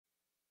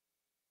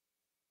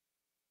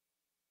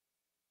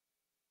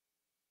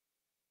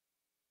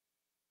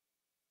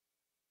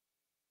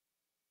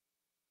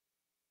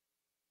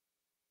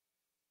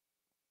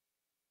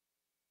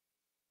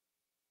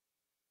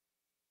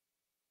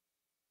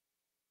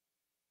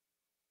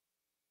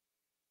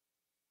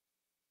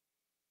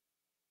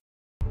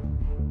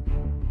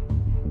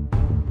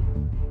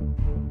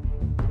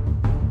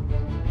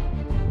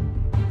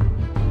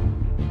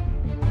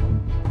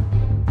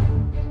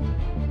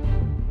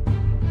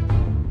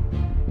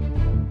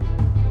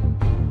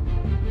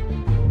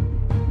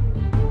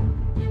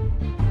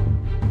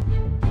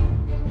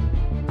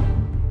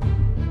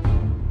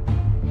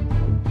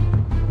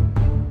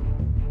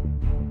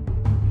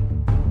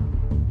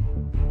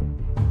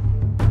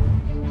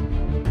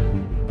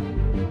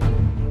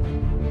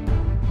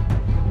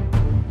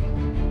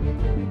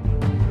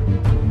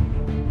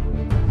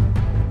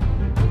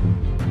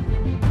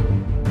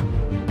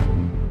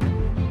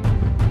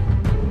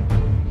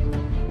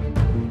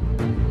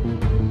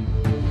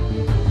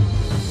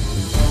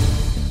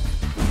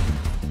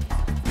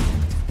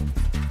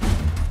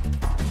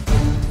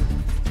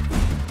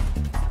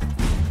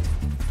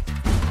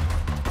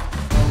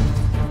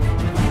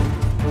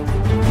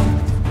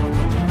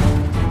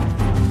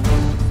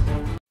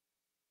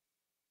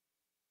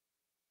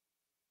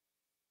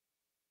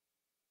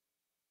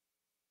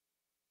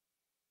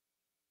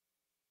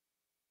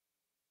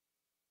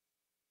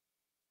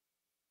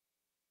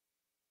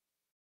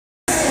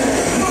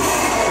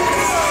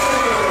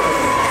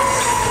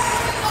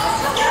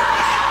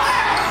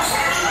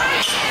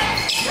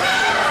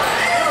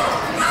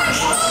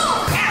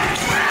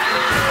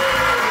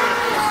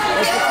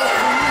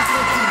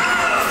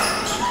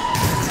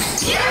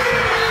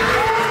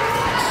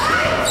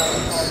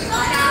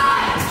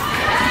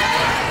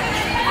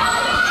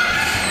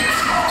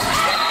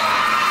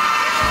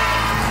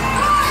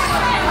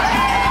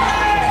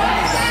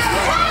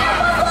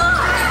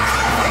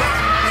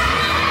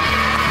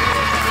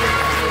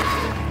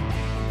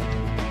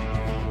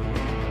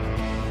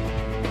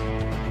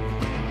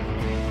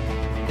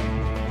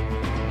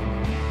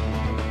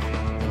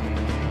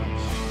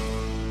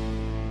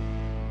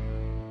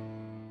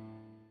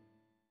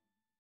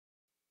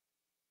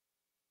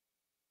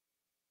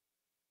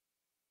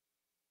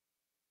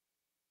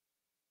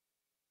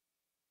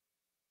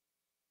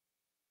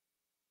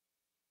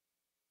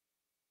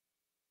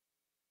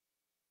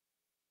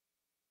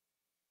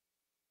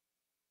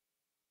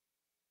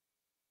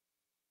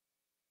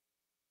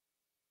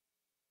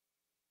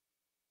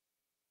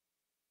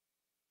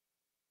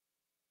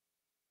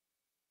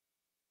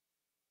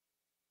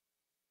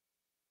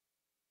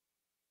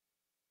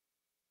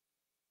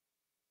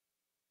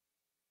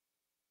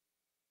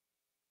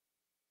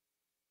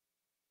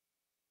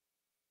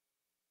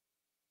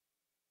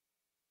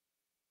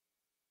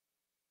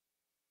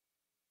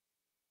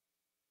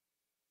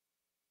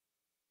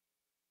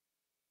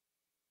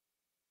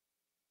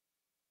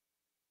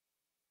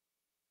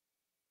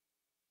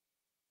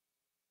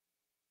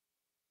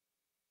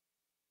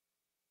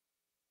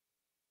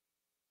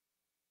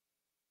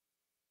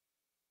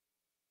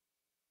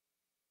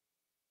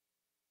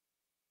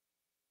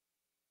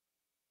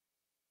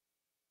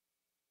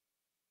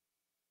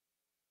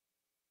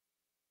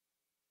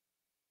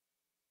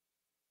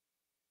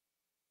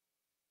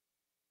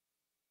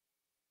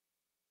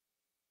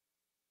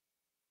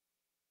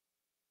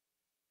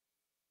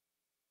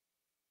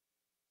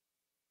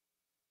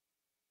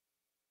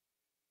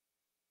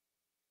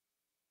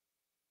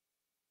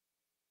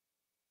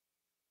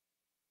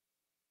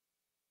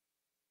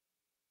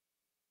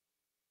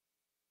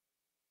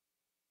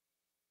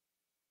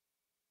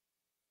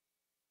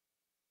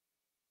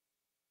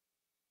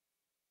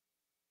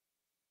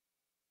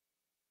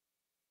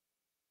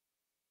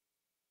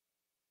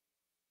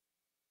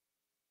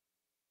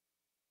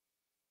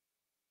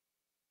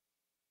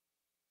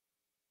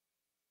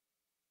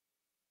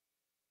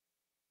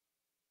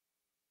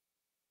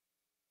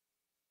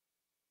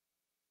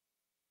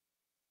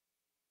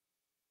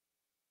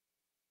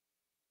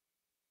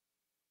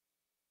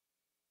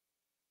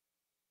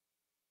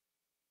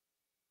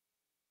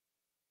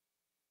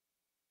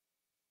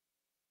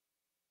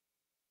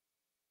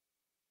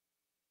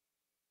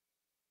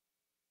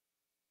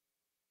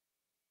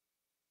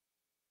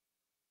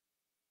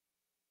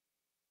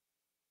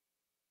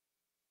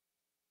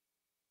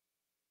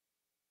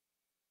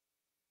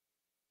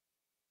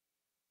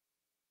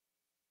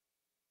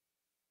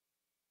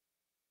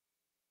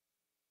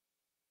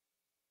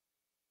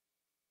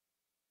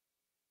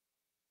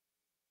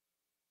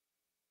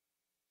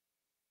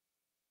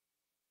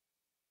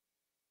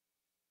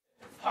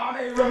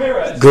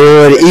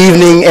Good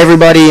evening,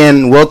 everybody,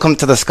 and welcome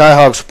to the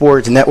Skyhawk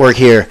Sports Network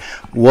here.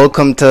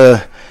 Welcome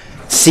to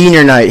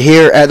senior night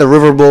here at the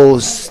River Bowl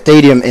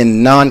Stadium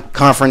in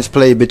non-conference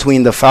play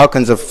between the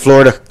Falcons of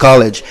Florida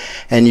College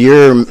and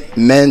your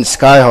men's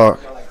Skyhawk.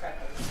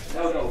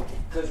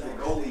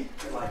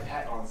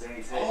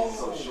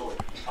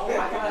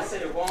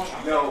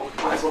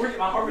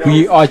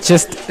 We are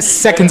just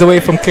seconds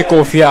away from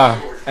kickoff,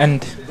 yeah,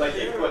 and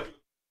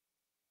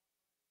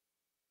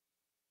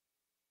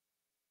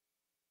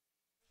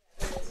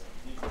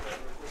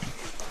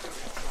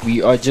we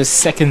are just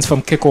seconds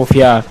from kickoff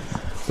here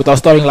with our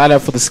starting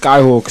lineup for the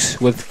Skyhawks,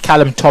 with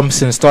Callum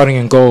Thompson starting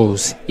in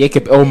goals,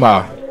 Jacob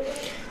Elmar,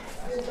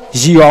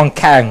 Jiong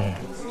Kang,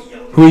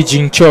 Hui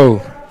Jing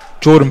Cho,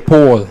 Jordan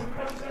Paul,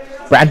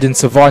 Brandon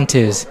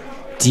Cervantes,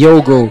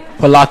 Diogo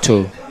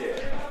Palato,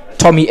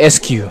 Tommy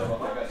Eskew,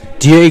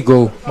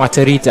 Diego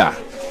Matarita,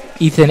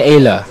 Ethan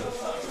Ayler,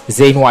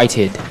 Zane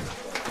Whitehead.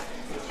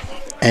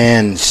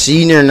 And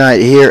senior night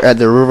here at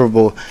the River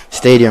Bowl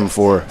Stadium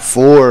for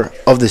 4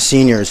 of the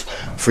seniors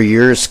for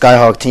your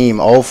Skyhawk team,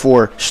 all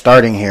 4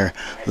 starting here.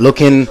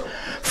 Looking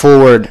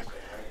forward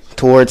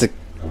towards a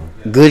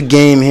good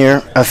game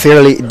here, a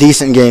fairly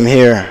decent game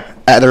here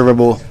at the River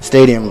Bowl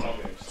Stadium.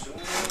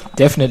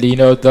 Definitely, you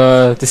know,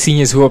 the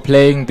seniors who are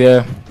playing,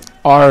 there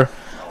are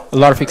a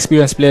lot of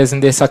experienced players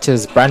in there, such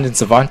as Brandon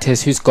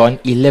Cervantes, who's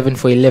gone 11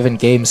 for 11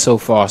 games so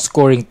far,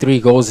 scoring 3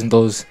 goals in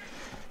those.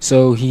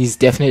 So he's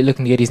definitely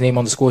looking to get his name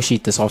on the score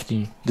sheet this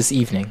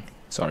evening.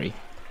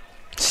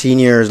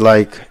 Seniors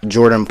like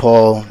Jordan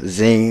Paul,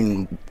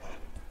 Zane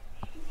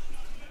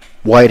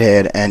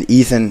Whitehead, and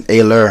Ethan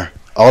Ayler,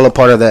 all a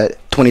part of that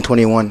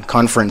 2021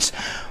 conference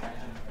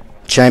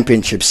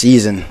championship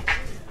season,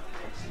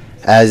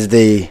 as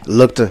they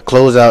look to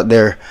close out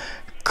their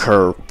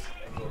careers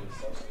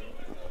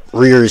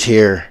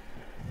here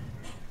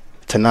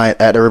tonight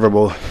at the River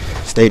Bowl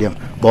Stadium.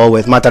 Ball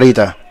with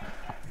Matarita,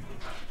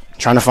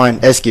 trying to find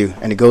Eskew,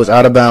 and it goes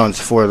out of bounds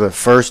for the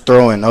first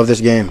throw-in of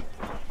this game.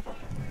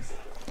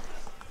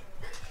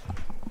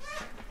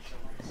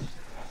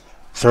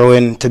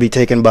 Throw-in to be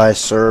taken by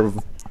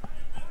Cervantes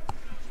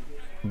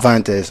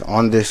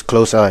on this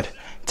close side.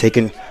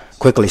 Taken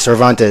quickly.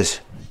 Cervantes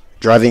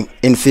driving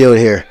infield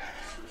here,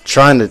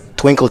 trying to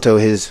twinkle toe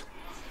his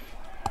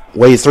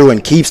way through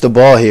and keeps the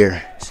ball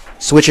here.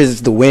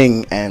 Switches the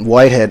wing, and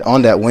Whitehead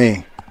on that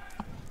wing.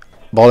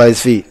 Ball at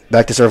his feet.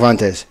 Back to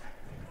Cervantes.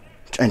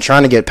 And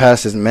trying to get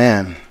past his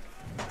man.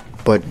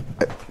 But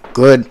a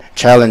good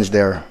challenge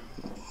there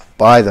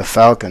by the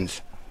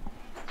Falcons.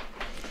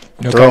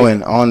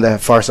 Throwing on the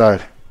far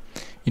side.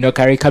 You know,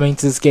 Carrie, coming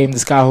to this game, the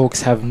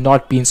Skyhawks have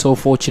not been so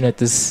fortunate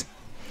this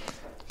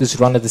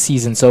run of the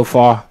season so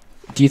far.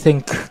 Do you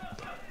think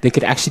they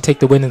could actually take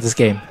the win in this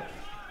game?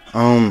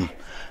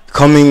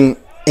 Coming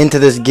into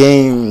this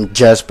game,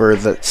 Jasper,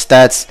 the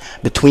stats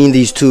between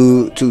these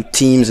two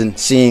teams and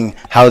seeing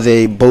how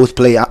they both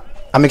play,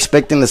 I'm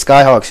expecting the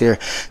Skyhawks here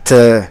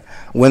to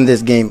win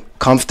this game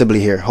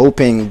comfortably here,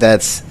 hoping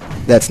that's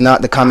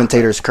not the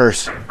commentator's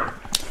curse.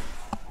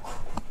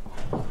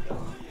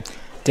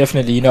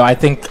 Definitely, you know, I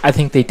think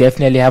they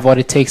definitely have what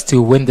it takes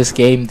to win this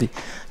game.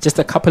 Just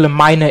a couple of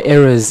minor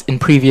errors in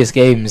previous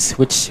games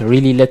which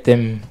really let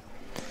them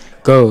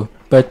go,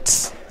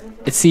 but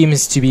it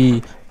seems to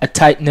be a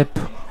tight nip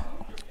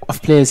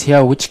of players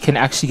here which can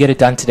actually get it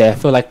done today. I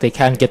feel like they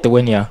can get the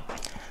win here.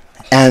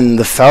 And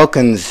the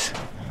Falcons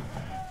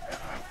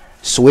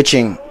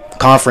switching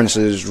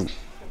conferences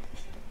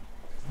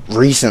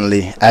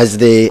recently, as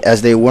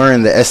they were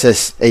in the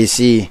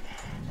SSAC,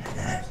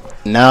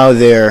 now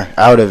they're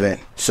out of it.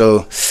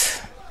 So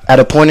at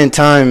a point in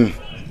time,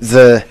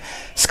 the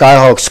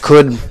Skyhawks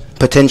could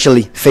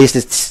potentially face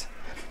this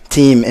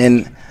team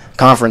in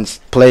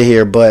conference play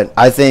here, but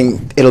I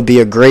think it'll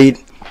be a great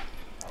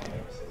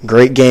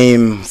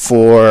game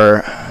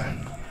for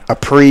a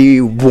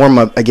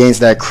pre-warm-up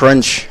against that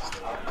crunch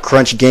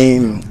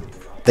game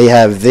they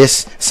have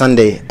this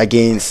Sunday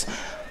against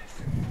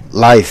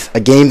Life, a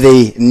game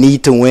they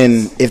need to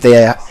win if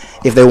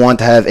they want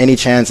to have any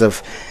chance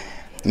of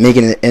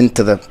making it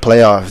into the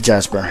playoffs,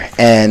 Jasper.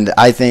 And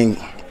I think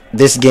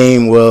this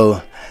game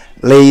will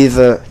lay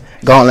the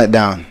gauntlet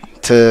down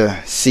to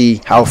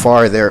see how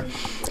far their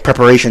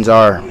preparations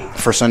are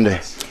for Sunday.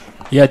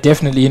 Yeah,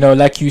 definitely. You know,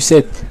 like you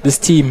said, this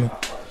team,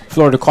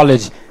 Florida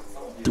College,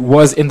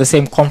 was in the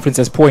same conference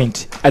as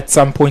Point at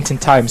some point in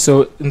time.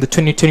 So in the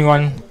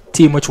 2021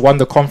 team which won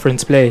the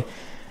conference play,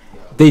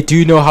 they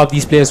do know how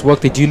these players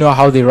work. They do know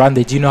how they run.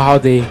 They do know how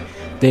they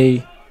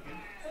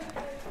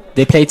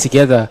play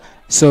together.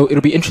 So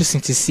it'll be interesting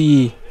to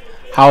see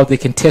how they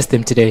can test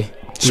them today.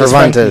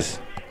 Cervantes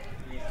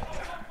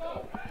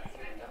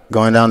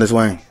going down this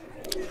wing.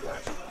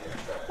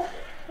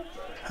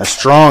 A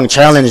strong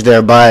challenge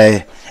there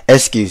by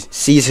Eskew.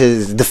 Sees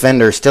his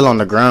defender still on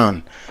the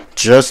ground,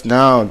 just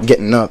now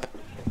getting up.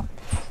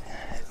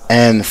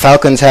 And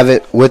Falcons have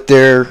it with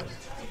their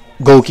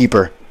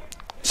goalkeeper,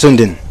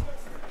 Sundin.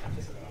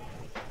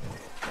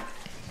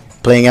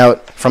 Playing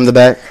out from the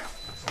back.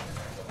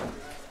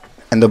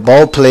 And the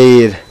ball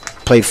played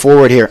played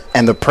forward here,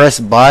 and the press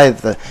by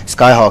the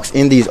Skyhawks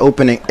in these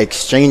opening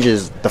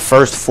exchanges, the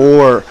first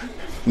 4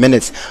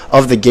 minutes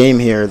of the game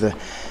here, the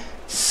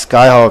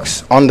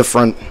Skyhawks on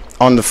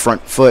the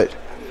front foot.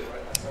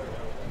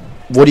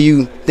 What do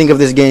you think of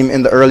this game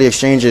in the early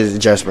exchanges,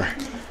 Jasper?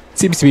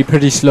 Seems to be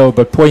pretty slow,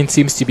 but Point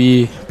seems to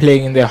be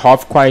playing in their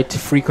half quite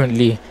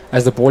frequently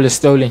as the ball is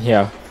stolen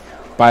here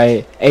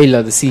by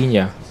Ayla, the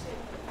senior.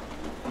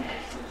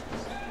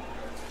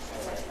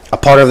 A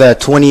part of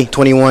that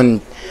 2021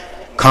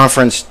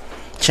 conference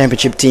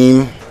championship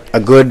team, a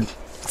good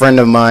friend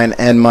of mine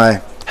and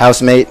my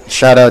housemate.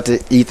 Shout out to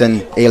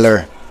Ethan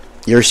Ayler,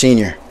 your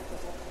senior.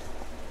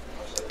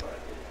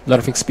 A lot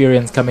of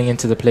experience coming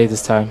into the play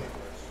this time.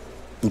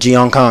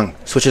 Jiyoung Kang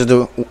switches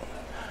the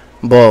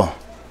ball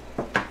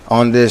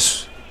on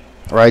this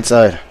right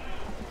side.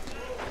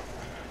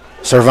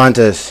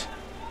 Cervantes.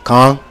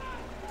 Kang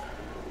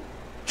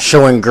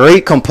showing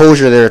great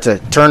composure there to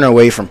turn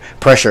away from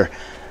pressure.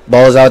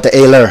 Ball's out to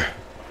Ayler.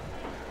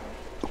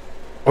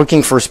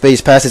 Working for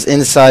space, passes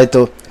inside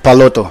to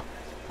Paloto.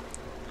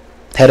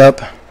 Head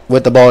up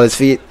with the ball at his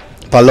feet.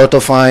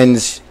 Paloto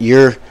finds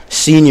your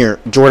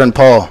senior, Jordan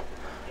Paul.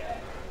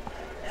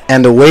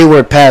 And the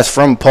wayward pass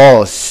from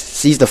Paul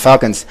sees the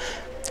Falcons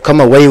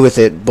come away with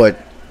it, but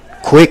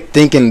quick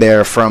thinking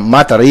there from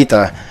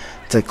Matarita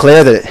to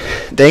clear the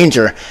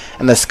danger.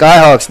 And the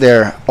Skyhawks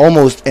there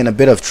almost in a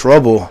bit of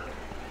trouble.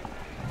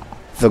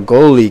 The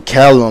goalie,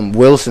 Callum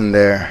Wilson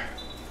there,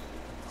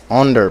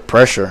 under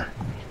pressure.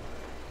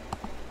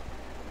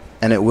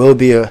 And it will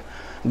be a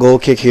goal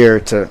kick here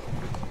to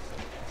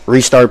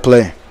restart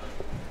play.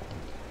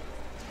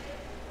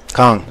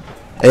 Kang.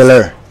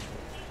 Ayler.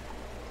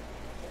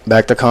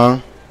 Back to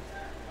Kang.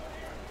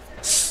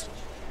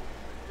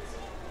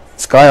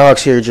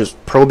 Skyhawks here just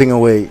probing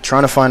away,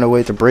 trying to find a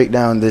way to break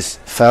down this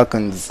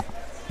Falcons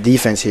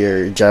defense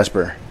here,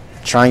 Jasper.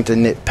 Trying to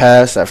knit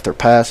pass after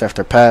pass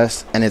after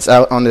pass, and it's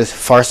out on this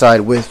far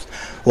side with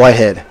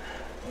Whitehead.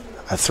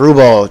 A through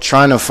ball,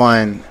 trying to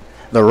find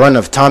the run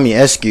of Tommy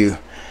Eskew.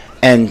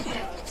 And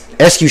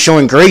Eskew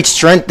showing great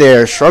strength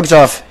there, shrugs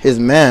off his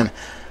man.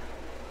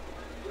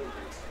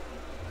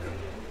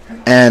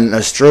 And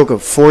a stroke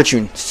of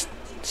fortune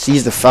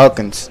sees the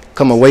Falcons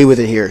come away with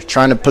it here,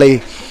 trying to play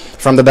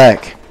from the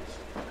back.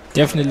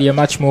 Definitely a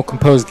much more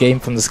composed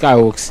game from the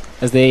Skyhawks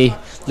as they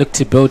look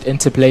to build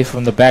interplay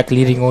from the back,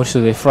 leading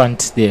also their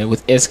front there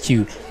with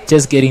SQ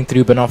just getting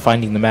through but not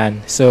finding the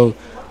man. So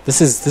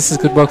this is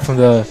good work from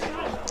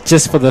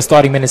for the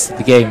starting minutes of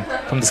the game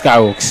from the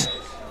Skyhawks.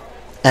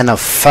 And a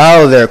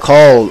foul there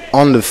called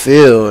on the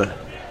field,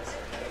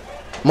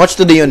 much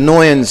to the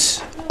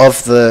annoyance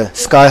of the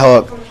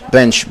Skyhawk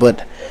bench,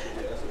 but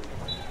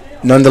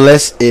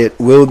nonetheless it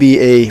will be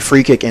a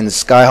free kick in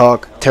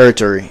Skyhawk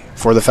territory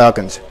for the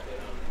Falcons.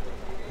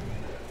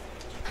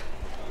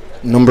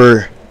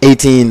 Number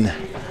 18,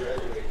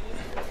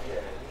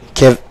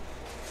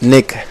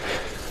 Nick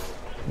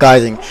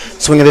Geising,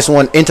 swinging this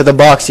one into the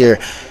box here.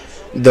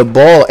 The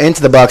ball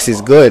into the box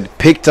is good,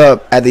 picked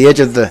up at the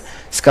edge of the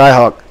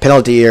Skyhawk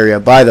penalty area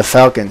by the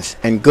Falcons,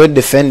 and good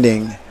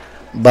defending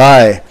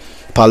by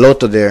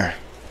Paloto there.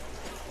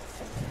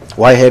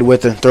 Whitehead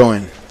with the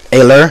throw-in.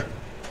 Ayler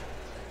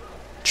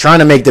trying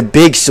to make the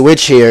big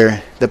switch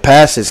here. The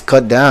pass is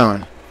cut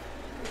down,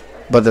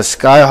 but the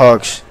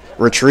Skyhawks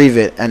retrieve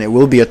it, and it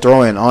will be a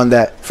throw-in on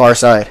that far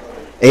side.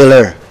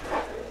 Ayler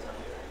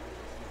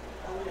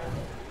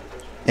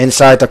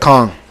inside to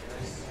Kong,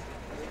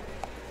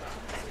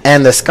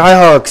 and the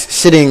Skyhawks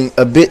sitting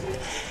a bit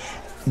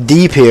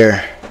deep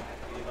here,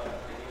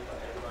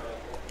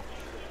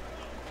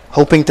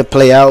 hoping to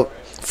play out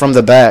from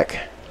the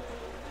back,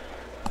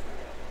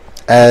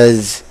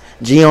 as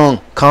Jiyoung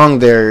Kong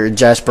there,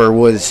 Jasper,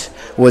 was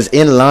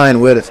in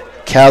line with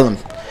Callum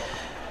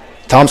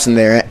Thompson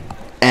there,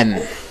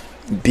 and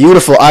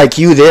beautiful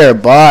IQ there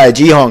by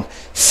Jiyoung.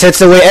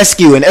 Sets away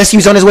Eskew, and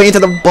Eskew's on his way into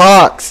the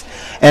box,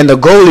 and the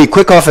goalie,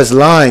 quick off his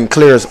line,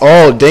 clears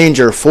all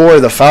danger for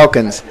the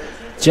Falcons.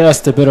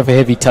 Just a bit of a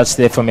heavy touch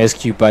there from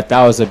SQ, but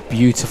that was a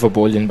beautiful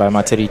ball in by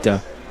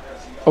Matarita.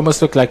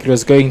 Almost looked like it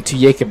was going to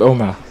Jacob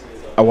Omar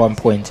at one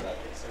point.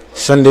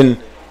 Sundin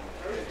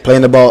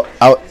playing the ball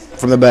out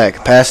from the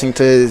back, passing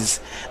to his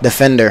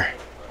defender,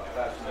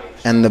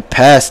 and the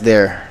pass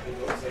there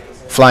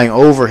flying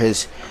over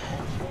his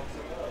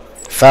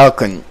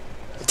Falcon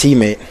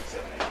teammate.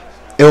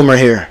 Ilmer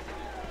here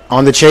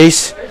on the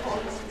chase,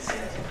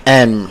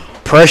 and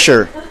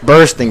pressure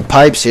bursting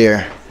pipes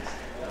here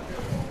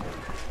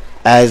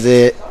as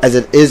it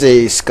is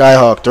a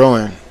Skyhawk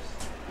throw-in.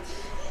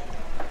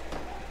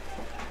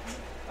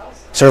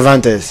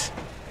 Cervantes.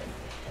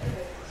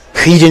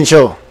 Heejin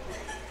Cho.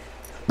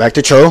 Back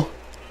to Cho.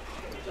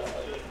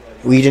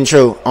 Heejin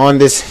Cho on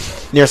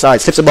this near side.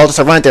 Slips the ball to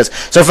Cervantes.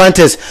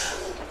 Cervantes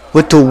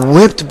with the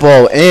whipped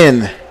ball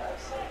in.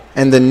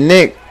 And the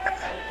nick.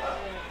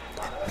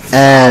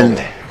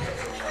 And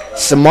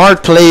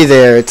smart play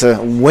there to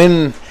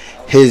win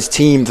his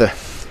team the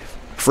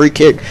free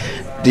kick.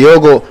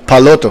 Diogo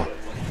Paloto.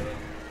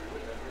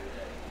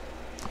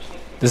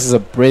 This is a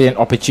brilliant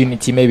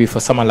opportunity maybe for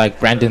someone like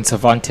Brandon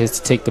Cervantes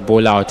to take the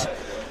ball out.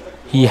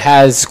 He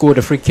has scored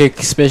a free kick,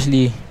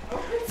 especially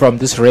from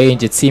this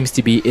range. It seems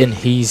to be in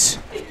his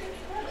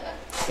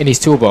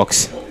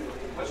toolbox.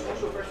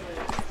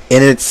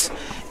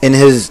 In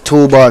his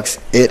toolbox,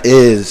 it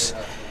is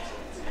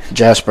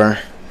Jasper.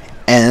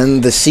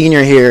 And the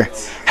senior here,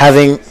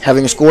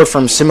 having scored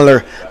from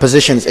similar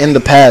positions in the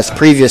past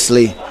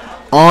previously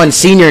on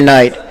senior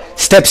night,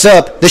 steps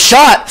up, the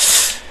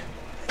shot,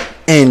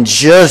 and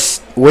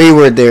just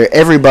wayward there.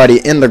 Everybody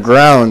in the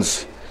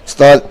grounds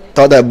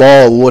thought that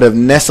ball would have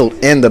nestled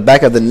in the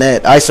back of the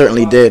net. I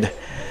certainly did.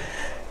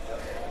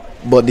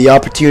 But the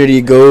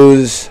opportunity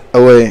goes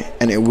away,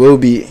 and it will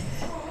be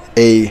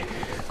a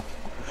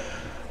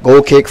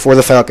goal kick for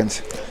the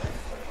Falcons.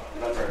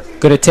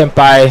 Good attempt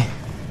by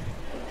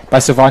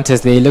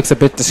Cervantes there. He looks a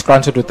bit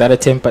disgruntled with that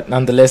attempt, but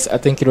nonetheless, I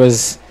think it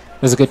was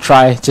a good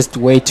try. Just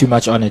way too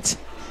much on it.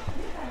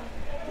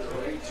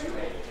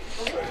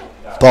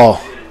 Ball.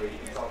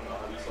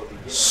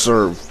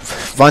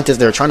 Cervantes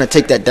there trying to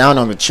take that down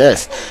on the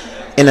chest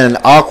in an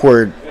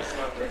awkward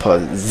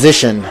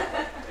position.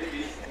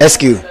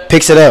 Eskew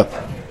picks it up,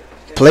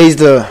 plays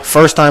the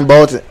first time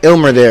ball to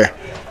Ilmer there,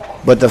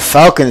 but the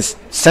Falcons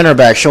center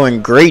back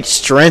showing great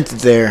strength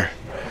there.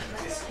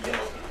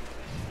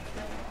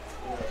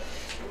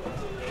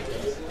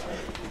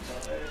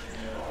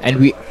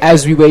 And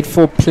as we wait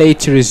for play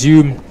to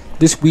resume,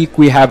 this week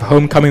we have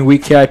homecoming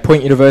week here at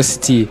Point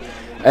University.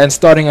 And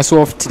starting us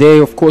off today,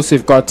 of course,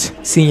 we've got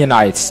senior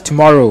nights.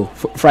 Tomorrow,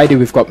 Friday,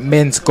 we've got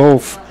men's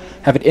golf,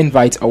 have an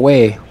invite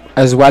away,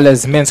 as well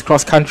as men's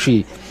cross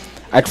country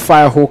at the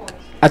Firehawk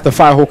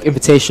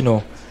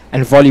Invitational,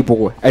 and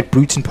volleyball at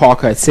Bruton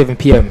Parker at 7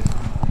 p.m.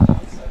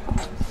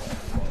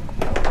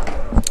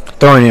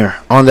 Throwing here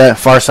on that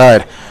far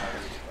side.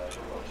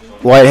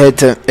 Whitehead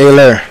to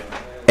Ayler.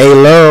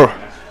 Ayler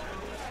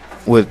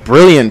with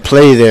brilliant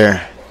play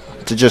there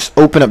to just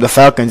open up the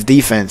Falcons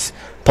defense.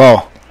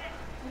 Paul.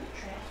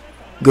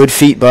 Good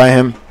feet by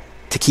him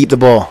to keep the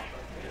ball.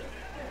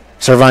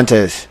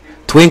 Cervantes.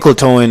 Twinkle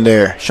toe in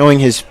there, showing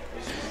his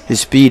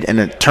speed and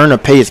a turn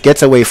of pace.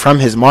 Gets away from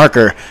his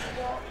marker.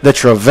 The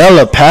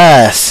Travella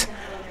pass.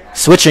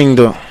 Switching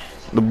the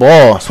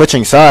ball.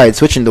 Switching sides.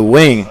 Switching the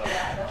wing.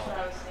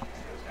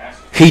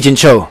 Heejin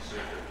Cho.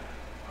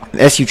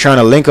 SU trying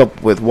to link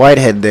up with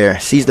Whitehead there.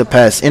 Sees the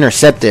pass.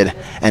 Intercepted.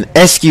 And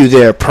SQ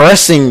there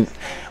pressing.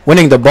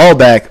 Winning the ball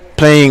back.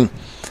 Playing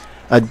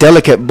a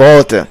delicate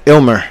ball to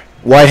Ilmer.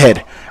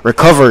 Whitehead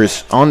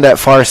recovers on that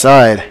far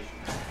side.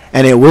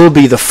 And it will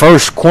be the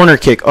first corner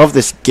kick of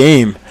this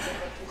game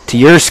to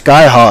your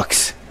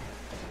Skyhawks.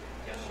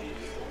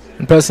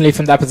 And personally,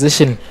 from that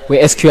position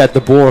where SQ had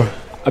the ball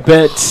a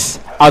bit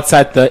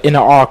outside the inner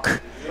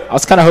arc, I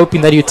was kind of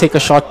hoping that he'd take a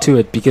shot to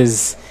it,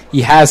 because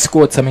he has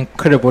scored some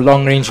incredible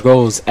long-range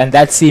goals, and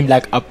that seemed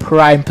like a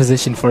prime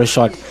position for a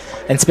shot.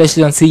 And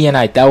especially on senior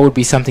night, that would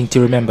be something to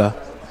remember.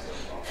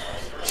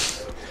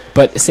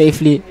 But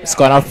safely, it's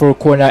gone out for a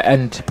corner,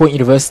 and Point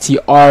University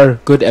are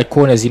good at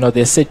corners. You know,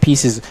 their set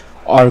pieces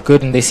are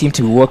good, and they seem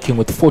to be working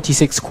with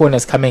 46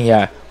 corners coming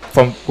here,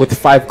 with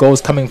 5 goals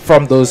coming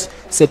from those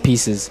set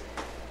pieces.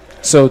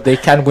 So they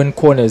can win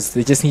corners.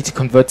 They just need to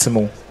convert some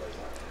more.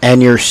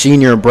 And your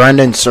senior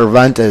Brandon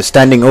Cervantes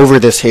standing over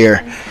this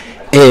here.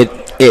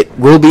 It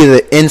will be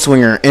the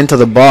in-swinger into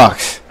the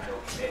box.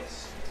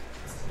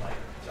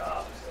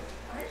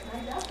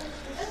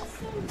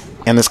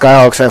 And the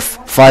Skyhawks have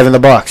 5 in the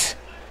box.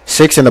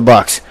 6 in the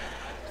box.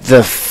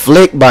 The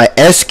flick by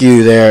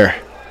Eskew there,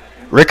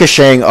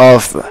 ricocheting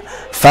off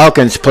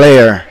Falcons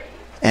player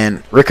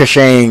and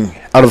ricocheting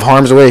out of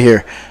harm's way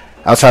here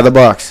outside the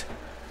box.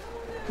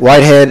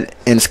 Whitehead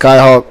in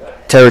Skyhawk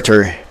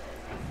territory.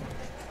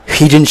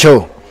 Heejin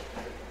Cho.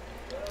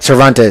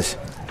 Cervantes.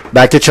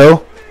 Back to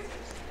Cho.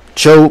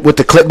 Cho with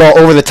the clip ball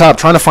over the top,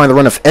 trying to find the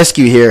run of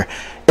Eskew here.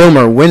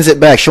 Ilmer wins it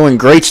back, showing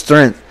great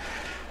strength.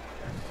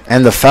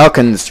 And the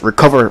Falcons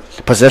recover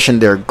possession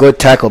there. Good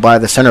tackle by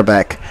the center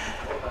back.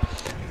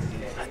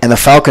 And the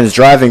Falcons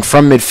driving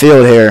from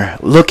midfield here,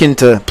 looking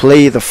to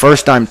play the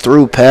first time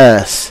through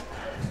pass.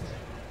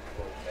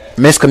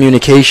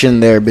 Miscommunication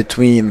there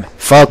between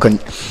Falcon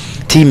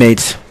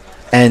teammates,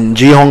 and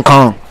Ji Hong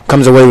Kong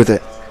comes away with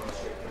it.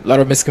 A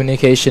lot of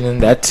miscommunication in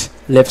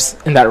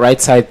that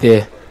right side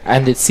there,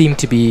 and it seemed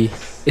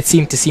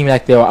to seem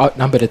like they were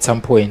outnumbered at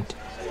some point,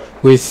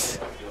 with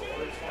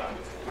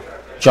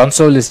John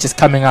Solis just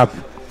coming up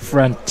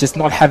front, just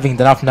not having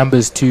enough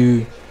numbers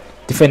to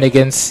defend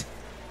against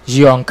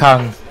Ji Hong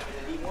Kang,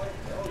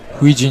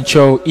 Hui Jin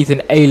Cho, Ethan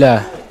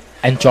Ayler,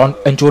 and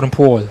Jordan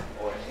Paul.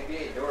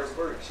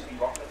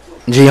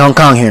 Ji Hong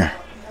Kong here,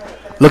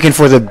 looking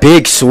for the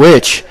big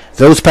switch.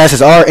 Those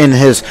passes are in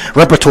his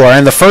repertoire,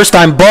 and the first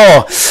time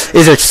ball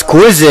is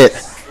exquisite.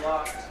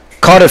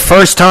 Caught it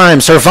first time.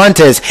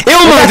 Cervantes.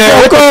 Ilmer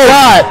there with the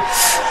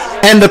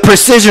shot. And the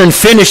precision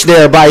finish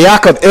there by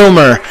Jakob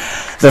Ilmer,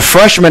 the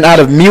freshman out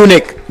of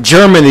Munich,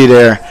 Germany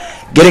there,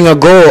 getting a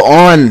goal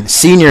on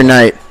senior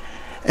night.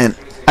 And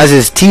as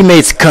his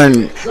teammates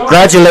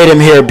congratulate him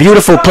here,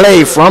 beautiful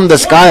play from the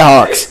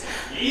Skyhawks.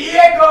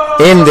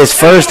 in this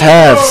first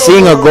half.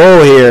 Seeing a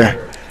goal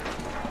here.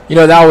 You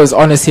know, that was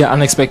honestly an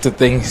unexpected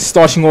thing.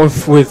 Starting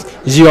off with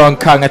Jiong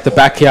Kang at the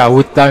back here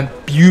with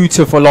that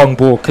beautiful long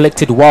ball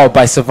collected well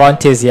by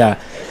Cervantes here.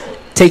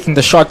 Taking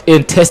the shot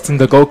in, testing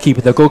the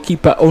goalkeeper. The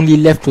goalkeeper only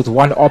left with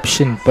one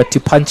option, but to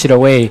punch it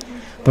away.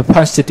 But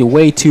punched it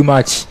way too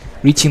much,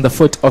 reaching the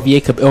foot of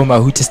Jacob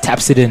Ilma, who just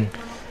taps it in.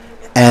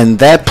 And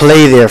that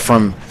play there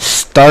from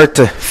start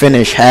to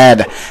finish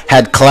had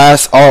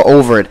class all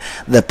over it.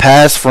 The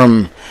pass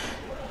from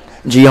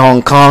Ji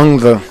Hong Kong,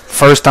 the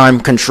first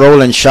time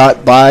control and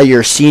shot by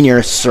your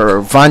senior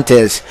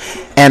Cervantes,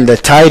 and the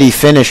tidy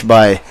finish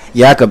by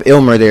Jakob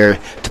Ilmer there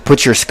to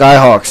put your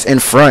Skyhawks in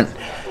front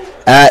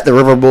at the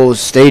River Bulls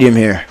Stadium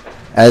here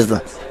as the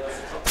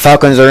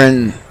Falcons are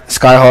in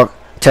Skyhawk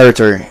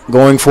territory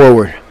going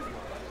forward.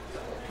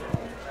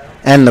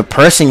 And the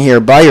pressing here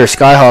by your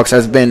Skyhawks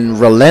has been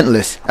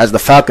relentless as the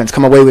Falcons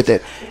come away with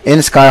it in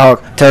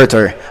Skyhawk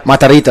territory.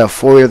 Matarita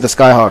for the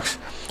Skyhawks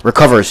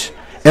recovers.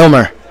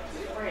 Ilmer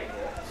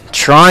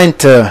trying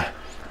to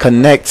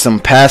connect some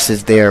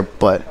passes there,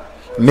 but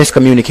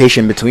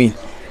miscommunication between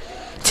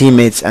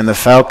teammates and the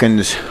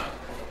Falcons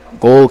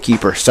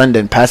goalkeeper.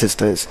 Sundin passes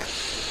to his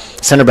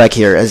center back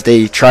here as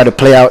they try to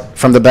play out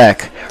from the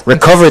back.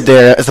 Recovered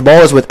there as the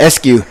ball is with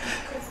Eskew.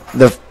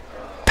 The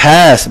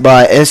pass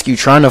by Eskew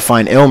trying to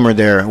find Ilmer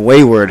there,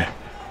 wayward.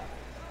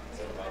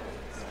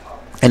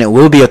 And it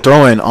will be a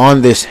throw-in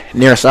on this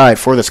near side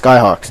for the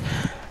Skyhawks.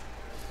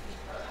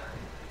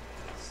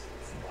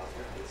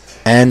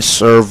 And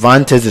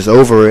Cervantes is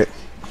over it.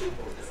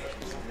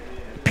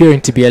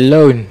 Appearing to be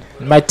alone.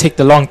 It might take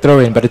the long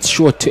throw-in, but it's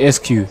short to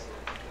Eskew.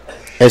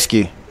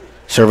 Eskew.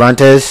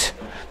 Cervantes,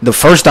 the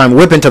first time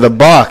whip into the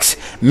box,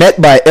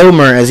 met by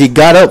Ilmer as he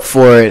got up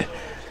for it.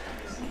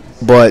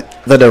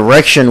 But the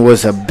direction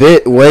was a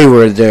bit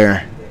wayward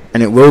there.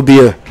 And it will be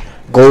a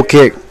goal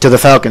kick to the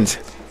Falcons.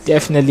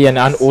 Definitely an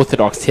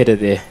unorthodox header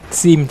there. It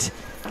seemed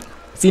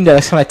that I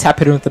was trying to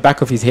tap it in with the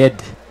back of his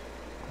head.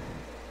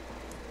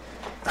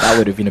 That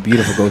would have been a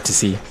beautiful goal to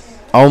see.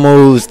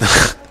 Almost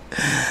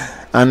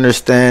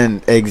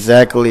understand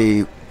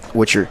exactly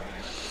what you're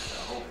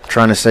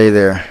trying to say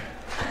there.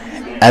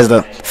 As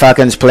the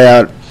Falcons play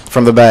out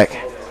from the back.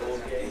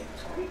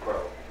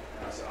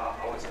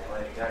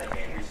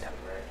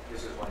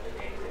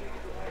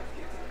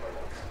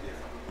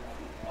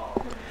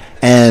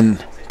 And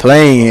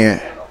playing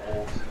here.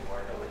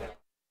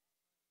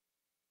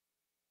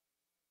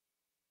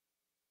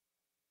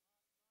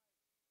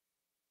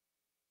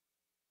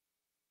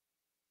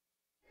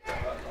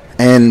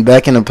 And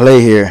back in the play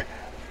here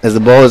as the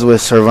ball is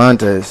with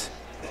Cervantes.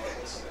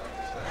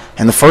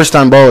 And the first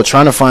time ball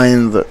trying to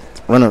find the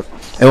runner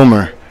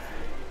Ilmer.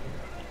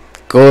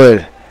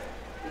 Good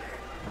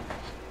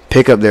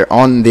pick up there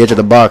on the edge of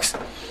the box.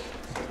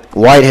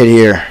 Whitehead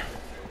here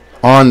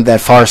on that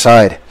far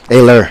side.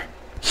 Ayler.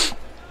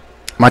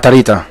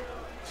 Matarita.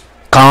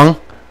 Kong.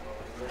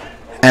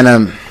 And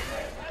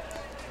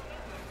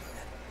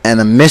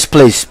a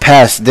misplaced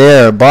pass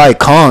there by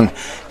Kong.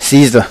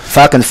 Sees the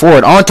Falcons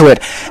forward onto it.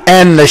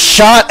 And the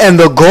shot and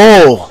the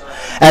goal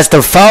as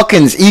the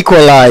Falcons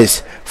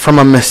equalize from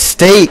a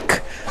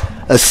mistake.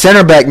 A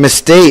center back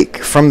mistake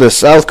from the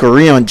South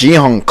Korean Ji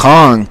Hong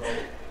Kong.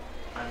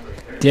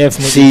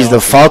 Definitely sees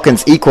the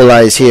Falcons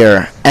equalize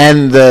here.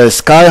 And the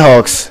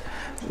Skyhawks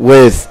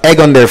with egg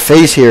on their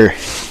face here,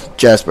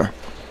 Jasper.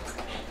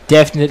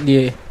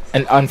 Definitely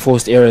an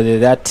unforced error there.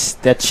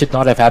 That should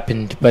not have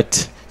happened.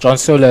 But John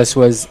Solas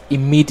was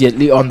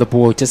immediately on the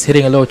ball, just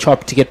hitting a little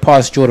chop to get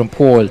past Jordan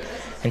Paul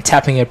and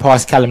tapping it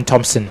past Callum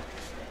Thompson.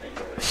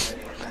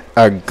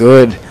 A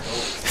good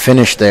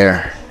finish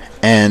there.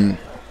 And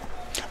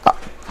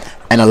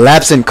a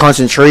lapse in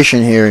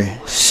concentration here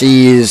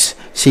sees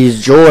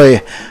joy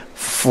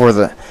for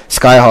the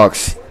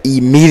Skyhawks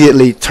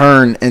immediately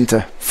turn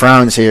into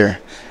frowns here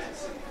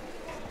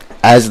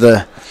as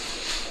the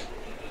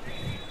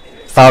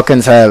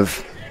Falcons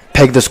have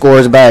pegged the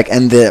scores back,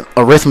 and the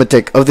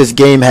arithmetic of this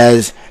game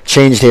has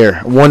changed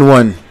here.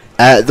 1-1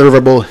 at the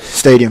River Bowl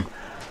Stadium.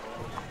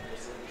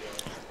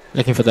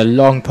 Looking for the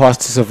long pass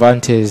to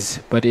Cervantes,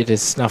 but it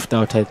is snuffed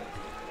out.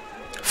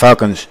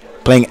 Falcons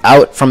playing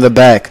out from the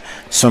back.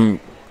 Some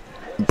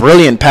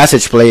brilliant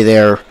passage play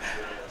there,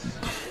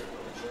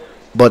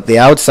 but the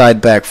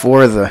outside back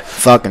for the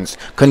Falcons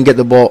couldn't get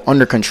the ball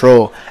under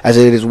control, as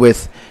it is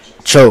with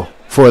Cho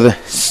for the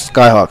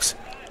Skyhawks.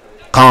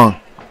 Kong.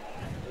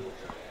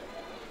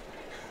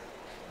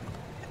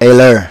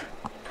 Ayler.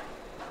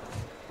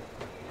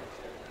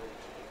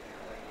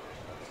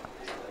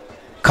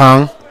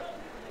 Kong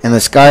and the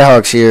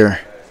Skyhawks here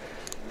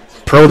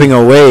probing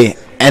away,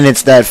 and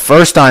it's that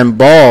first time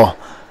ball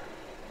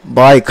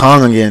by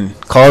Kong again,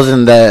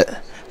 causing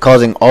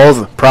all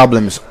the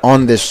problems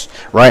on this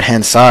right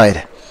hand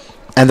side.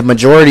 And the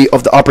majority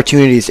of the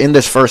opportunities in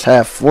this first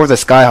half for the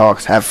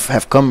Skyhawks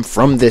have come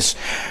from this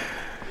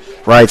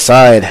right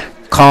side.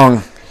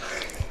 Kong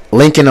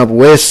linking up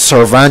with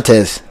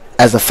Cervantes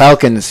as the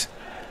Falcons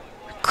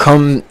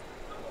come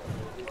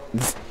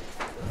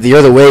the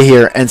other way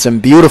here, and some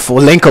beautiful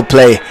link-up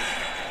play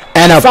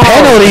And a Foul,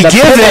 penalty and a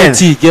given.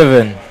 penalty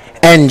given.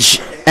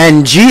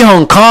 And Ji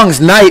Hong Kong's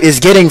night is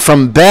getting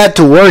from bad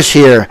to worse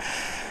here,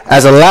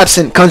 as a lapse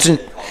in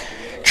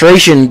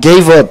concentration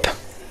gave up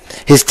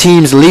his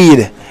team's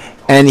lead,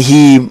 and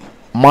he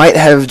might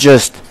have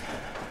just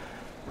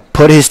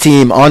put his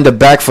team on the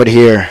back foot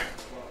here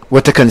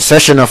with the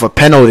concession of a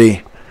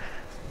penalty.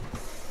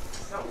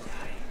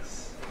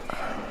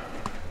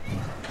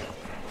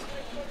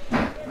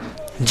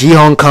 Ji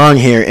Hong Kong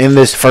here in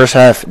this first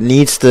half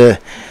needs to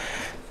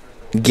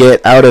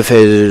get out of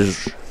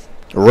his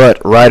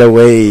rut right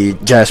away,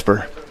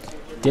 Jasper,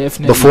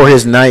 Definitely. before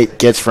his night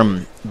gets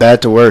from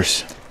bad to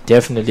worse.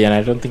 Definitely, and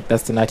I don't think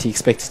that's the night he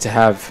expected to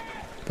have.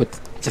 But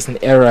just an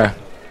error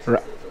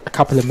a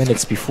couple of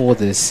minutes before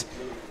this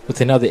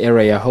with another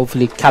error. Yeah,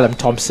 hopefully Callum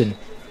Thompson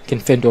can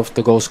fend off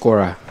the goal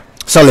scorer.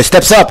 Sully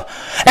steps up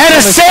and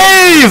a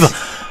save!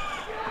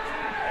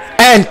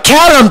 And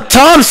Callum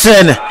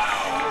Thompson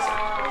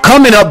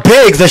coming up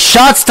big, the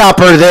shot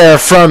stopper there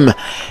from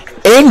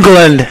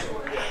England,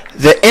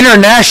 the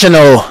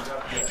international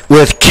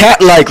with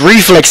cat-like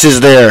reflexes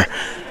there.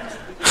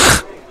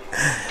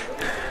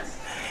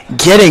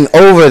 Getting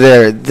over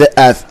there, the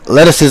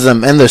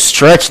athleticism and the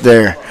stretch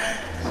there.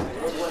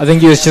 I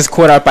think he was just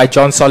caught out by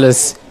John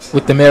Solis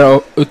with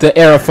the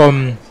error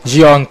from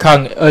Ji Hong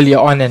Kong earlier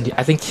on, and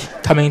I think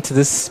coming into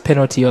this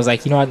penalty, I was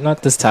like, you know what,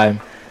 not this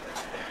time.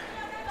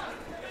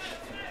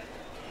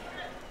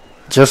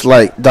 Just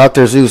like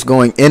Dr. Zeus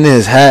going in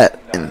his hat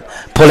and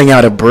pulling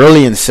out a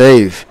brilliant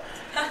save.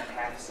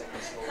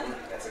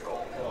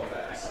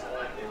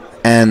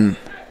 And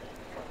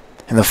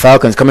the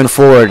Falcons coming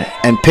forward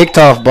and picked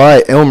off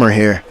by Ilmer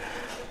here.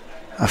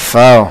 A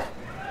foul.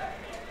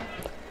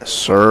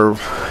 Serve.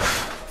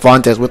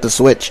 Fontes with the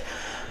switch.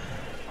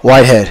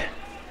 Whitehead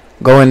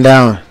going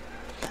down.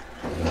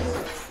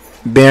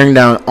 Bearing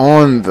down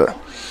on the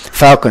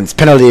Falcons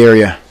penalty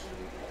area.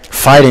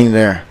 Fighting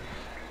there.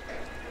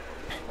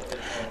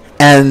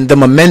 And the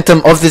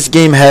momentum of this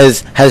game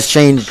has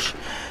changed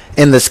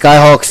in the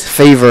Skyhawks'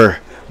 favor,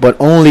 but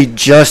only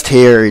just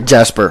here,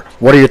 Jasper.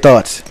 What are your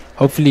thoughts?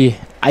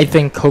 I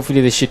think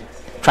hopefully they should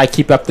try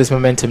keep up this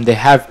momentum. They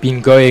have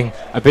been going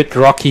a bit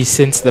rocky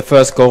since the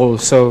first goal,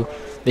 so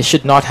they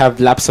should not have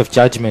lapse of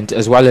judgment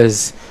as well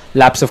as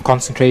lapse of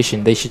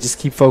concentration. They should just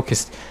keep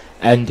focused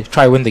and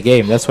try win the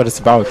game. That's what it's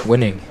about,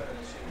 winning.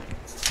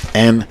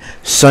 And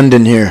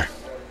Sundin here.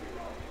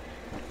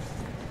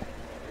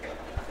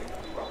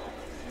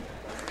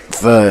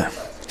 The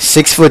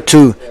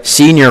 6'2"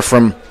 senior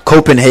from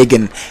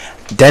Copenhagen,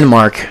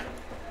 Denmark,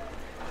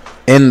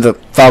 in the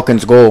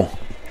Falcons' goal.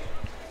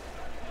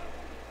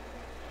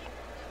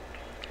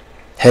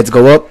 Heads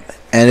go up,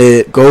 and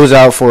it goes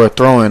out for a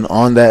throw-in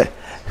on that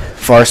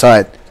far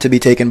side to be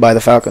taken by the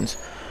Falcons.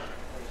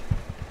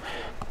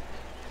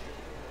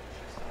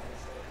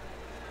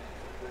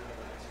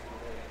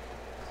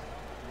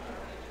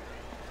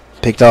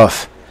 Picked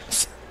off.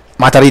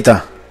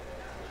 Matarita.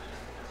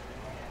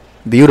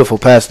 Beautiful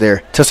pass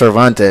there to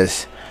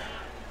Cervantes.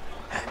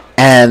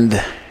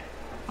 And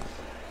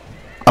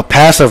a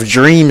pass of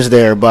dreams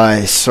there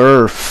by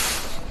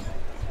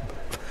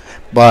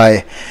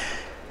by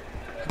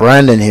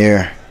Brandon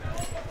here.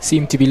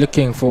 Seem to be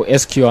looking for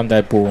SQ on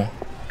that ball.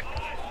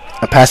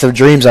 A pass of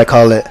dreams, I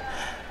call it.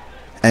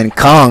 And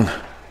Kong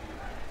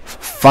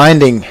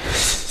finding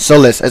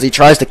Solis as he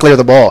tries to clear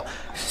the ball.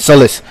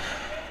 Solis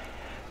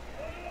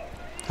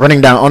running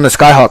down on the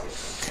Skyhawk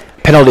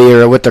penalty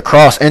area with the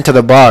cross into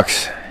the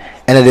box,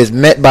 and it is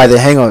met by the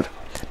hangout.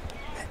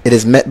 It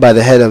is met by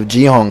the head of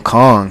Ji Hong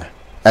Kong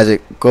as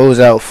it goes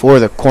out for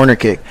the corner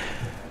kick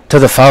to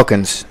the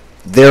Falcons,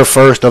 their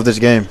first of this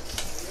game.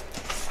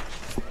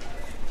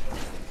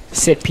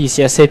 Set piece,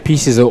 yeah, set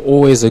pieces are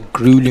always a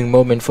grueling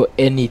moment for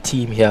any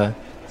team here,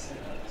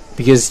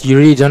 because you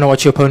really don't know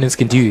what your opponents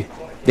can do.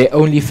 They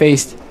only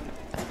faced,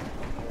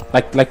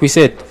 like we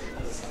said,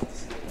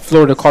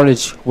 Florida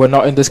College were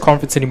not in this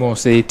conference anymore,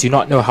 so they do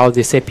not know how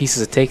their set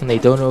pieces are taken. They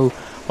don't know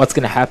what's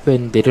going to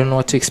happen. They don't know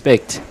what to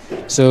expect.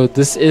 So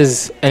this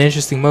is an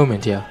interesting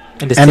moment here,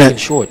 and it's taken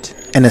short.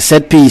 And a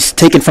set piece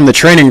taken from the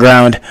training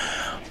ground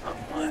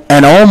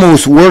and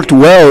almost worked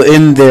well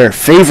in their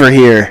favor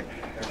here.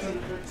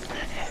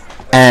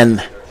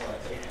 And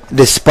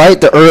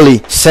despite the early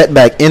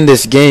setback in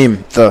this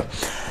game, the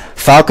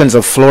Falcons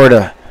of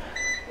Florida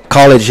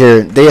College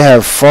here, they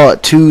have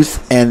fought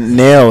tooth and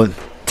nail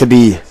to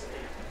be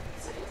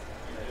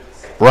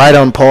right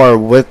on par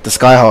with the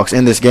Skyhawks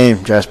in this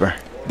game, Jasper.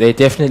 They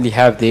definitely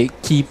have. They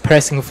keep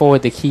pressing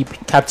forward. They keep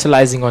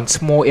capitalizing on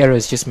small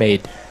errors just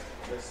made.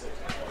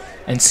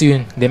 And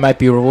soon they might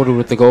be rewarded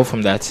with the goal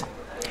from that.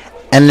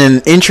 And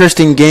an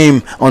interesting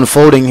game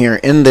unfolding here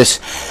in this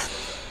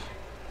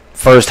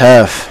first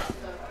half.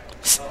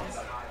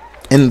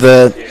 In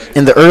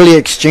the early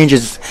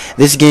exchanges,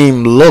 this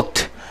game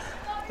looked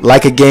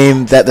like a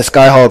game that the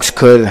Skyhawks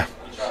could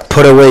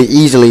put away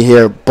easily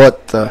here,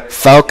 but the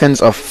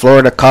Falcons of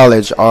Florida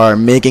College are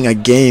making a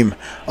game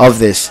of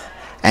this,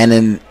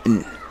 and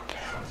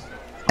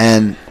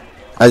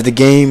as the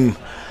game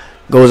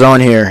goes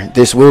on here,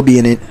 this will be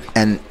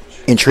an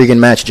intriguing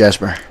match,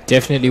 Jasper.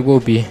 Definitely will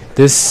be.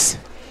 This,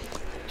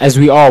 as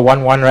we are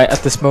 1-1 right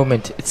at this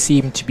moment, it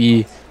seemed to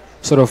be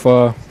sort of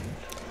a,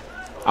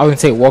 I wouldn't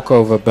say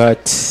walkover,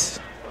 but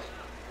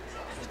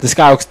the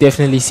Skyhawks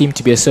definitely seem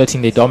to be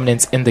asserting their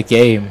dominance in the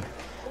game.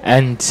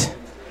 And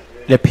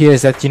it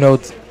appears that,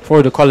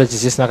 Florida College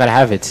is just not going to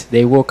have it.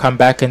 They will come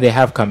back, and they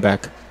have come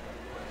back.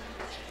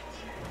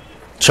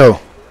 So,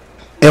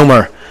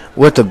 Ilmer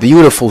with a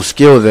beautiful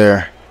skill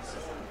there.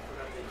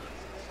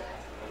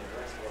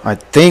 I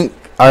think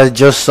I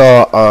just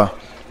saw a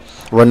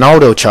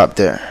Ronaldo chop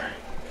there.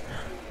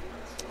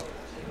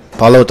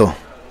 Palotto.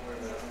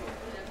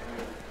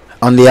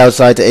 On the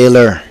outside to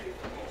Ayler.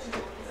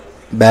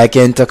 Back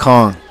into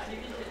Kong.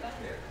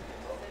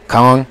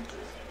 Kong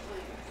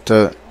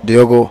to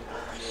Diogo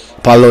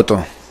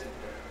Palotto.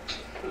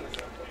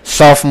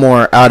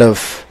 Sophomore out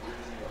of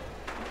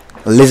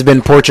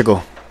Lisbon,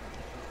 Portugal.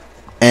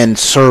 And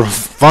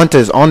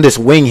Cervantes on this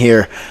wing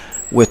here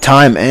with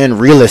time and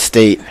real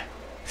estate.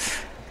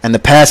 And the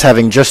pass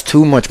having just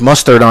too much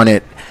mustard on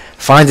it.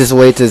 Finds its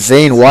way to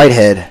Zane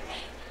Whitehead.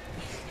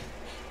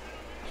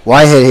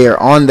 Whitehead here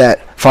on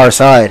that far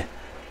side.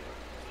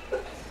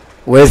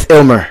 With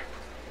Ilmer.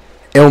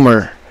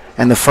 Ilmer.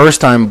 And the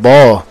first time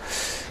ball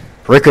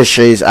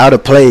ricochets out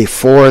of play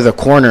for the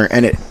corner.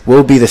 And it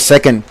will be the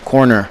second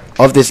corner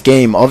of this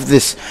game, of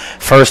this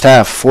first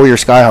half for your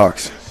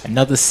Skyhawks.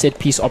 Another set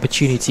piece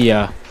opportunity.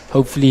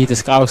 Hopefully the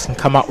Skyhawks can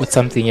come up with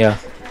something here.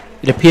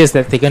 It appears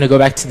that they're going to go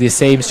back to the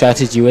same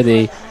strategy where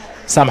they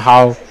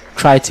somehow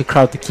try to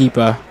crowd the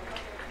keeper.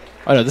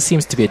 Oh no, this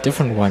seems to be a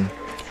different one.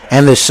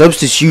 And the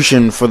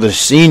substitution for the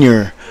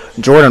senior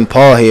Jordan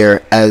Paul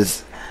here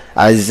as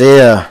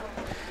Isaiah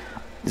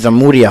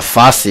Zamudia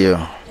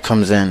Facio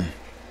comes in.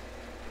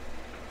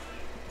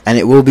 And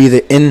it will be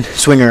the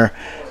in-swinger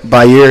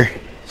by your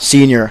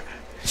senior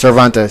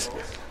Cervantes.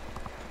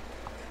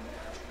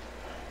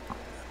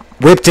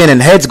 Whipped in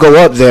and heads go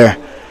up there.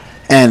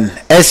 And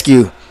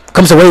Eskew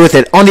comes away with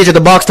it on the edge of the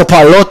box to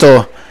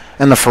Palotto.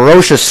 And the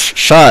ferocious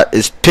shot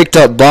is picked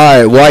up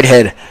by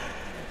Whitehead.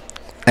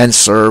 And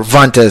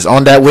Cervantes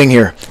on that wing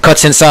here.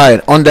 Cuts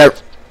inside on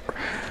that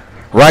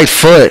right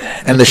foot.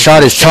 And the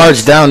shot is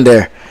charged down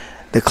there.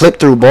 The clip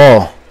through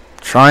ball.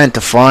 Trying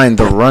to find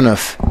the run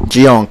of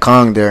Jeon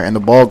Kong there. And the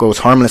ball goes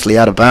harmlessly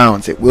out of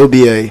bounds. It will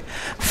be a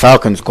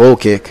Falcons goal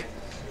kick.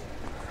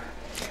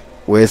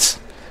 With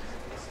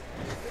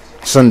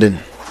Sundin.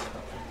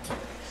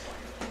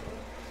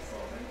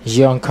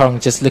 Jeon Kong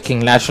just looking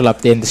lateral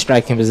up there in the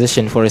striking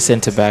position for a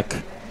centre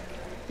back.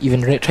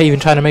 Even trying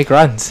to make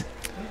runs.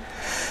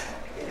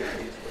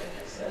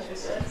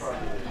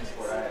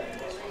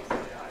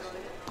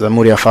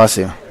 Zamudia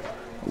Facio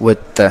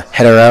with the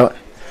header out.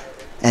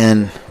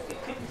 And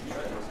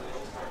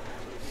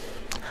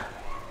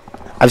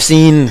I've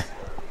seen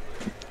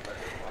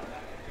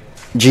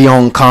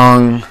Jeon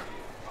Kong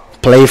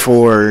play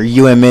for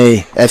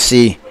UMA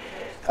FC.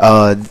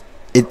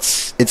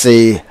 It's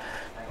a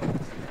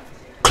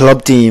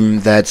club team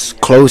that's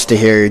close to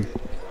here,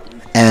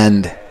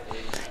 and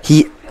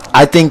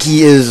I think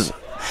he is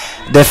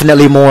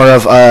definitely more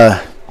of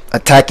a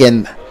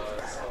attacking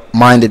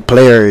minded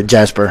player,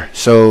 Jasper.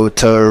 So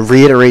to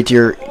reiterate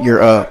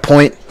your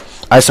point,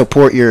 I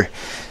support your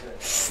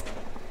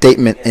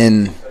statement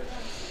in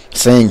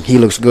saying he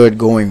looks good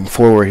going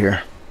forward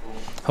here.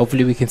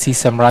 Hopefully we can see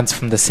some runs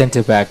from the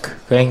centre back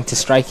going to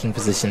striking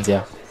positions.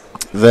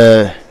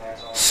 The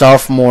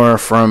sophomore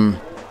from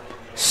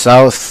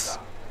South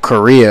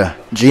Korea,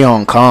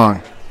 Jeon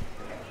Kong,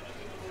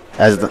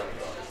 as the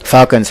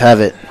Falcons have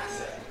it.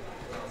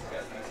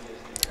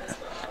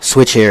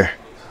 Switch here.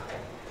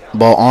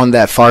 Ball on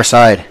that far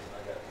side.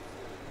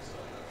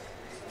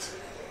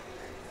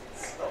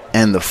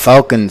 And the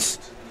Falcons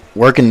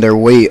working their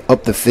way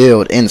up the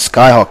field in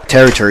Skyhawk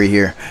territory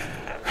here.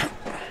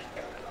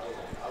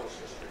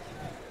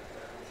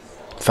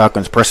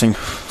 Falcons pressing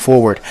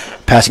forward,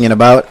 passing it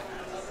about,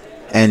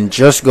 and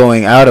just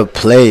going out of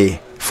play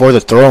for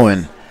the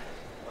throw-in.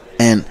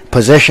 And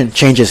possession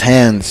changes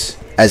hands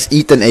as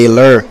Ethan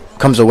Ayler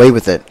comes away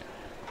with it.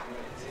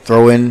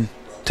 Throw-in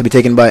to be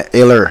taken by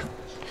Ayler.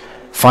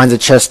 Finds the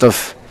chest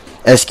of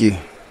Eskew.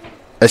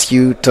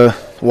 Eskew to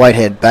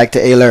Whitehead. Back to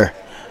Ayler.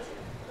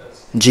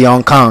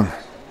 Jeon Kong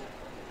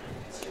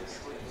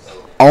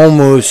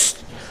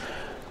almost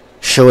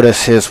showed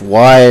us his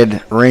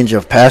wide range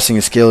of passing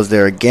skills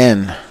there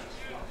again.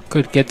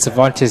 Could get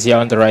Cervantes here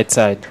on the right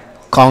side.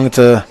 Kong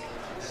to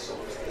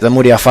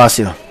Zamudia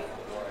Facio.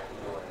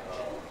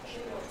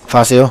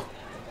 Facio.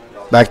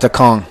 Back to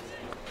Kong.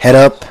 Head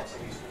up.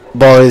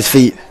 Ball at his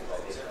feet.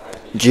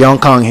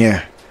 Jeon Kong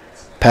here.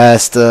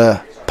 Past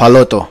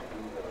Palotto.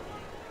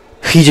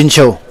 Heejin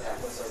Cho.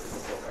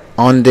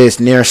 On this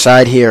near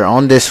side here.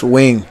 On this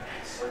wing.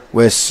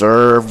 With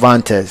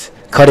Cervantes.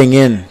 Cutting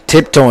in.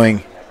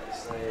 Tiptoeing.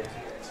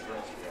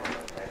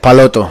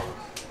 Palotto.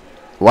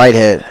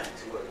 Whitehead.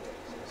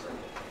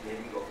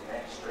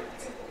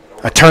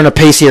 A turn of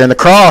pace here. And the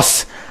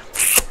cross.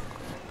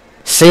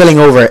 Sailing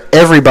over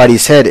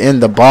everybody's head in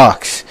the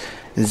box.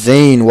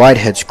 Zane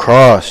Whitehead's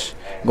cross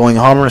going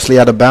harmlessly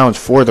out of bounds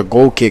for the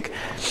goal kick.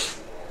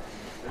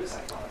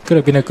 Could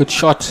have been a good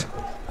shot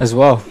as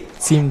well.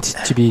 Seemed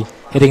to be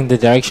heading in the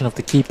direction of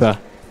the keeper.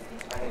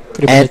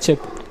 Could have been a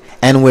chip.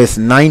 And with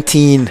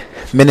 19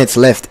 minutes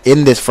left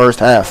in this first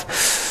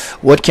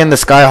half, what can the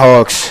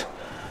Skyhawks...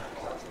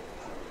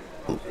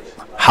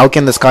 How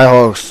can the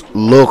Skyhawks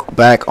look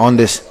back on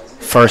this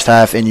first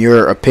half, in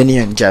your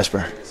opinion,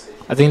 Jasper?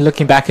 I think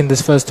looking back in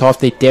this first half,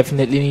 they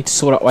definitely need to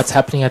sort out what's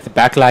happening at the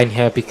back line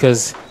here,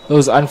 because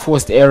those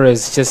unforced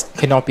errors just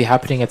cannot be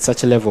happening at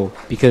such a level,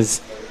 because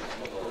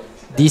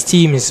these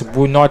teams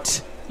will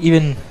not,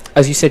 even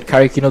as you said,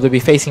 Carrick, they'll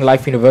be facing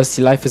Life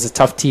University. Life is a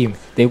tough team.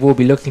 They will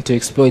be looking to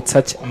exploit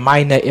such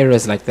minor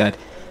errors like that,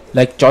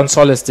 like John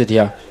Solis did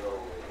here.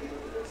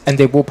 And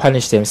they will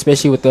punish them,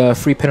 especially with a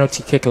free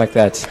penalty kick like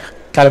that.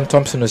 Callum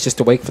Thompson was just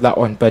awake for that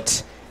one,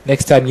 but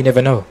next time you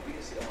never know.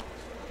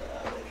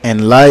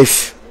 And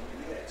Life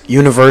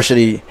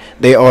University,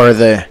 they are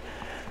the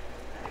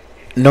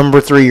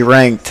number 3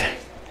 ranked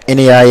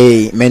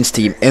NAIA men's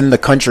team in the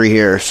country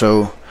here.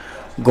 So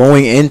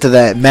going into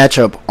that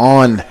matchup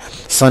on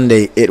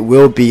Sunday, it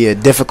will be a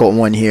difficult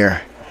one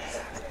here.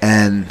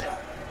 And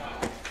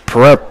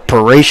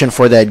preparation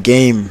for that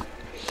game,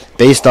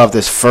 based off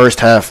this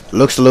first half,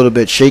 looks a little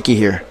bit shaky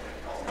here.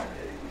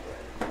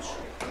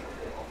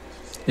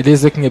 It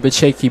is looking a bit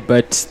shaky,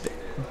 but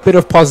a bit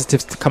of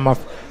positives to come up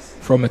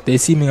from it. They're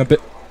seeming a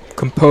bit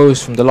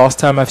composed from the last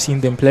time I've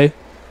seen them play,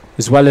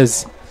 as well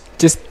as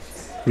just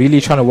really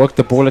trying to work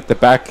the ball at the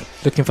back,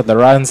 looking for the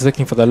runs,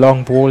 looking for the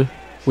long ball,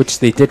 which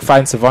they did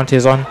find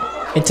Cervantes on.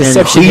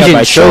 Interception here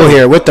by Cho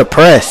here with the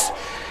press.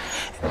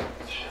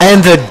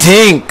 And the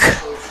dink.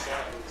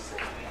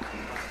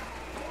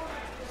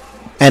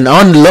 And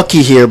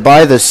unlucky here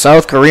by the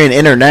South Korean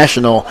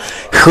international,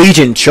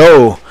 Heejin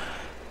Cho.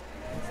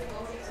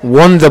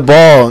 Won the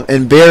ball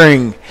and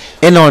bearing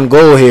in on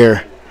goal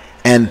here.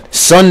 And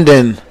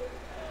Sundin,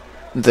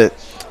 the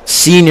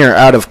senior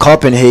out of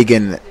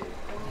Copenhagen,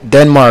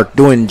 Denmark,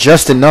 doing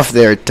just enough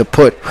there to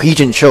put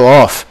Heejin Cho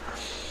off.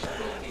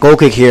 Goal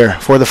kick here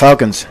for the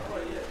Falcons.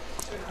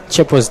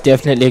 Chip was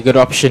definitely a good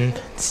option.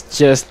 It's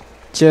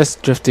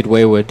just drifted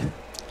wayward.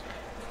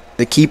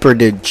 The keeper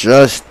did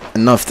just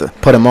enough to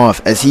put him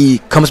off as he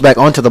comes back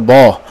onto the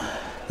ball.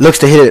 Looks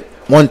to hit it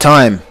one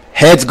time.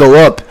 Heads go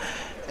up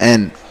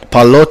and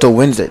Paloto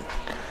wins it.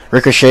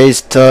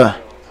 Ricochets to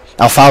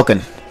Al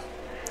Falcon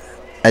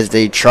as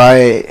they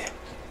try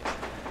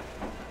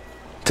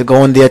to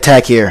go in the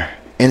attack here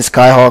in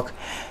Skyhawk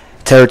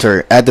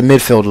territory at the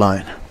midfield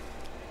line.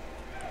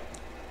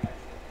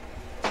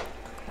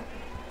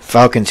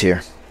 Falcons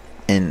here.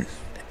 And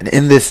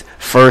in this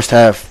first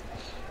half,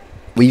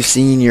 we've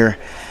seen your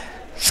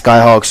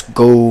Skyhawks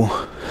go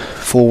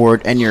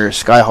forward and your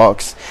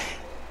Skyhawks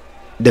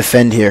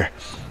defend here.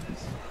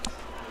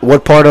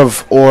 What part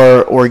of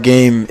our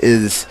game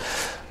is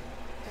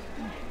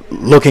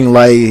looking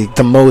like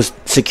the most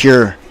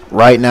secure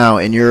right now,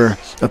 in your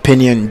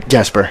opinion,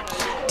 Jasper?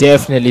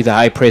 Definitely the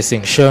high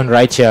pressing shown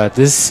right here.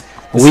 This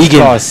Wiegand. is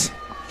class.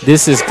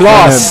 This is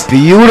class. And a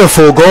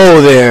beautiful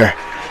goal there.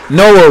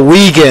 Noah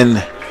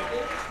Wiegand,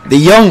 the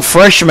young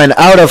freshman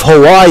out of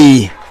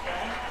Hawaii.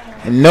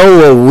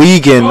 Noah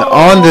Wiegand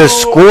on the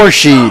score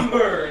sheet.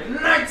 Number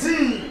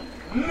 19,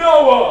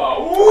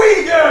 Noah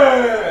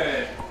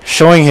Wiegand.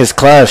 Showing his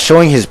class,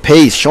 showing his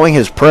pace, showing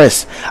his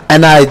press.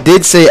 And I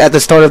did say at the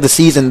start of the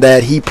season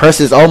that he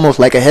presses almost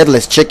like a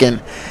headless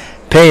chicken.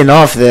 Paying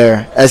off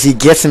there as he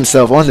gets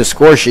himself on the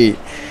score sheet.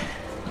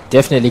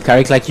 Definitely,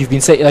 Carrick. Like you've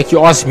been saying, like you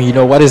asked me,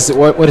 what is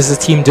the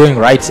team doing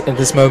right in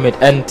this moment?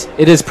 And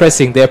it is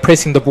pressing. They're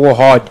pressing the ball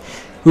hard.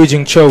 Hu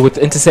Jing Cho with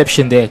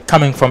interception there,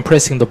 coming from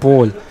pressing the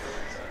ball.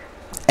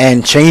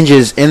 And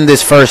changes in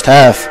this first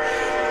half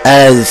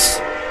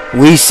as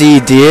we see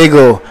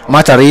Diego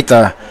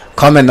Matarita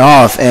coming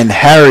off and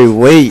Harry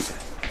Waite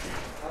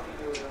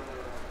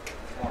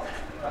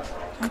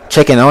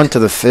checking onto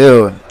the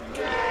field.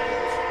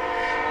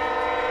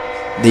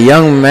 The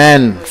young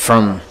man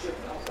from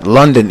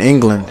London,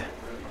 England,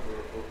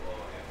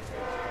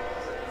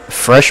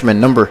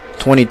 freshman number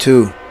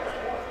 22,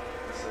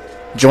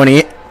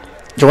 joining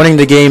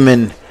the game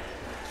and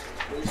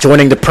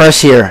joining the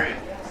press here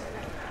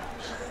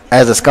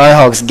as the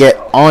Skyhawks get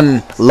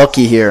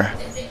unlucky here.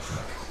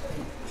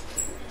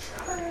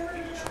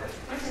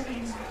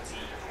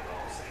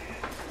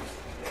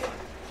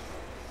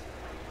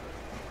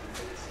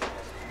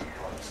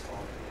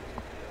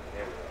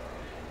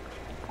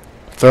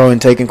 Throw in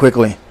taken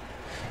quickly.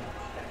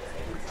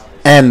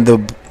 And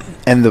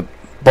the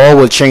ball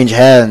will change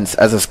hands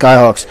as the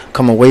Skyhawks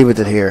come away with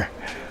it here.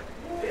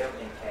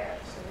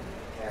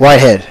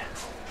 Whitehead.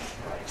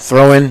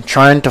 Throw in,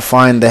 trying to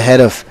find the head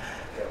of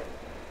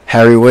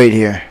Harry Waite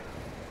here.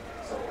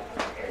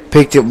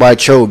 Picked it by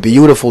Cho.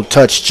 Beautiful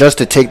touch just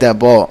to take that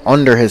ball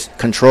under his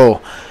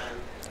control.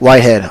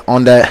 Whitehead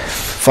on that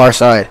far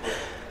side.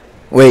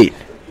 Wait.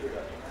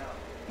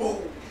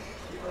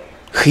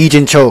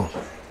 Heejin Cho.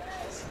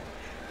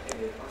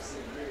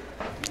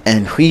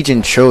 And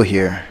Heejin Cho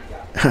here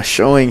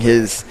showing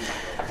his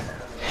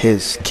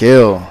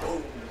skill,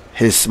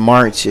 his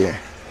smarts here.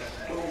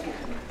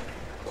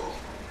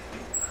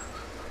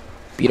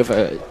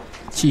 Beautiful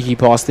cheeky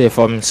pass there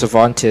from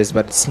Cervantes,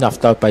 but it's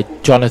snuffed out by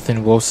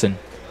Jonathan Wilson.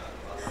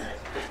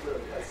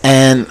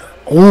 And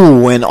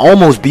ooh, an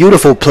almost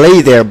beautiful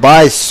play there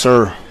by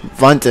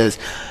Cervantes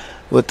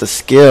with the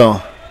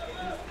skill.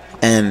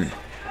 And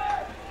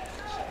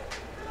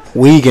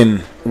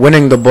Wigan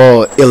winning the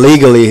ball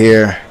illegally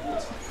here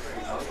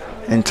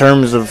in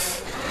terms of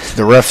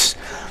the ref's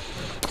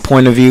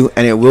point of view,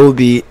 and it will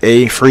be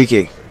a free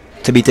kick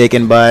to be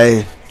taken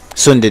by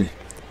Sundin.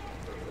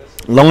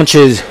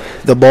 Launches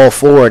the ball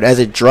forward as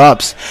it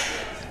drops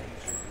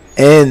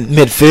in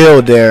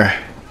midfield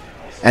there,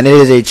 and it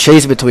is a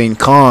chase between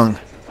Kong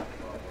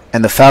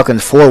and the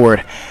Falcons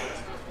forward,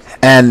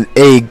 and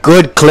a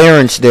good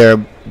clearance there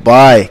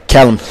by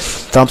Callum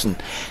Thompson.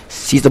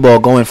 Sees the ball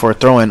going for a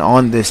throw-in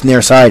on this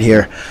near side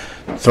here.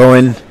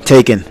 Throw-in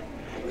taken.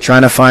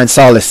 Trying to find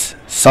Solace.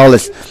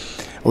 Solace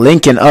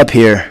linking up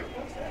here.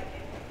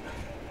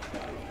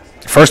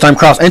 First time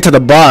cross into the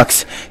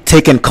box.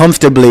 Taken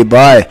comfortably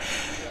by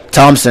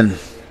Thompson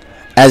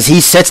as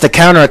he sets the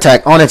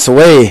counterattack on its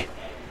way.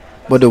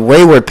 But the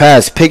wayward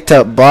pass picked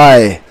up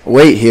by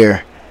Waite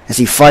here as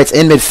he fights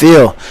in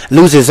midfield.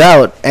 Loses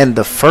out, and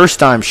the first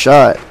time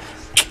shot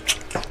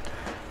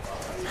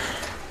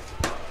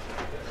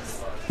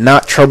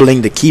not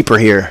troubling the keeper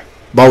here.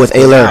 Ball with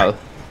Ayler.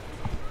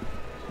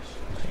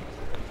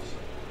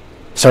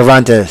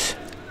 Cervantes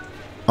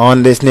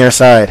on this near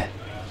side.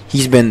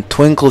 He's been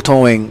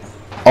twinkle-toeing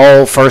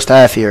all first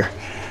half here.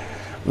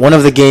 One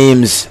of the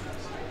game's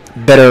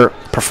better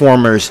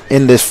performers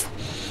in this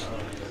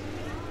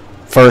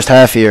first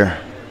half here.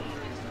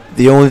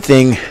 The only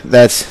thing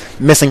that's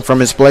missing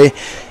from his play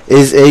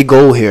is a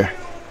goal here.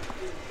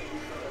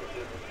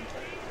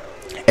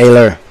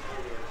 Ayler.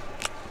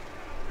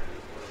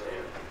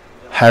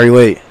 Harry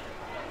Waite.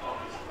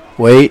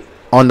 Waite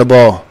on the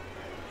ball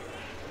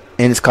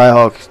in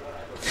Skyhawk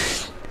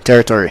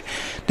territory.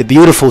 The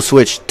beautiful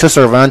switch to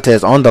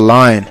Cervantes on the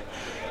line.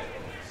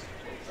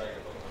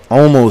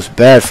 Almost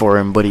bad for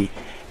him, but he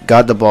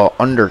got the ball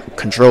under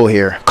control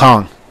here.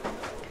 Kong.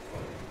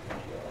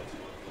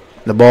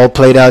 The ball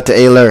played out to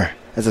Ayler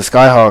as the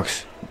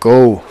Skyhawks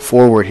go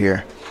forward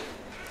here.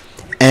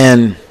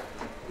 And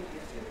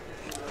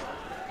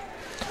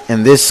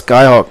this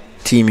Skyhawk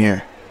team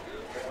here,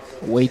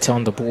 Waits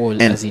on the ball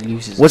and as he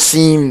loses. what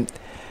seemed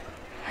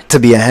to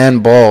be a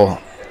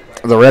handball,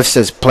 the ref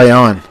says play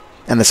on,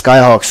 and the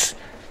Skyhawks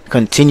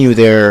continue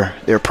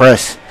their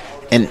press.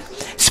 And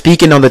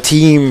speaking on the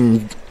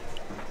team,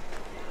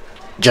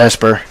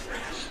 Jasper,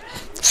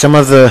 some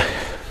of the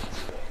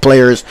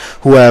players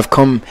who have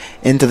come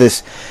into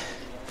this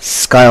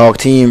Skyhawk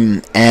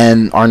team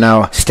and are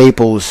now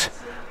staples,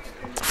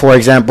 for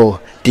example,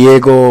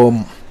 Diego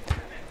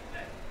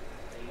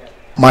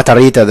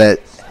Matarita, that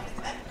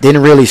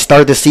didn't really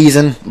start the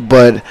season,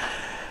 but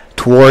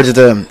towards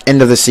the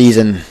end of the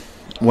season,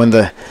 when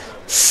the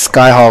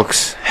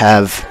Skyhawks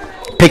have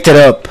picked it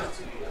up,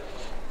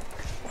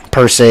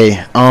 per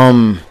se,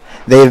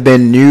 they've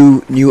been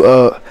new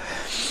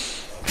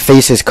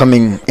faces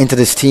coming into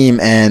this team,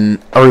 and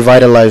a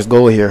revitalized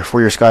goal here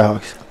for your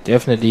Skyhawks.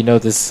 Definitely know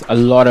there's a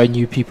lot of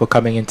new people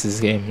coming into this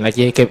game, like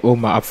Jacob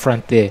Omar up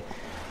front there,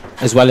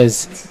 as well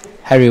as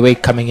Harry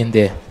Wake coming in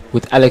there,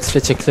 with Alex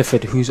Fletcher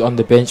Clifford, who's on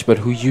the bench but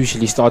who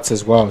usually starts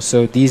as well.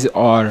 So these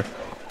are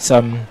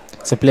some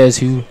players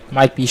who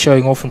might be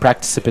showing off in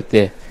practice a bit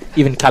there.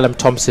 Even Callum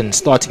Thompson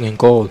starting in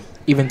goal,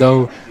 even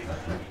though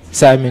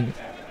Simon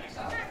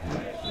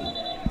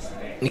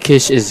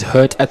Nikish is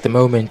hurt at the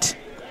moment.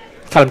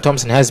 Callum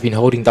Thompson has been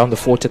holding down the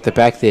fort at the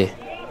back there.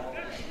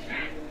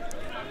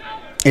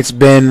 It's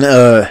been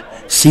a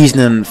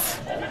season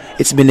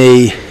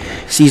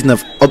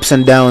of ups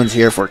and downs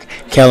here for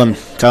Callum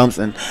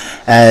Thompson,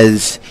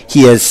 as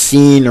he has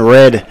seen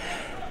red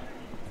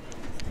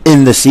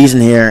in the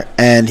season here,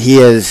 and he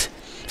has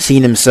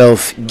seen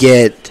himself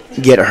get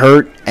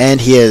hurt, and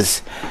he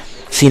has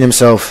seen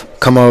himself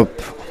come up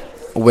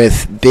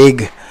with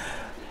big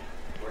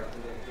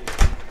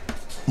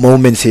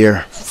moments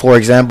here. For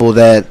example,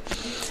 that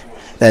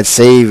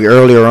save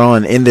earlier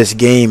on in this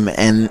game,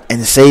 and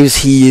saves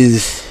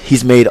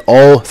he's made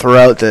all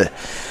throughout the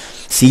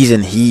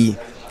season. He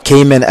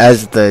came in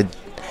as the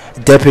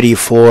deputy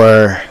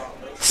for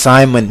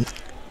Simon,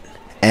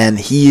 and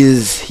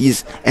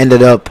he's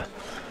ended up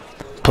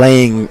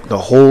playing the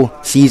whole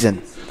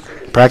season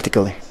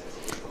practically.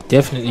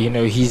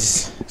 Definitely,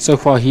 he's so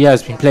far he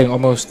has been playing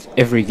almost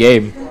every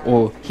game,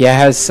 or he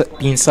has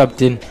been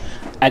subbed in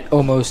at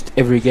almost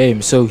every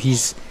game. So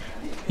he's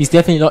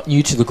definitely not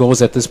new to the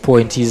goals at this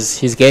point.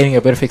 He's gaining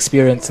a bit of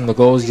experience in the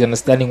goals. He's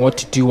understanding what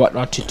to do, what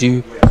not to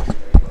do.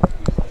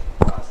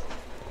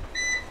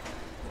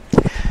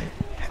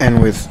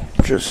 And with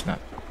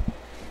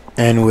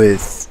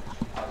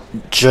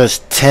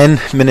just 10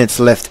 minutes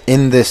left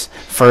in this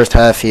first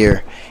half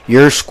here,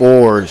 your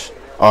scores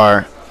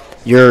are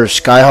your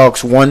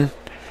Skyhawks 1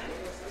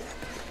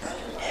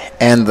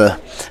 and the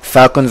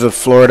Falcons of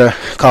Florida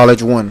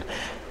College 1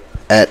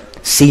 at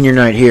senior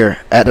night here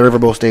at the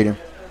Riverboat Stadium.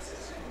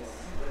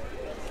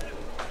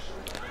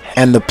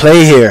 And the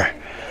play here,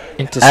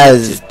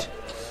 Intercepted.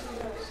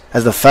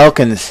 as the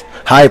Falcons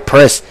high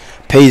press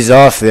pays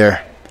off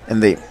there,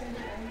 and they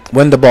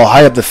win the ball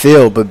high up the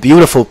field. But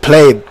beautiful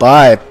play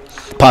by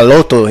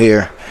Paloto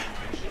here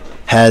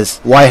has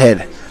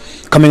Whitehead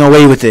coming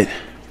away with it,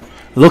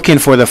 looking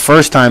for the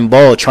first time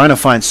ball, trying to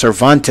find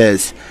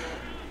Cervantes,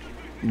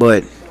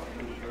 but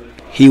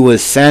he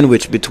was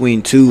sandwiched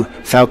between two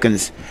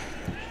Falcons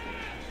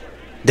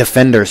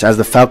defenders as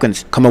the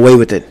Falcons come away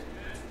with it.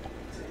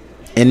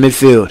 In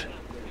midfield,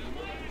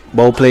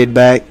 ball played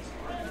back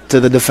to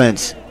the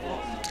defense.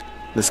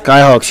 The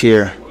Skyhawks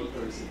here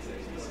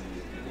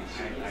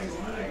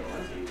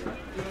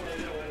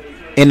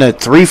in a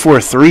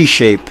 3-4-3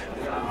 shape,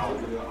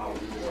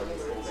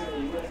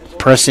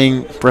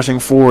 pressing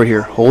forward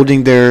here,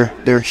 holding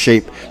their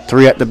shape.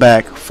 3 at the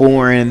back,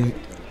 4 in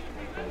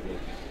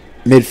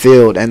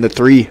midfield, and the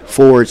 3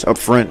 forwards up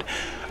front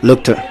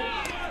look to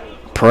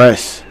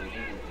press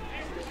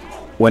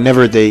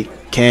whenever they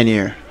can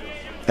here,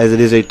 as it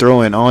is a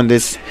throw-in on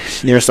this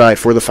near side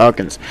for the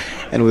Falcons.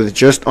 And with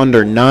just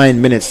under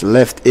 9 minutes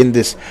left in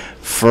this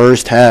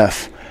first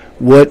half,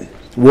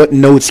 what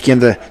notes can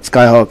the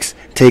Skyhawks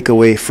take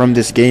away from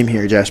this game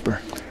here,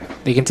 Jasper?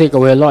 They can take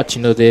away a lot.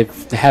 You know, they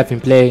have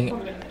been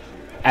playing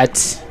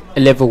at a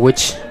level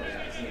which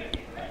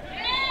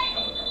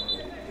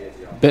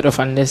bit of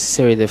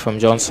unnecessary there from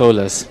John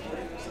Solas.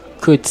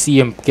 Could see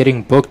him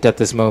getting booked at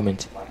this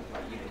moment,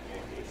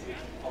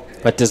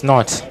 but does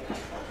not.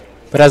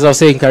 But as I was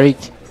saying,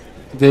 Karik,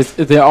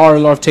 there are a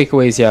lot of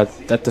takeaways here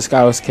that the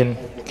Skyhawks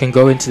can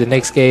go into the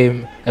next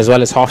game as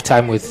well as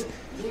halftime with.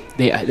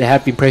 They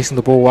have been pressing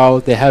the ball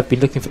well. They have been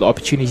looking for the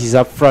opportunities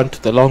up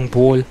front, the long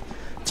ball.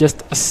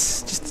 Just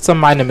some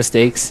minor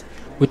mistakes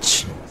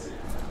which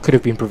could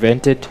have been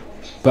prevented,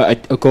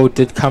 but a goal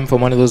did come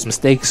from one of those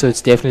mistakes, so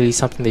it's definitely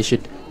something they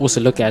should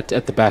also look at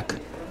the back.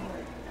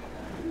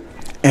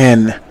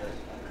 And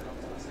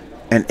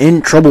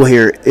in trouble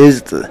here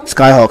is the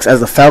Skyhawks as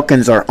the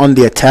Falcons are on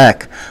the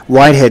attack.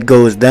 Whitehead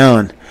goes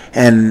down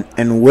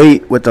and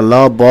wait with the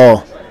lob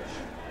ball,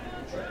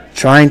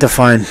 trying to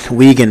find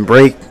Wiegand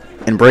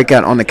break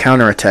out on the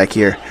counter attack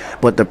here,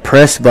 but the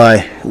press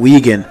by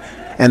Wiegand,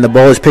 and the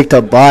ball is picked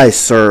up by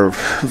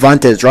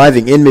Cervantes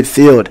driving in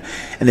midfield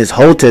and is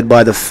halted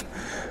by the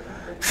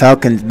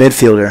Falcons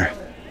midfielder.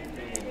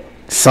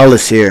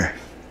 Solis here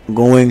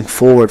going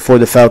forward for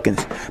the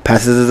Falcons,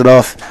 passes it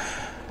off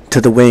to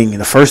the wing.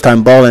 The first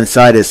time ball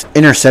inside is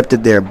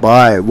intercepted there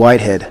by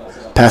Whitehead.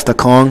 Pass to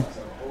Kong.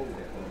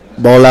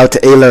 Ball out to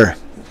Ayler.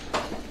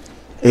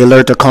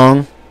 Ayler to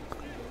Kong.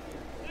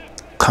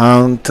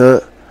 Kong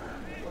to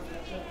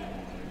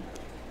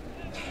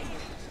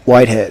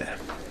Whitehead.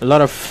 A lot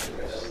of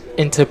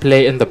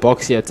interplay in the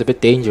box here. It's a bit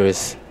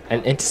dangerous.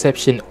 An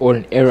interception or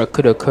an error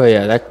could occur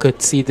here. That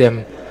could see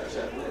them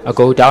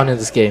go down in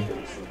this game.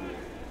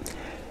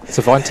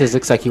 Cervantes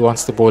looks like he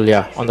wants the ball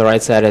here on the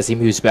right side as he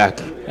moves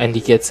back, and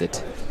he gets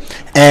it.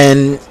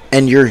 And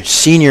your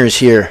seniors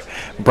here,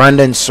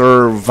 Brandon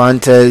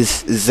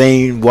Cervantes,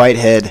 Zane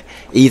Whitehead,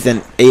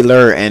 Ethan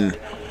Ayler, and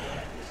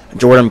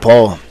Jordan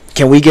Paul.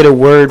 Can we get a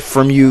word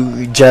from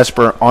you,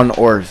 Jasper, on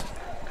our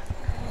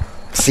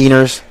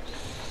seniors?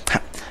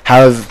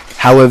 How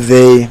have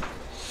they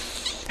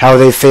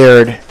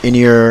fared in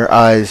your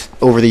eyes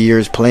over the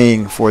years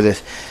playing for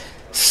this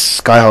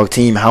Skyhawk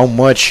team? How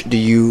much do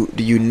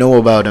you know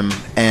about them,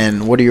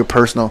 and what are your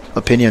personal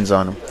opinions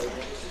on them?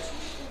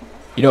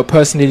 You know,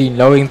 personally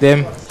knowing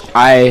them,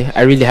 I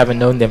really haven't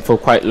known them for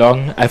quite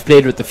long. I've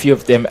played with a few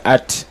of them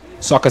at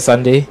Soccer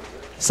Sunday,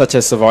 such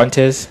as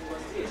Cervantes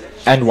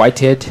and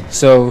Whitehead.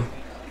 So,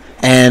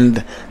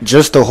 and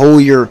just to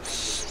hold your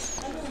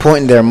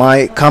point there,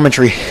 my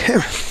commentary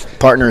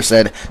partner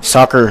said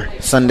Soccer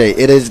Sunday.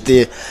 It is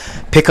the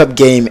pickup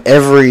game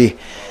every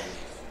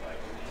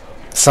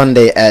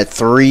Sunday at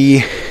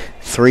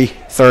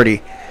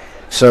 3:30.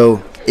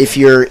 So if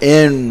you're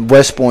in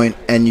West Point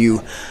and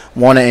you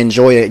want to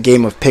enjoy a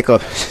game of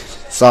pickup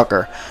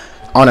soccer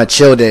on a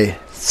chill day,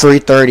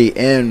 3:30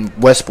 in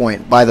West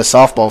Point by the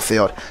softball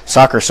field,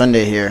 Soccer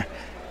Sunday here.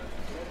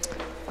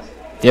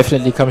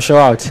 Definitely come show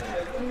out.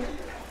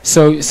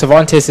 So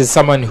Cervantes is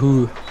someone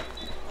who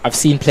I've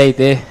seen play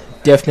there.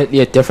 Definitely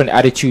a different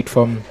attitude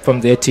from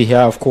there to here,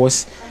 of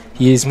course.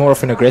 He is more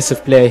of an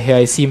aggressive player here.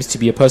 He seems to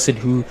be a person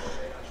who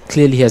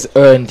clearly has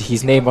earned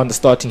his name on the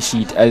starting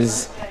sheet,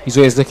 as he's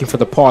always looking for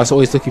the pass,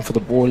 always looking for the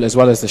ball as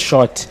well as the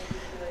shot.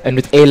 And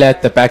with Ayla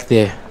at the back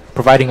there,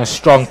 providing a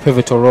strong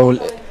pivotal role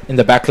in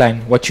the back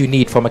line, what you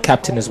need from a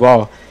captain as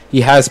well.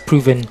 He has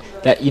proven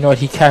that, you know,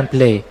 he can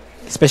play,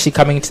 especially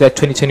coming into that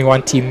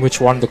 2021 team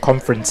which won the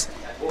conference,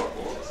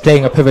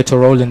 playing a pivotal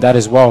role in that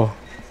as well.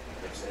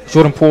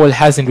 Jordan Paul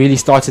hasn't really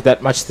started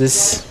that much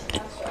this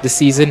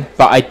season,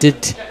 but I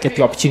did get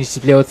the opportunity to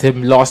play with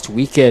him last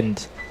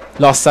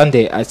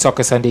Sunday at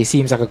Soccer Sunday. He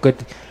seems like a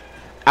good,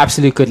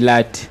 absolute good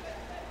lad,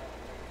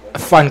 a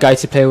fun guy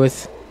to play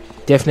with.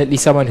 Definitely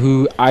someone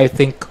who I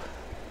think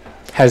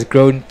has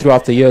grown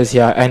throughout the years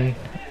here, and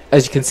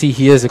as you can see,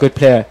 he is a good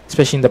player,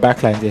 especially in the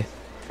back line there.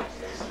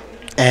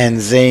 And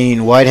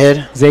Zane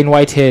Whitehead. Zane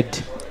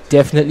Whitehead,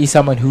 definitely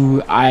someone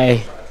who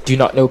I do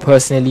not know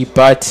personally,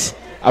 but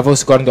I've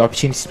also gotten the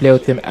opportunity to play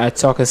with him at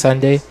Soccer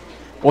Sunday.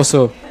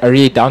 Also, a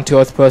really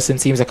down-to-earth person,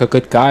 seems like a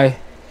good guy.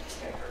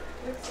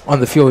 On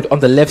the field, on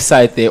the left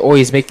side, they're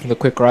always making the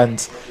quick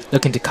runs,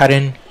 looking to cut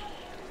in,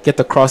 get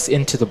the cross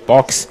into the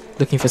box,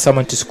 looking for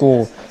someone to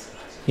score.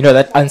 You know,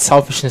 that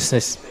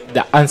unselfishness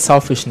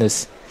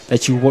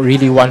that you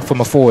really want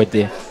from a forward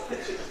there.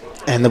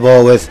 And the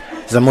ball with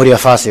Zamudia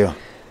Facio.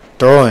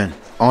 Throwing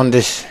on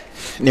this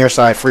near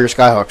side for your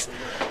Skyhawks.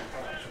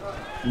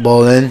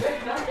 Ball in.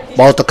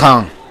 Ball to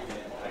Kong.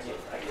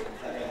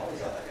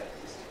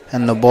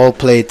 And the ball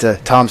played to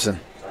Thompson.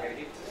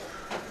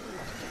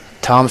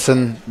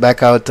 Thompson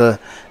back out to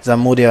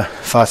Zamudia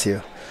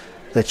Facio.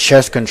 The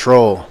chest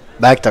control.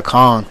 Back to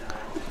Kong.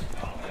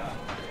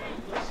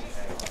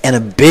 And a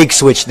big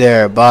switch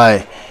there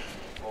by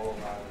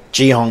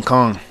Ji Hong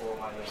Kong.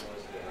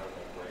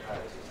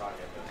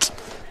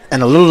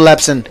 And a little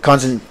lapse in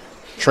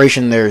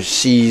concentration there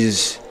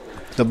sees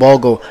the ball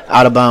go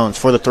out of bounds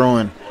for the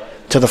throw-in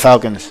to the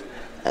Falcons.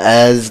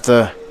 As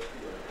the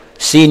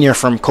senior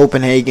from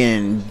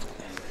Copenhagen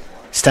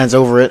stands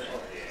over it,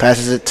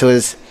 passes it to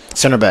his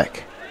center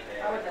back.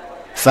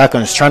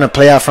 Falcons trying to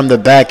play out from the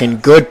back,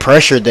 and good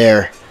pressure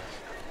there.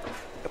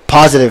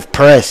 Positive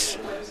press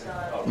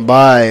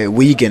by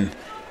Wiegand.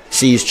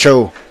 Sees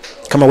Cho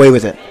come away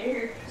with it.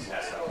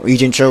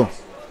 Regent Cho.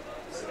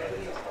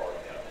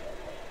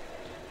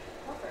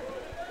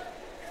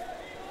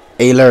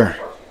 Ayler.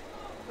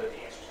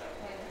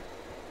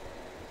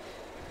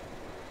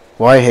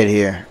 Whitehead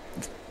here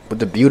with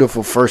the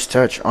beautiful first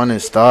touch on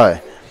his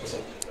thigh.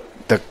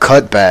 The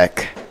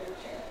cutback.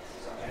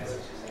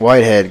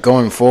 Whitehead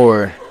going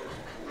forward.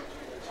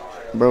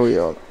 Bro,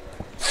 y'all.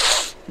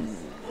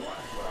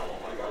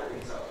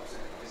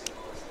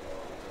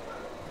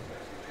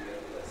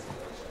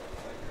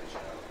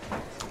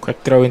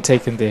 Quick throw in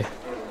taken there.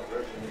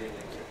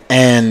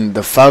 And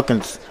the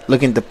Falcons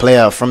looking to play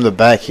out from the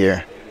back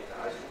here.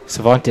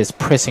 Cervantes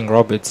pressing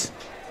Roberts.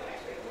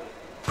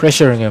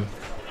 Pressuring him.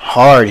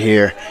 Hard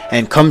here.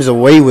 And comes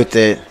away with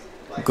it.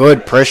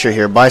 Good pressure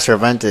here by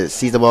Cervantes.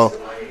 Sees the ball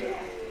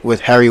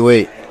with Harry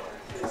Waite.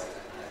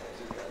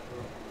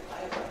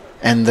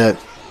 And the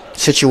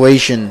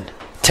situation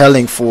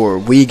telling for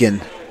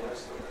Wiegand.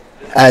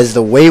 As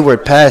the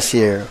wayward pass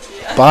here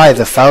by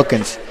the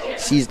Falcons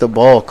sees the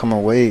ball come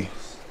away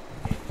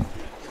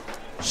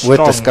with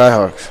the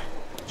Skyhawks.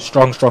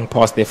 Strong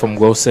pass there from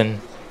Wilson.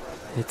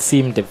 It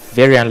seemed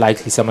very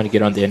unlikely someone to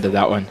get on the end of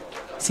that one.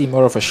 Seemed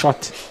more of a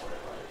shot.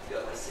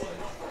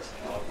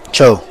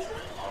 Cho.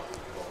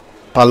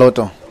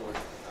 Paloto.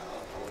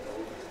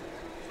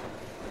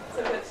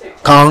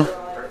 Kong.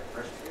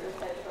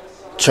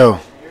 Cho.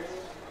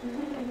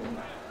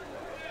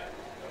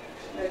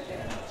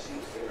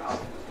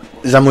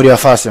 Zamudia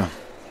Facio.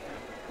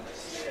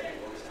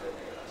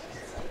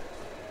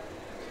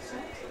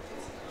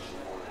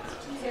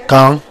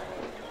 Kong.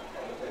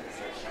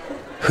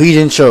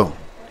 Regent Cho.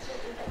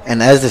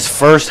 And as this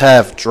first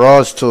half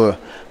draws to a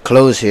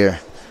close here,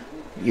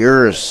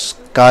 your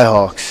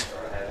Skyhawks,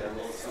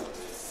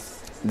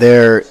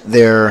 their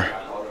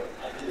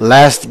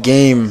last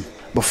game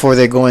before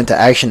they go into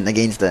action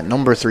against the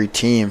number 3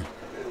 team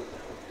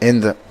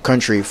in the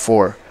country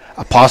for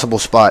a possible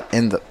spot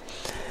in the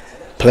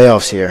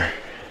playoffs here.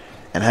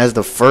 And as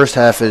the first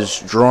half is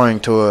drawing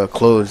to a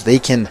close, they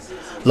can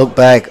look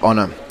back on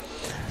a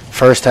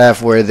first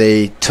half where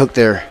they took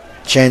their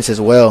chances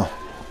well,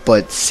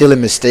 but silly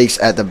mistakes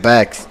at the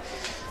back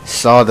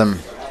saw them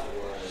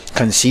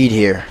concede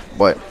here.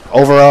 But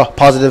overall,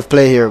 positive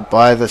play here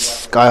by the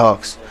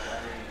Skyhawks.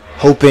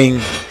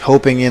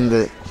 Hoping in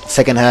the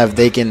second half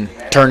they can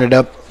turn it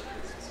up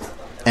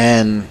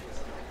and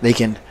they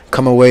can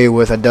come away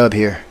with a dub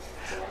here.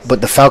 But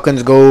the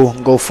Falcons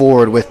go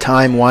forward with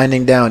time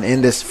winding down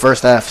in this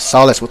first half.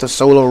 Solace with a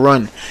solo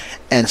run,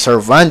 and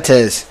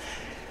Cervantes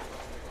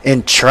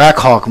in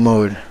Trackhawk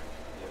mode.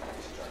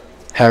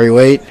 Harry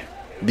Waite,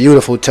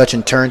 beautiful touch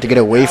and turn to get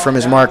away from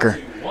his marker.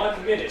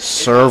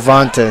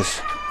 Cervantes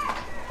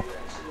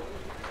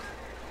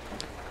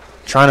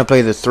trying to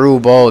play the through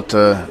ball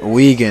to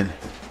Wiegand,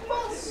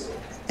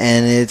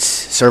 and it's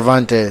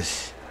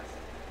Cervantes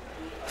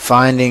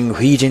finding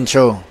Heejin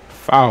Cho.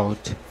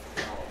 Fouled.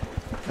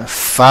 A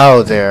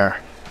foul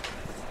there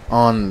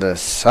on the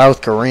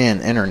South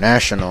Korean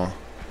international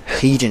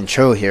Heejin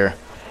Cho here,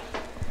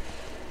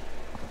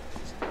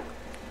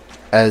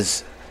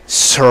 as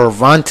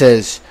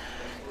Cervantes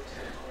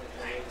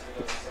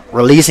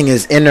releasing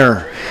his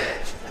inner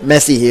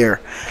Messi here,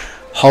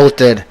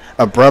 halted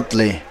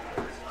abruptly,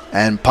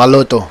 and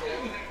Paloto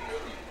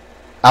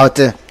out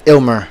to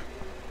Ilmer.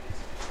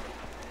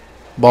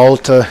 Ball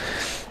to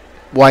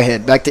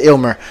Whitehead, back to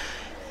Ilmer,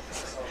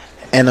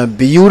 and a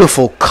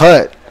beautiful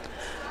cut,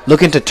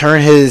 looking to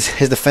turn his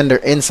defender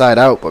inside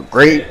out, but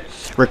great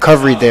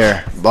recovery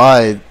there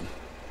by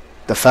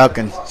the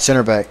Falcon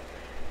center back.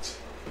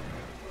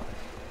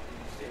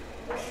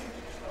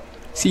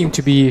 Seemed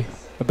to be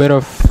a bit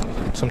of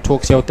some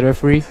talks here with the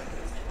referee.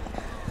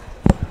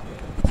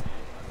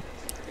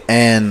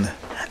 And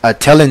a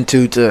telling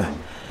to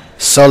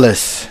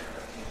Solis.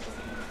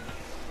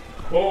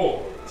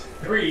 4,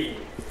 3,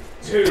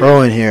 2,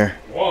 Throw in here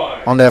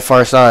 1. on that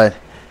far side.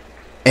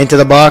 Into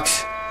the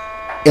box.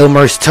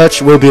 Ilmer's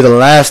touch will be the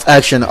last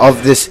action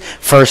of this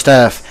first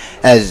half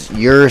as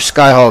your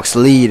Skyhawks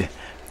lead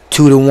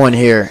 2-1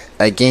 here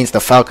against the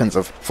Falcons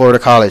of Florida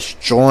College.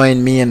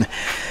 Join me and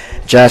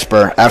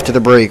Jasper after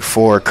the break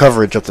for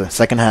coverage of the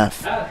second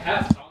half. At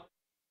halftime.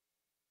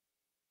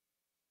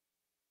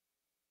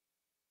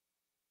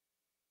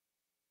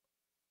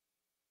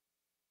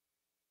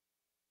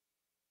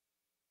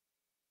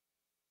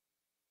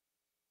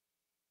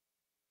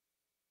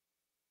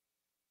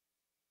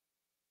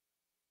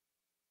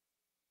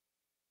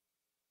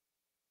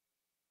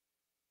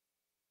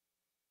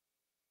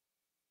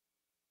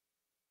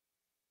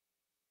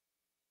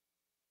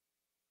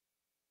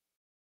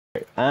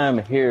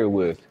 I'm here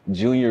with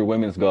junior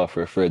women's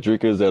golfer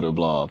Frederica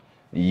Zetterblom.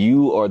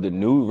 You are the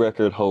new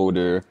record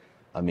holder.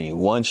 I mean,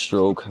 one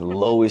stroke,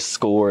 lowest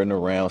score in the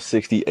round,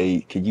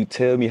 68. Can you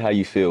tell me how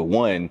you feel,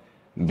 one,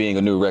 being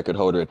a new record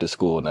holder at the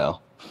school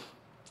now?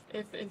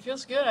 It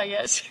feels good, I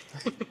guess.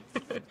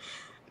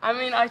 I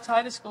mean, I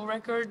tied a school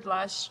record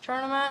last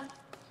tournament,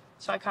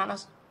 so I kind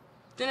of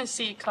didn't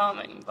see it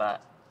coming,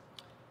 but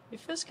it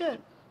feels good.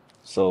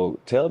 So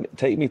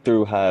take me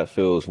through how it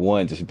feels,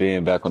 one, just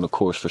being back on the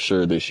course for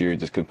sure this year,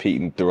 just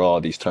competing through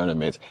all these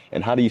tournaments.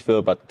 And how do you feel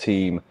about the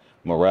team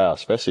morale,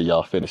 especially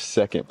y'all finished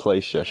second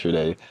place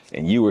yesterday,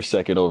 and you were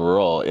second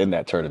overall in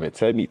that tournament.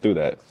 Take me through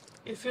that.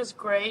 It feels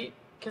great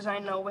because I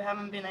know we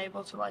haven't been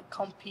able to like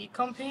compete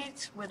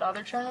with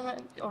other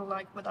tournaments or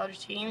like with other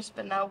teams,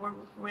 but now we're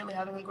really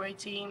having a great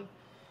team.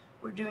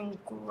 We're doing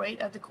great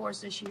at the course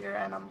this year,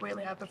 and I'm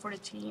really happy for the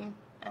team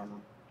and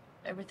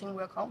everything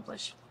we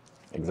accomplished.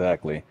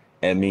 Exactly.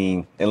 I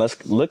mean, and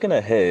looking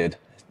ahead,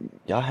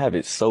 y'all have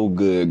it so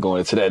good going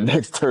into that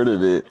next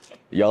tournament.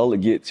 Y'all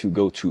get to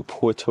go to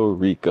Puerto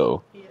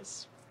Rico.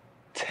 Yes.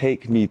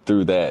 Take me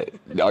through that.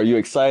 Are you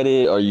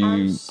excited? Are you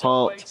I'm so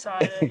pumped?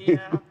 excited,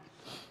 yeah.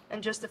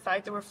 And just the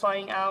fact that we're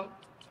flying out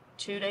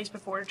 2 days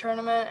before the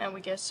tournament and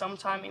we get some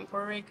time in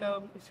Puerto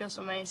Rico, it feels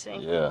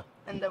amazing. Yeah.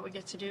 And that we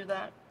get to do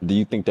that. Do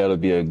you think that'll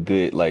be a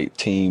good like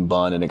team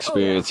bonding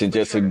experience and for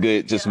just a sure.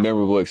 good, just Yeah.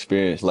 memorable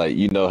experience? Like,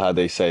 you know how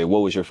they say, what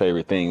was your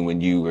favorite thing when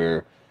you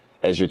were,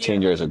 as your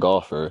tenure as a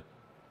golfer?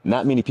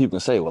 Not many people can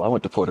say, well, I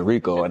went to Puerto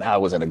Rico and I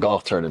was in a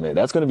golf tournament.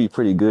 That's going to be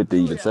pretty good to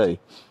even Yeah. say.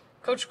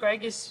 Coach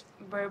Greg is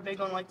very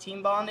big on like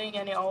team bonding,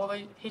 and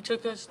he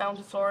took us down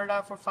to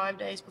Florida for 5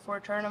 days before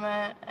a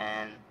tournament,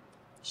 and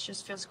it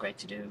just feels great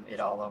to do it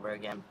all over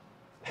again.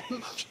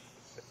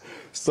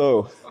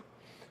 So,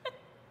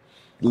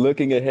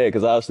 looking ahead,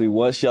 because obviously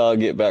once y'all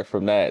get back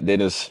from that,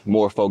 then it's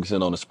more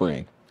focusing on the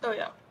spring. Oh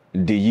yeah.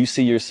 Do you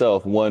see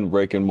yourself, one,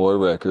 breaking more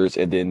records,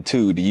 and then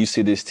two, do you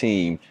see this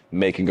team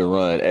making a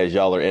run as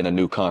y'all are in a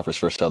new conference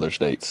for Southern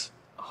States?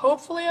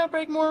 Hopefully I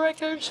break more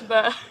records,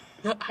 but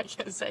I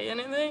can't say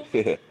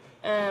anything.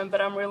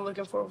 But I'm really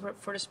looking forward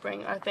for the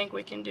spring. I think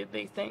we can do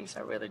big things. I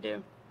really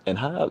do. And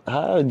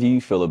how do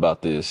you feel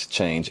about this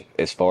change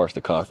as far as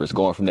the conference,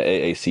 going from the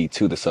AAC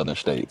to the Southern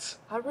States?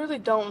 I really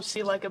don't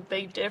see like a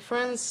big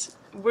difference.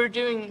 We're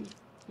doing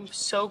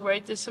so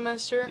great this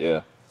semester.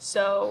 Yeah.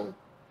 So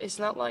it's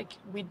not like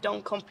we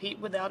don't compete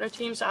with the other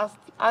teams.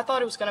 I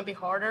thought it was going to be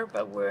harder,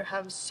 but we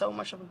have so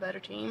much of a better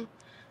team.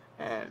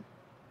 And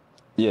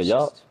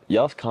Yeah,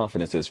 y'all's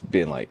confidence has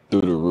been like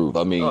through the roof.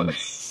 I mean,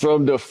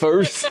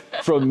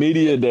 from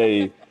media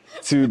day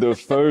to the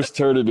first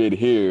tournament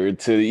here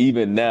to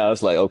even now,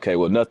 it's like, okay,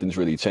 well, nothing's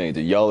really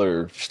changing. Y'all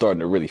are starting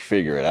to really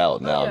figure it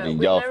out now. yeah, I mean,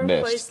 we've y'all never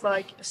finessed. placed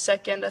like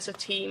second as a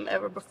team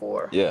ever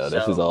before. Yeah,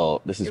 this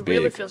So is it big.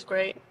 really feels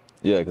great.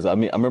 Yeah, because I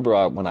mean, I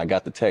remember when I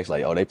got the text,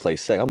 like, oh, they play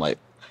second. I'm like,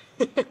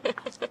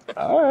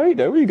 all right,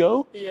 there we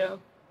go. Yeah.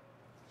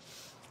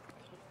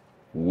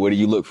 What do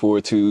you look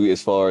forward to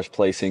as far as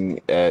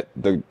placing at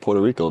the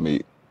Puerto Rico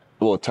meet?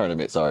 Well,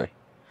 tournament, sorry.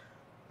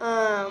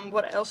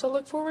 What else I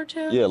look forward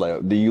to? Yeah,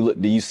 like do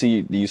you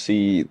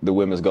see the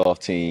women's golf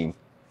team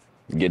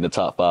getting the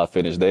top 5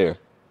 finish there?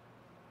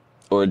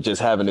 Or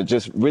just having it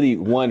just really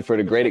one for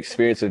the great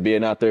experience of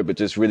being out there, but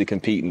just really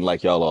competing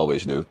like y'all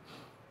always do.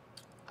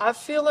 I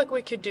feel like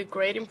we could do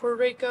great in Puerto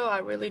Rico. I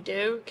really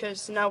do,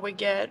 because now we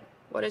get,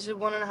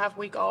 1.5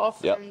 week off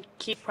Yep. and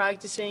keep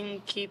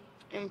practicing, keep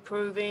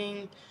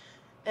improving.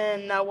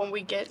 And now when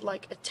we get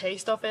like a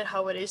taste of it,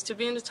 how it is to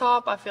be in the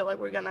top, I feel like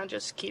we're gonna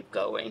just keep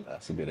going.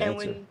 That's a good And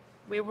answer. when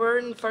we were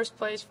in first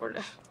place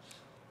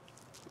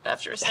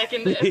after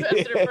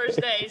the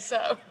first day,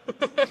 so.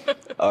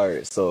 All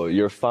right, so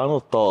your final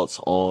thoughts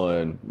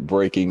on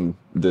breaking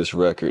this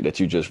record that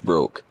you just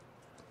broke.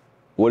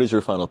 What is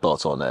your final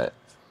thoughts on that?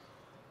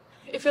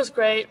 It feels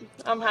great.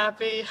 I'm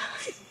happy.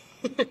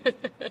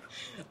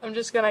 I'm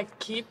just gonna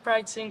keep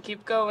practicing,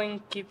 keep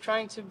going, keep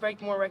trying to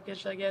break more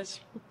records, I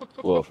guess.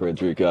 Well,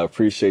 Frederica, I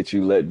appreciate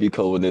you letting me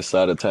come on this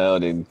side of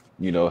town and,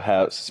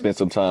 have spent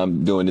some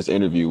time doing this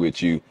interview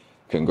with you.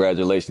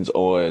 Congratulations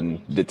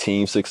on the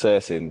team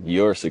success and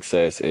your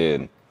success,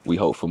 and we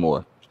hope for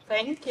more.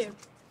 Thank you.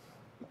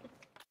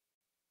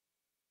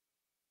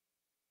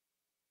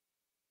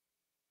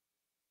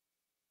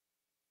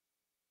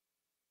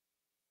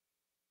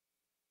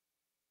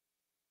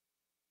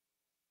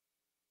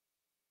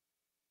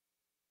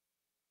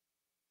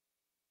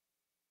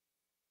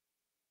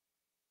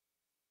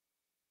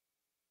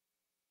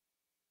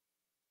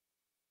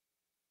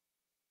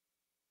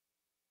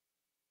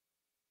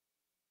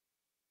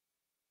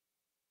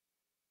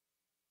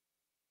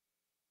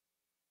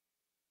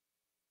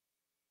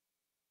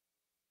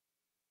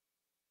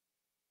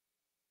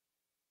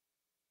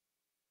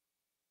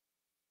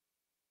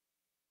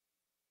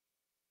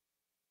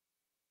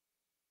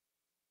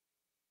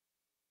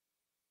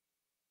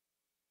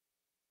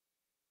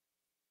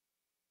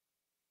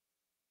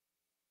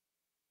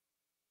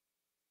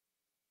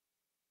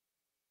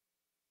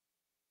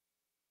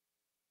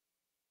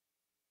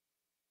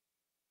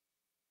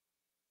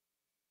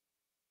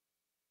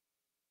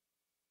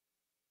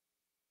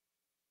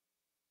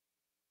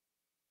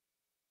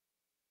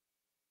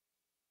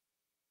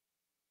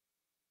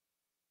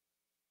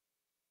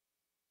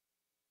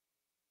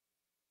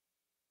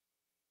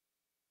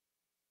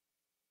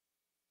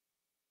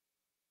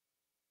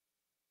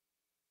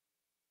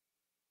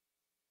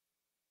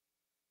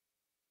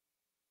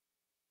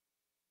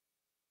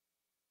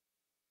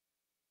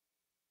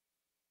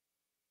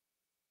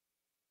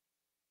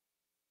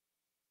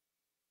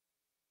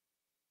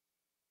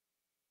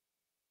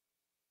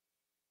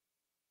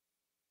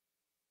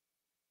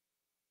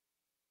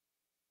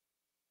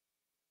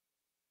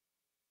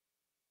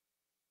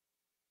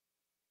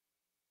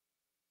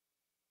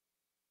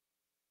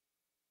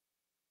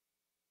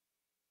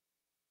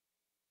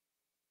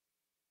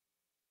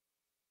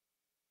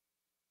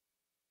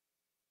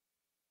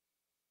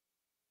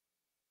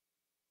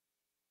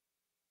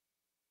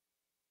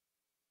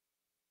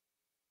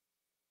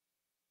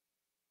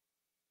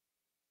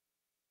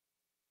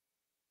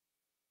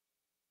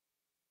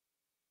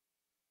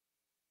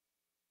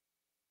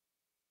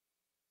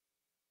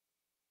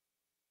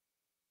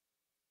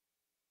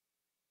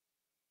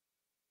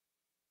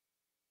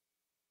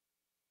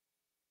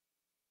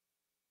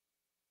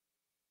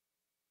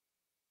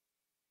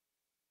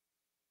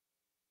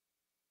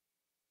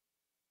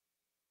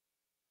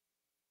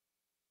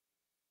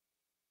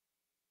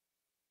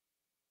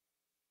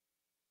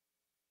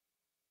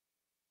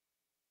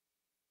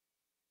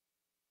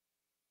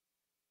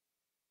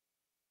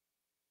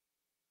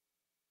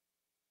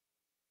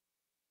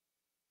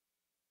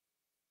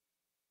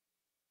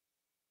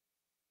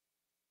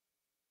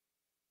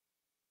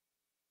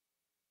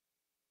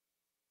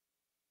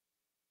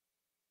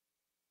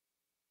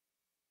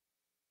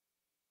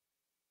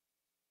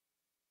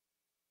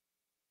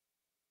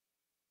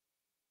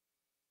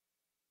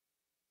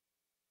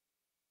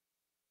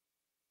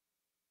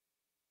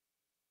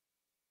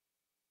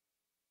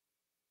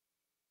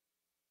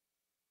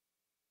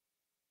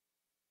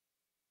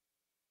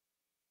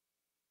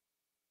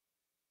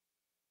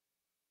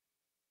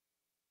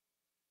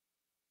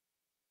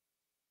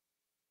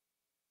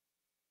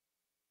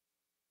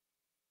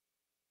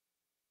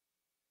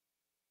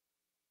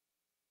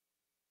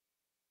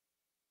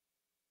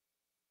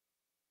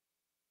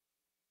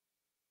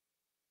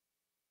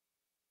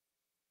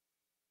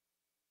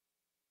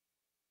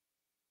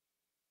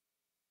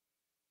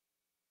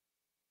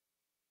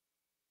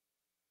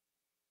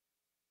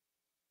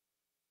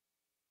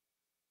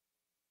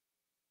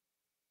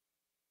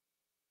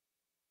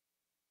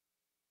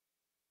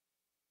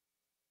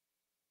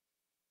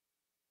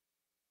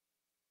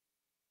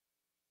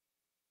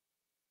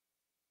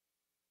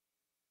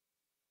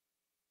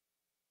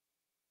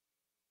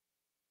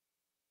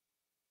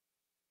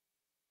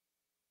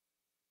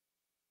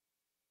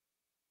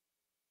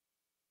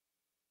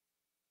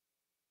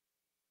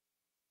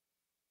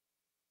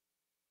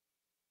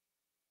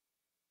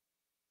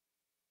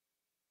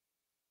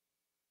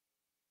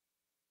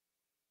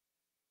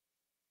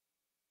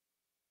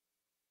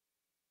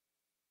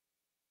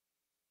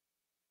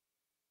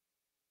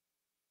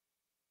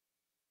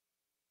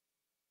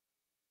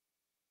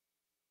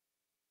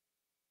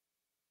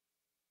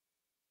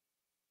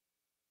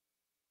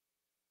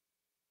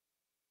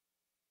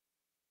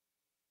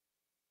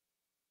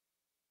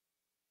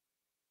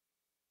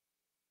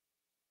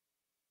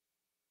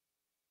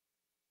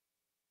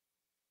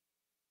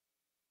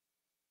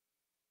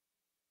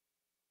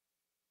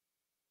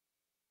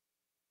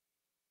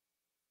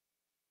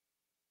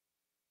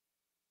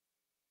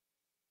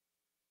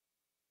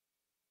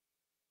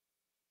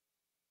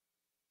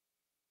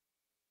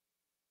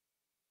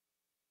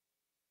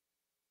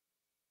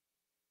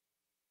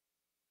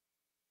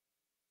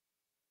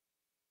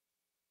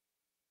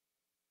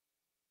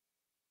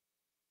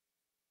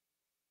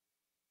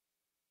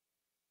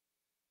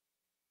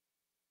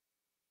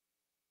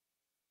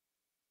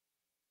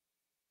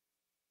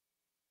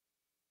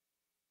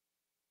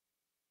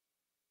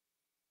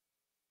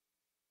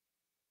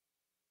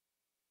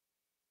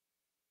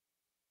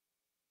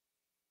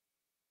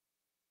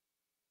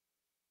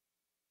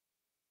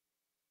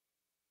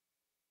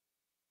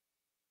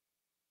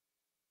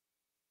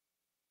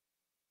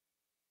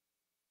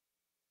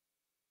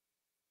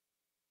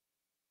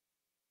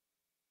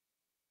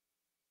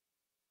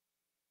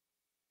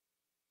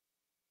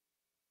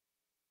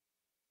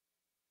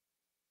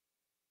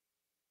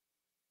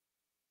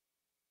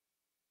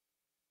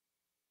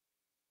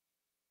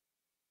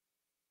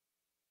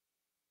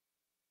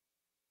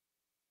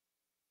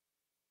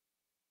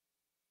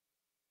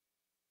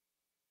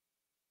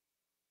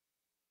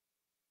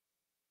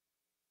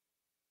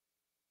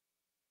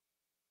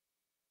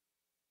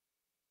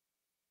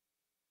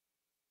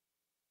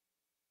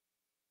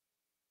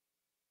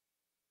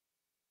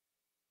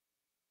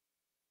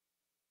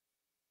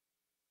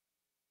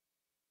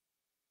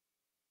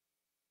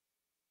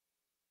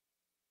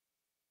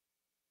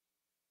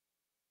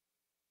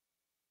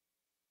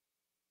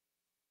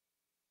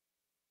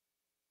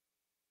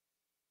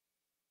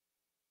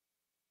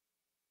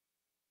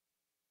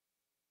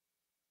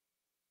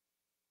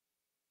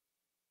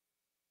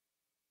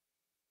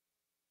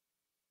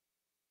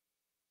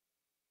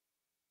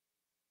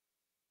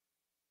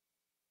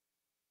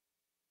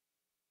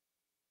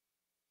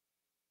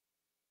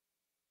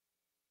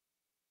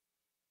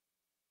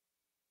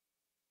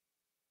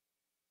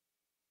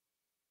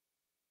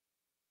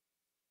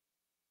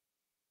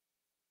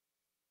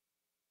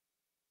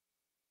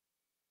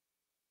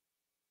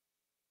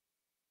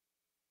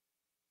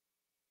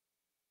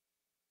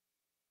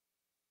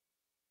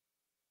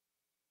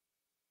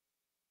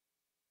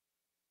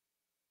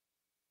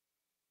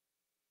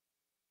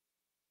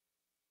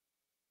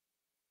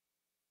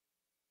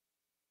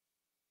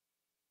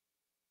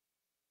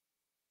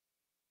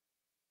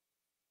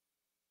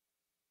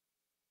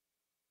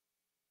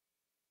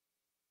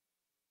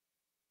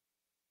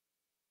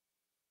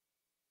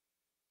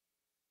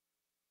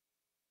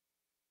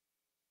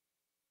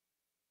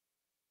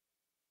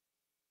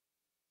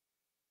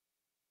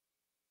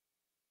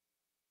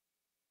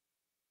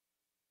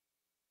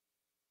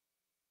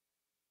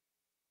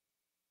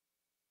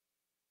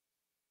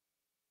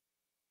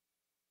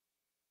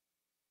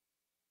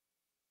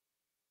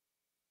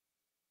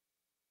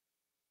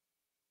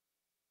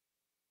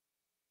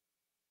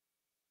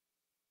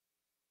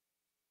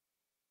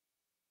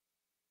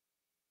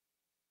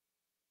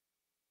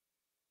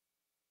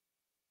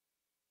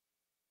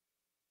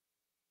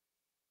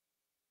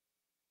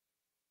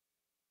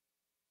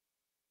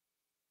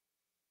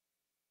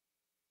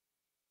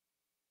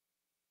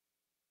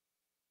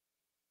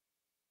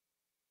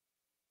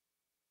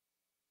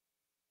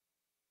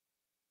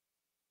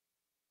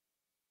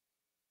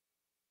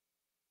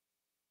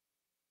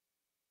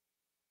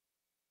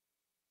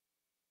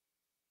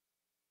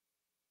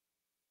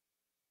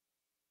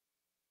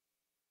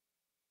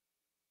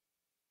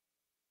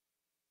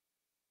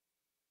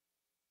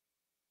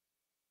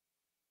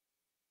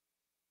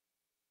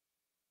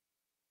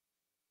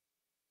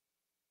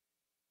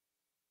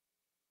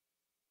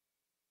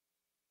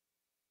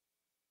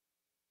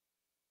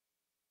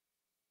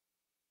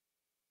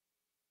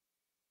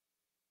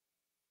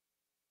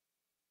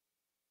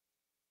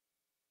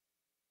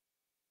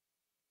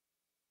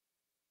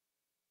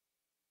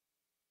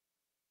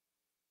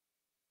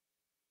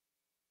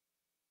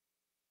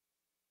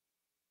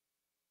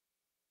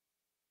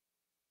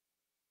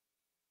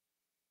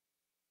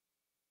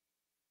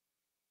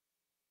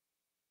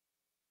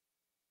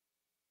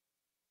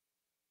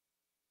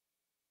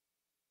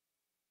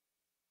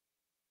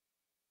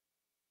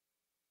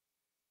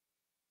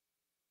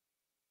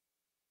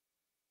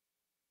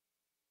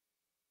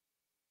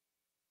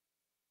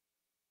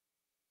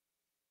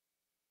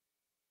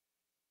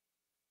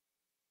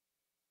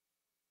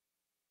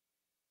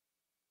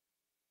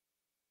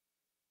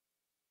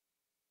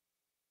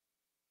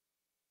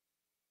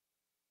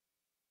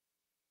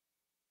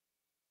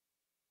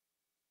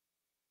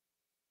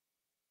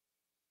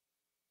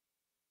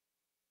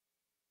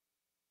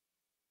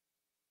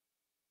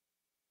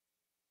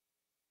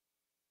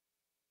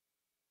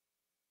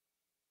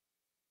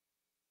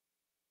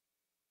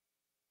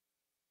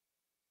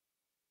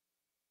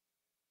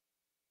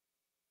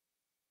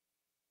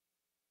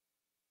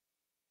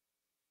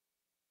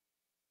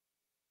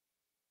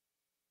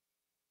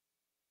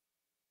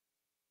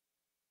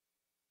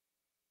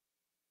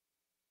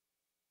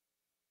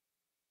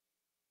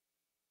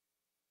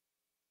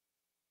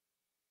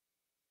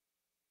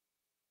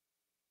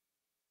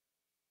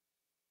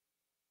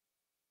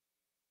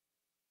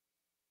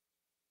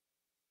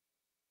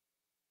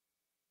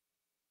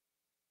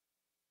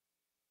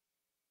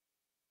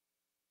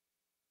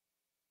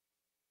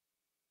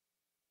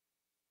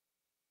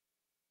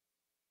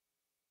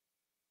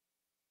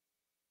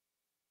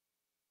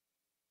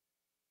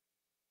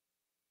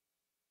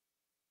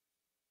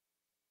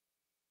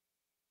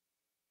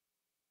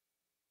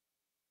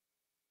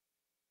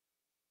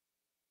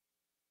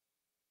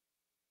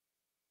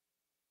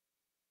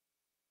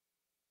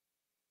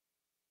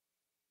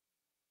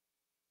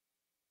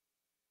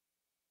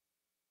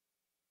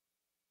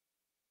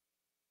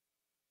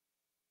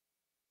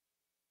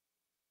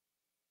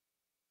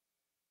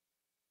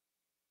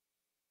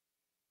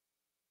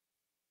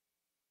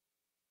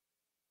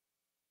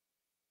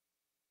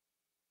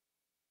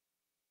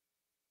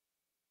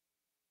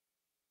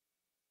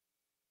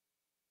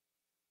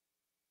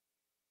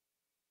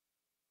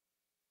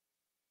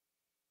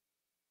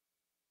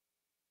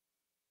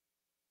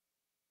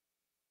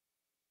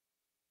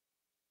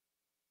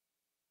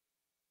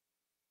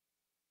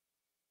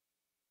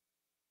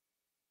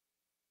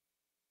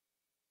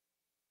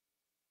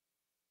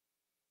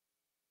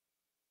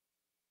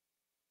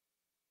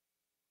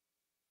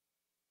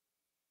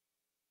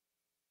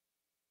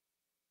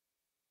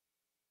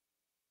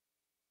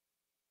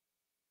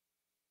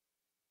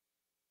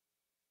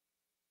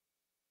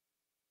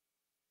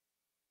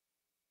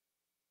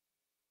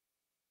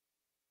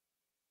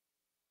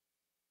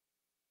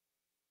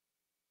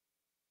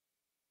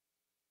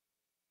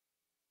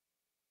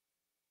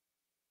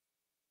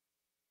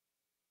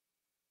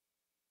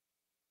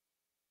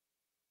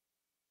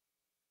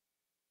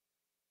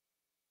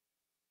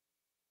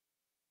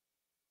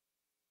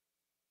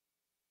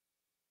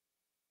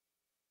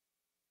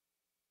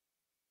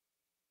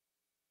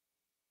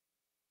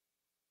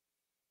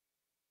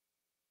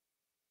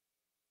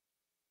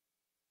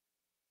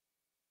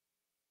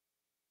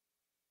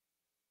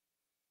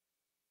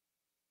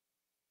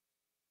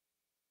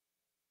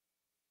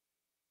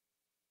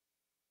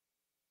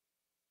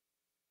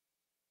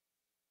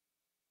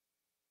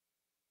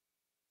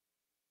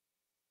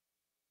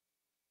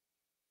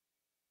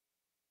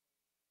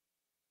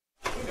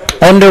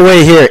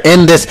 underway here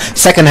in this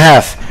second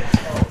half.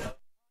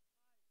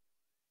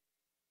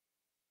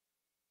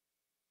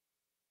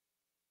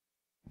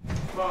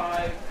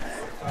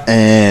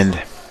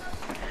 And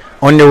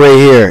underway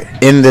here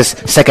in this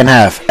second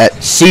half at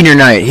senior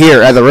night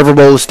here at the River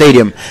Bowl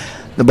Stadium.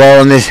 The ball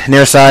on this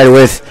near side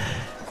with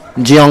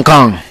Jeong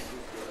Kong.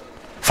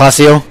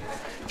 Facio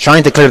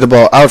trying to clear the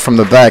ball out from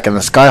the back, and the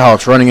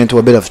Skyhawks running into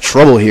a bit of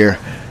trouble here.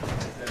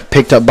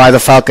 Picked up by the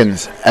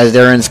Falcons as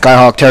they're in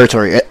Skyhawk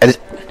territory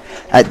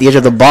at the edge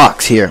of the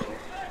box here.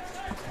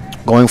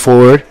 Going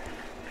forward.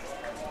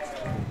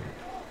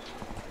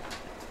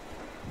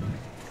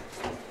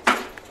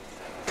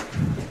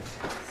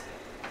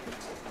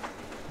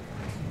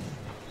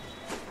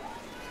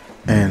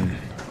 And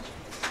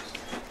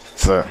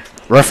the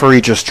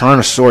referee just trying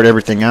to sort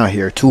everything out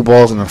here. 2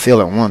 balls in the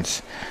field at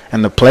once.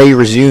 And the play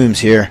resumes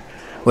here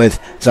with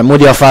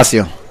Zamudia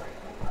Facio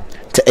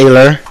to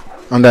Ayler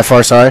on that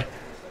far side.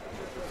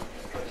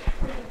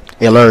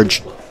 Ayler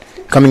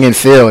coming in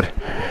field.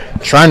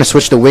 Trying to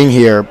switch the wing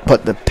here,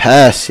 but the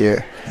pass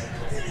here.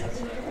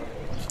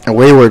 A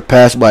wayward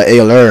pass by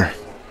Ayler.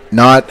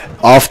 Not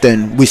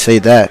often we say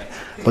that,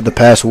 but the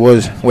pass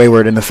was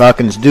wayward, and the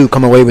Falcons do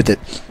come away with it.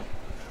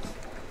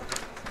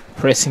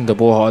 Pressing the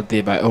ball hard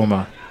there by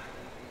Omar.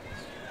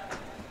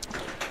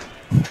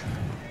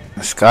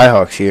 The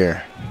Skyhawks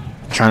here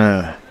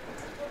trying to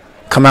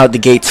come out the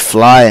gates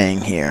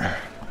flying here.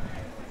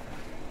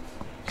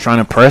 Trying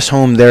to press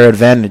home their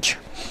advantage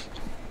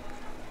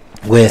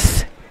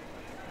with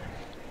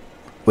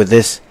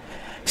this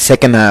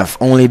second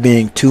half only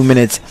being 2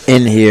 minutes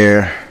in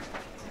here.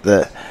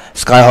 The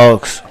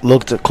Skyhawks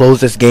look to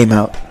close this game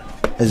out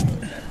as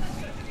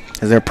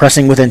they're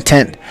pressing with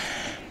intent.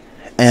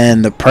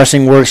 And the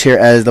pressing works here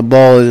as the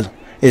ball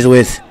is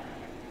with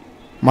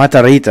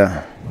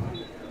Matarita.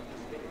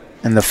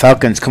 And the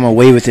Falcons come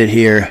away with it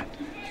here.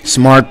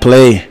 Smart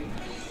play.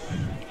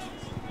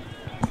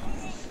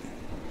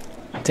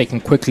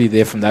 Taken quickly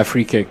there from that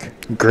free kick.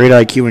 Great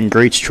IQ and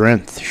great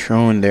strength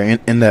shown there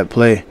in that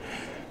play.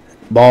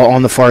 Ball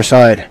on the far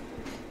side.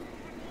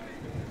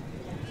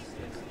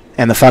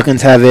 And the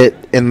Falcons have it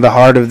in the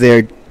heart of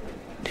their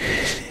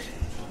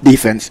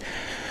defense.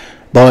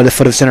 Ball at the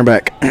foot of center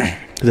back.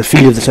 The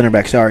feet of the center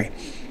back, sorry.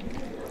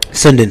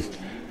 Sinden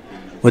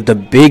with the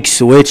big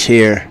switch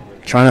here.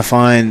 Trying to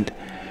find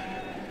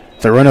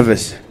the run of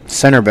his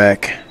center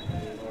back.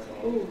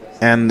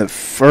 And the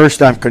first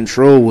time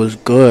control was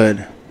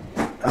good.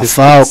 A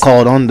foul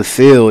called on the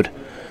field.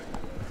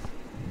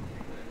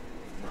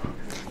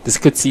 This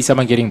could see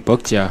someone getting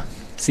booked here.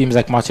 Seems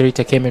like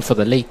Margarita came in for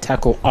the late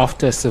tackle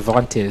after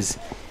Cervantes,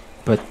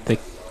 but the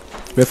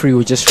referee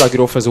would just shrug it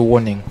off as a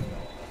warning.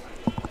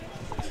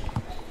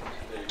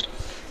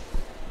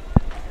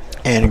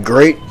 And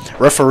great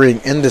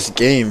refereeing in this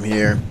game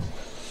here.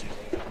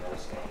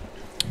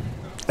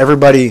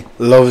 Everybody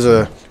loves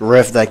a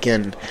ref that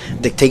can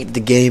dictate the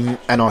game,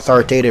 an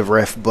authoritative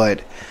ref,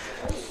 but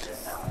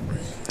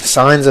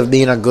signs of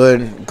being a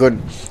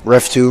good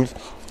ref too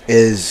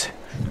is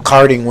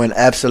carding when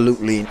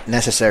absolutely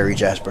necessary,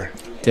 Jasper.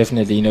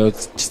 Definitely,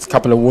 it's just a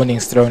couple of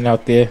warnings thrown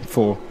out there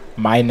for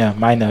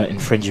minor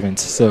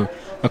infringements. So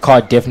a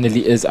card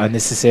definitely is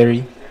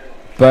unnecessary,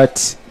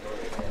 but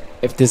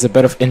if there's a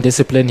bit of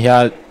indiscipline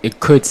here, it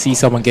could see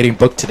someone getting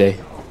booked today.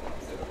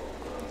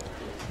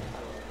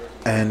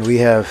 And we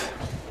have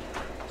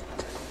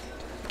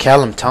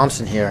Callum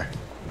Thompson here.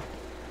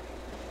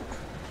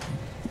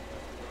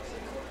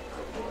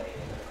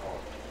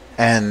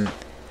 And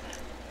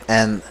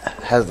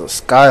has the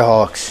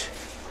Skyhawks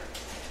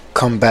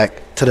come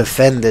back to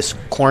defend this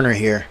corner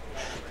here.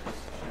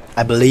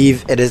 I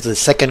believe it is the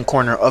second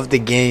corner of the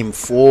game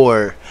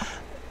for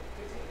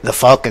the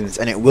Falcons,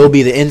 and it will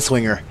be the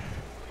in-swinger.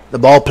 The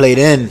ball played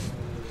in.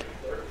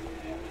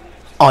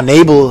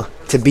 Unable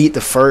to beat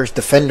the first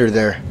defender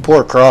there.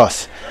 Poor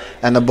cross.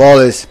 And the ball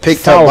is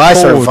picked up by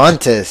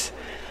Cervantes.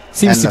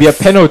 Seems to be a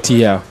penalty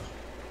here.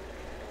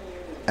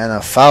 And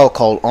a foul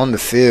called on the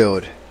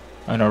field.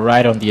 And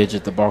right on the edge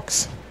of the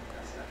box.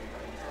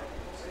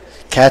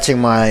 Catching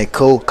my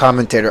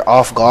co-commentator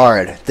off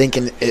guard,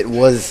 thinking it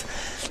was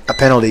a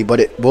penalty, but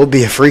it will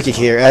be a free kick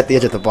here at the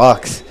edge of the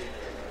box.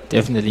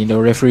 Definitely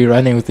no referee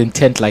running with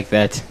intent like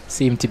that.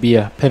 Seemed to be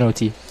a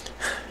penalty.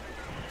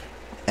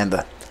 And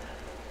the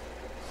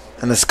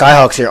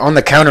Skyhawks here on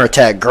the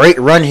counter-attack. Great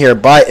run here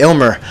by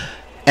Ilmer.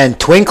 And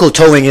twinkle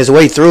toeing his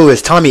way through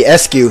is Tommy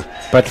Eskew.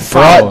 But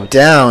brought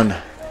down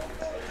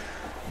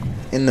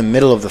in the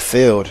middle of the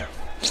field.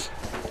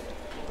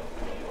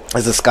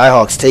 As the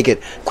Skyhawks take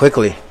it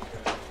quickly.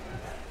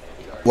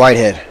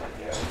 Whitehead.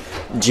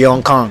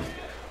 Jeong Kong.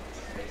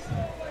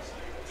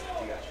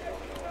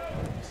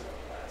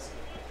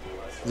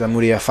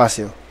 Zamudia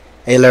Facio.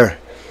 Ayler.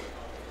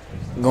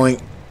 Going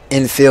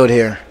infield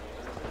here.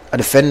 A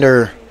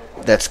defender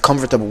that's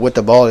comfortable with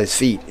the ball at his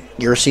feet.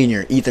 Your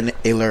senior, Ethan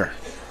Ayler.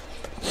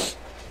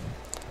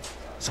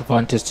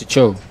 Cervantes to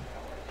Cho.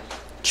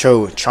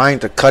 Cho trying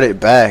to cut it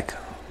back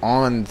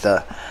on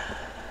the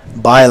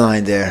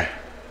byline there.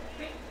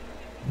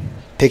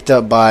 Picked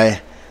up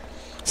by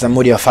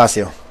Zamudia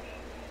Facio.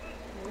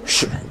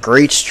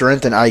 Great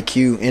strength and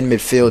IQ in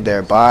midfield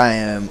there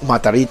by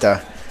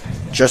Matarita,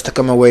 just to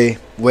come away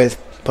with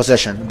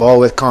possession. Ball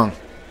with Kong.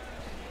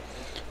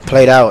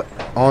 Played out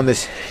on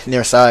this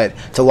near side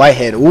to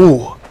Whitehead.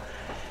 Ooh.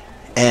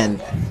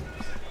 And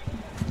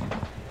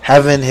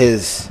having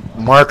his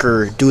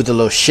marker do the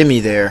little shimmy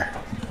there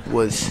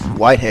was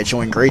Whitehead,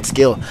 showing great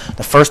skill.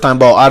 The first time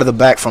ball out of the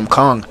back from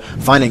Kong,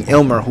 finding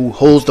Ilmer, who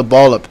holds the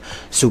ball up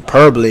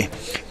superbly.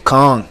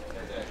 Kong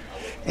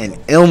and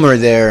Ilmer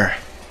there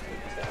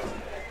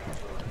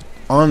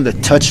on the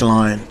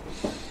touchline.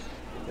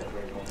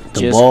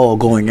 The ball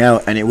going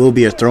out, and it will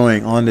be a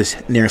throwing on this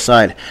near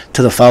side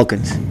to the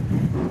Falcons.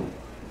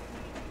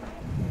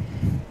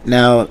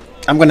 Now,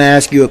 I'm going to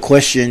ask you a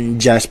question,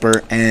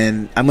 Jasper,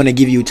 and I'm going to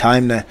give you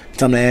time to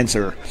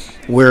answer.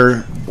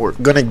 We're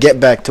going to get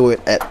back to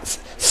it at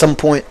some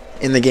point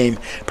in the game,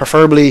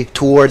 preferably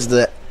towards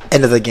the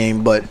end of the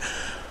game, but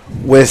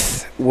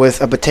with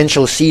a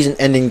potential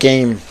season-ending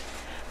game,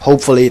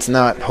 hopefully it's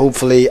not.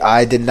 Hopefully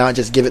I did not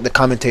just give it the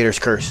commentator's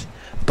curse,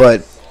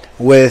 but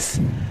with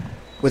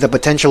a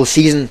potential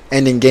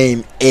season-ending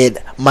game, it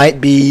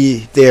might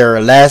be their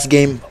last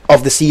game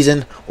of the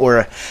season or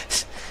a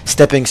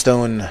stepping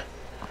stone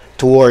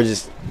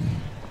towards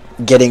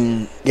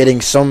getting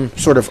some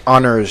sort of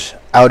honors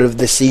out of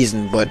the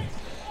season. But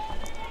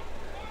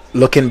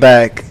looking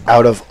back,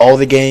 out of all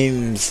the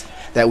games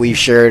that we've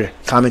shared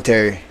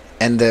commentary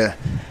and the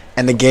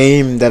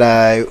game that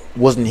I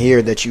wasn't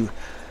here that you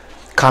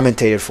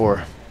commentated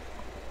for,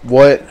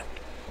 what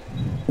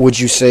would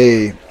you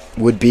say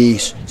would be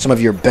some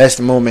of your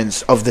best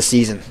moments of the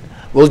season?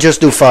 We'll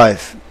just do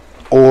 5,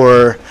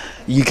 or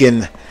you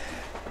can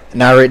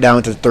narrow it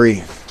down to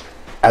 3.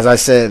 As I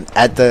said,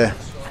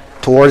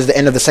 towards the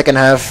end of the second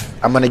half,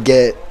 I'm gonna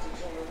get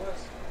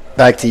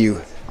back to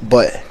you.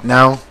 But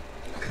now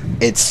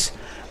it's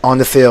on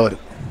the field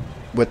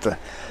with the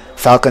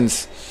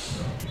Falcons.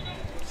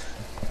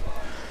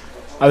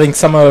 I think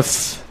some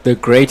of the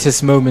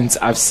greatest moments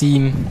I've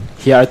seen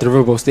here at the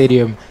Riverboat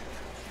Stadium,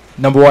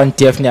 number one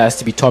definitely has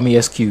to be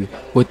Tommy SQ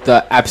with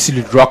the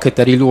absolute rocket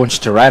that he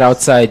launched right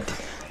outside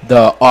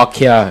the arc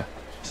here,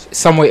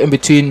 somewhere in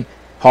between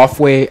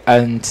halfway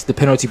and the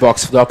penalty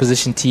box for the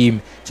opposition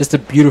team. Just a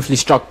beautifully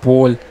struck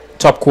ball,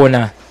 top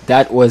corner.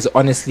 That was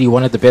honestly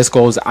one of the best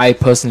goals I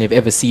personally have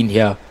ever seen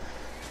here.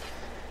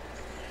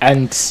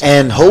 And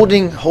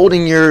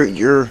holding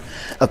your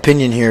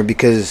opinion here,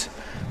 because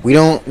we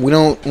don't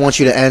want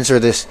you to answer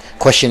this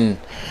question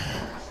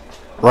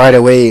right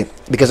away,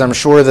 because I'm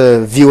sure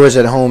the viewers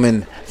at home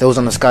and those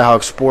on the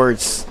Skyhawk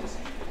Sports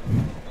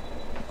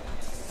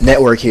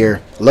network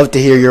here love to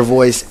hear your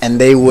voice, and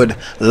they would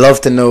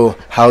love to know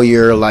how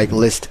your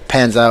list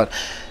pans out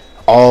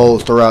all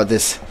throughout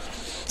this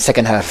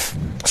second half.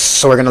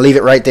 So we're gonna leave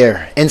it right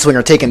there.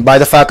 In-swinger taken by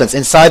the Falcons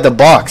inside the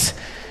box,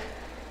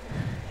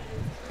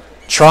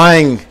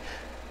 trying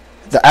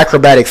the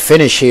acrobatic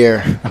finish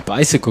here. A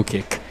bicycle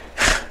kick.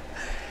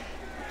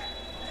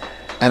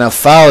 And a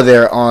foul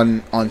there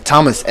on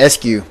Thomas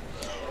Eskew,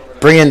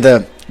 bringing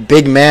the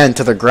big man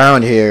to the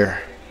ground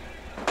here.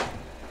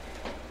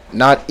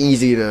 Not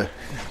easy to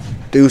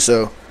do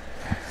so.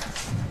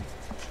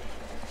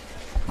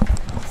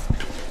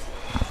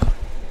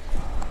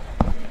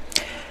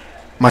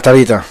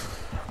 Matarita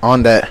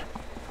on that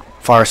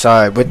far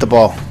side with the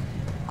ball.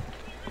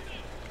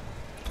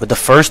 With the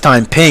first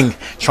time ping,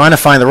 trying to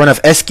find the run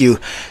of Eskew.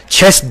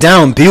 Chest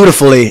down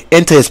beautifully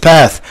into his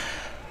path.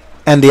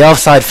 And the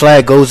offside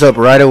flag goes up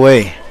right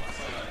away.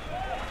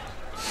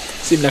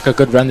 Seemed like a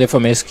good run there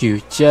from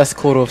SQ. Just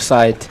caught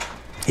offside.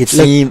 It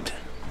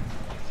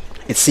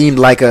seemed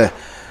like a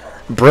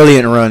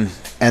brilliant run,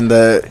 and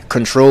the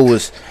control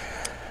was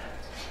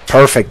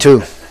perfect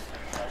too.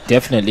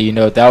 Definitely,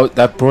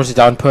 that brought it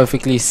down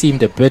perfectly.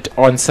 Seemed a bit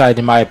onside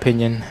in my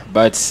opinion,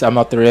 but I'm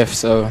not the ref,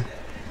 so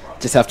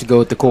just have to go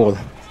with the call.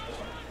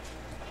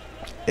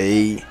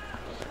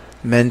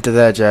 Amen to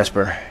that,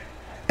 Jasper.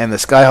 And the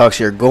Skyhawks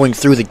here going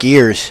through the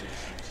gears.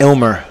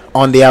 Ilmer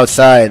on the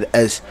outside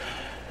as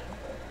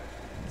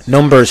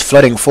numbers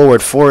flooding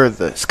forward for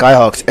the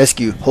Skyhawks.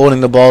 SQ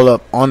holding the ball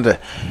up on the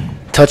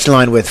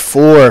touchline with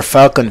 4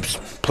 Falcon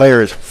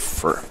players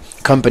for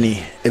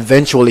company,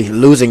 eventually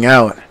losing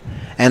out.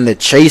 And the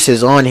chase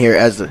is on here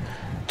as the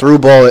through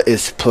ball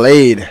is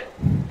played.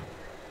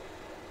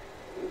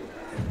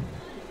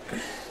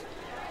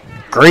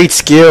 Great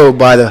skill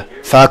by the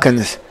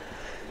Falcons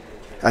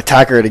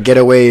attacker to get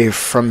away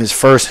from his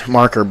first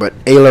marker, but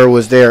Ayler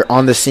was there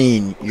on the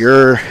scene,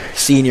 your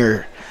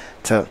senior,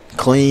 to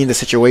clean the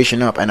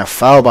situation up. And a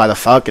foul by the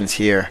Falcons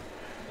here.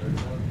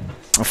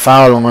 A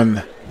foul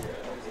on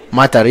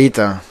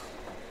Matarita.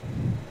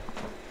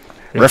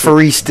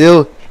 Referee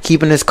still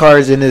keeping his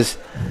cards in his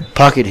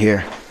pocket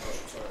here.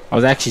 I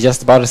was actually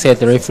just about to say that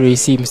the referee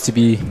seems to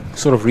be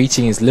sort of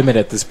reaching his limit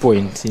at this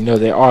point.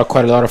 There are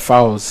quite a lot of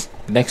fouls.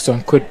 The next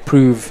one could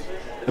prove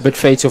a bit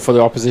fatal for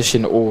the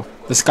opposition or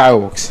the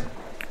Skyhawks.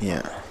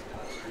 Yeah.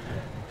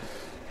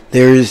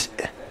 There's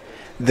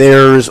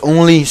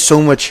only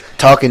so much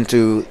talking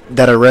to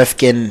that a ref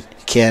can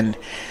can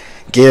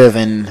give.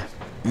 And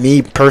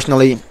me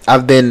personally,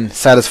 I've been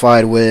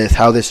satisfied with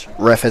how this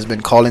ref has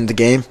been calling the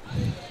game.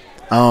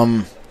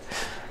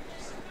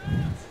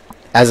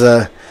 As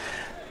a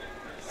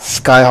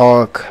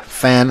Skyhawk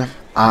fan,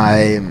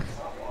 I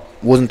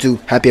wasn't too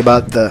happy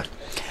about the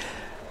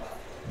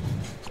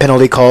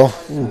penalty call,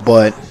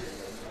 but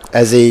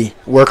as a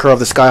worker of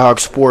the Skyhawk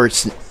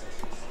Sports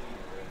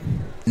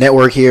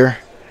Network here,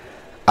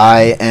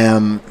 I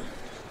am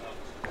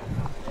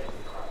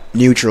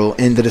neutral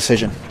in the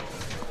decision.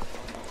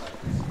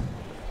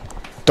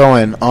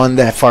 Throwing on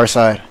the far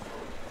side.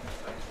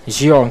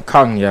 Jeong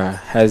Kang, yeah,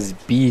 has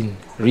been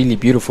really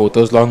beautiful with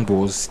those long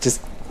balls.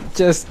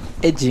 Just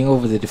edging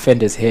over the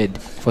defender's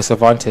head for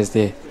Cervantes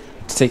there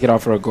to take it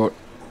off for a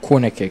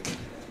corner kick.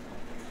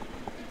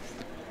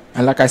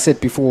 And like I said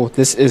before,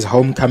 this is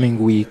homecoming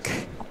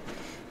week.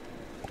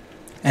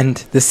 And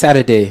this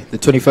Saturday, the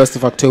 21st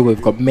of October,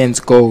 we've got men's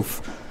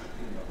golf.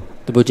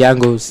 The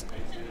Bojangles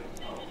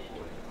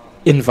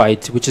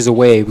invite, which is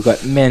away. We've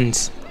got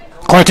men's.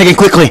 Corner taken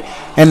quickly.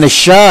 And the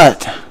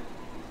shot.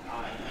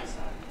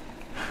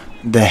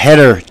 The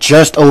header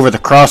just over the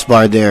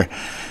crossbar there.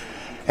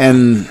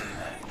 And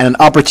an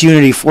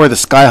opportunity for the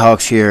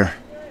Skyhawks here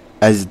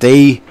as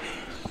they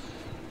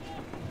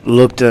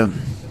look to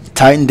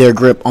tighten their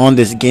grip on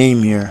this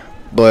game here,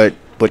 but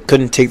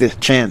couldn't take the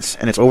chance.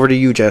 And it's over to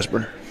you,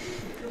 Jasper.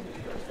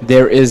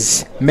 There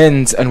is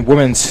men's and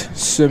women's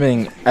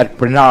swimming at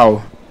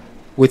Brunel,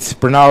 with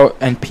Brunel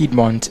and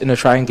Piedmont in a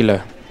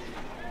triangular.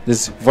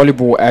 There's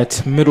volleyball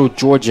at Middle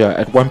Georgia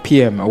at 1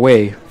 p.m.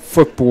 away.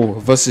 Football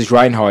versus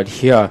Reinhardt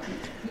here,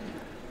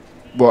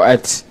 well,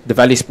 at the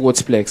Valley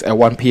Sportsplex at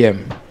 1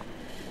 p.m.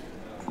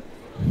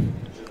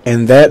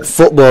 And that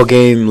football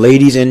game,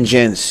 ladies and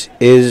gents,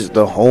 is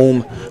the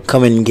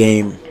homecoming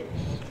game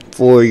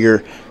for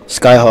your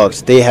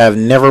Skyhawks. They have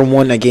never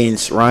won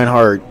against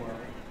Reinhardt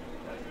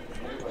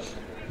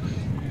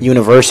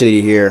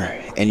University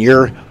here, and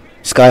your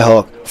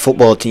Skyhawk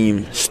football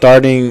team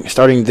starting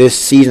this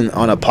season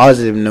on a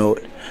positive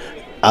note,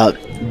 a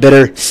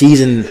better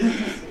season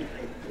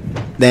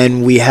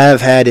than we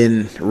have had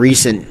in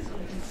recent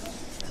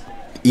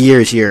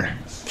years here.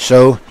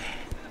 So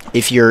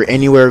if you're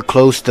anywhere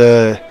close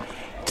to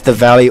the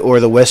Valley or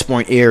the West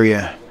Point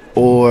area,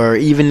 or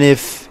even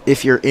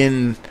if you're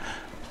in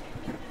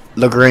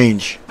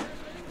LaGrange,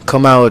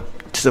 come out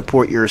to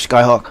support your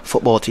Skyhawk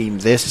football team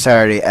this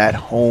Saturday at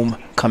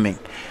homecoming,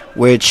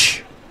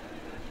 which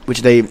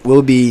they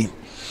will be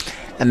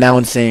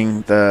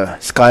announcing the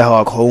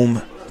Skyhawk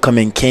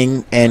homecoming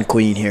king and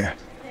queen here.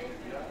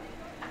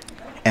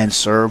 And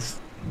serve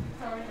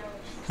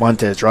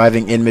Montes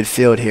driving in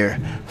midfield here.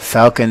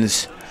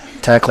 Falcons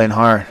tackling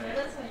hard,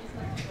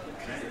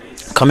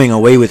 coming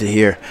away with it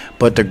here,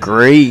 but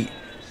great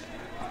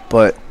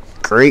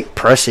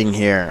pressing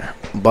here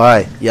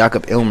by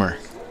Jakob Ilmer.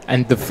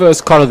 And the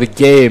first card of the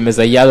game is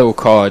a yellow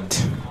card.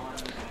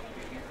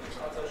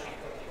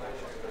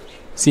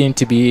 Seemed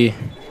to be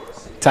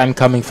time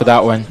coming for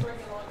that one.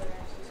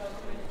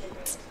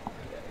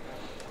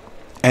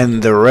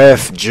 And the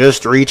ref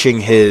just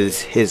reaching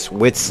his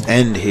wit's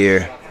end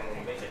here.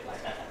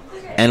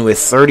 And with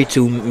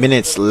 32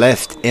 minutes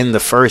left in the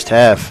first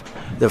half,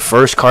 the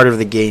first card of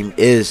the game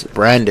is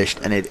brandished,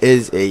 and it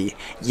is a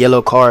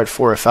yellow card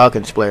for a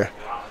Falcons player.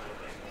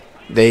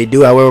 They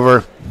do,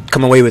 however,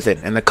 come away with it,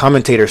 and the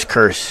commentator's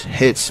curse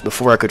hits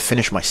before I could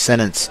finish my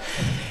sentence.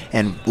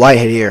 And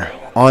Whitehead here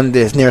on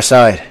this near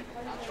side.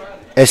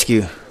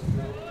 Eskew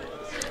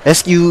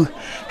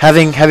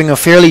having a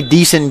fairly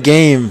decent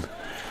game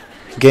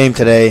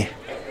today.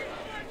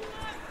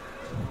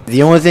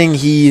 The only thing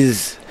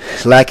he's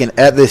lacking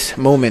at this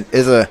moment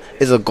is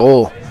a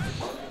goal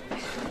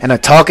and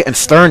a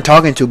stern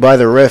talking to by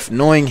the ref,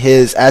 knowing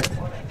his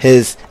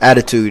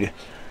attitude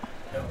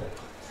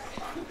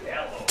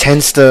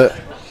tends to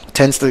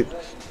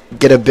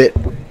get a bit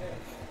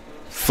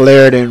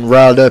flared and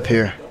riled up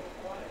here.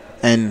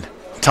 And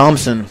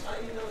Thompson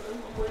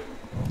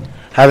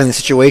having the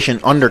situation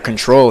under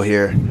control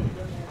here.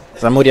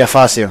 Zamudia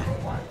Facio.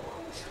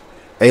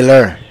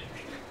 Ayler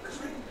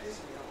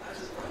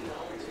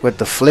with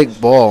the flick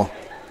ball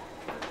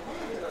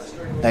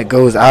that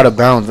goes out of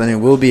bounds, and it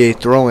will be a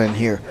throw-in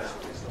here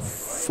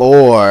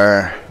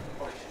for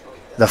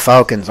the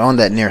Falcons on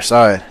that near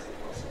side.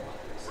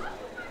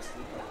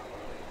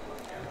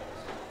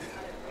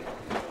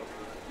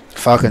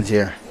 Falcons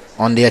here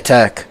on the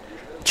attack.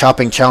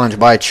 Chopping challenge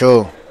by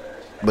Cho,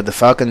 but the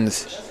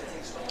Falcons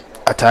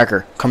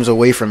attacker comes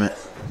away from it.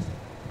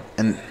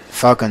 And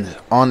Falcons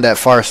on that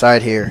far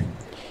side here,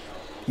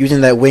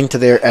 using that wing to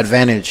their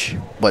advantage,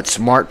 but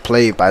smart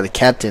play by the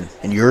captain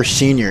and your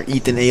senior,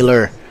 Ethan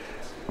Ayler,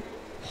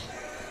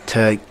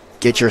 to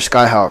get your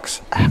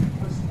Skyhawks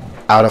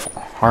out of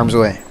harm's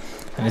way.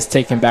 And it's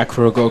taken back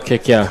for a goal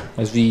kick, yeah,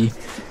 as we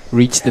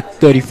reach the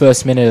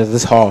 31st minute of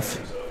this half.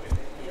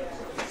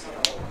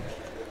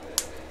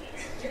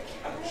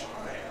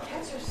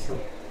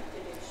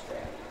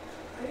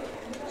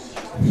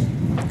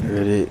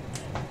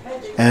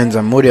 And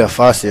Zamudia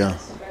Facio.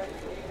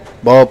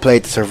 Ball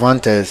played to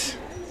Cervantes.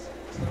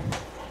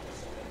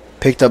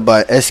 Picked up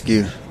by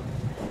Eskew.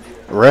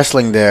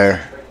 Wrestling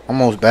there.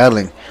 Almost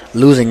battling.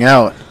 Losing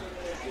out.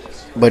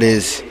 But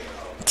his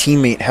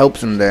teammate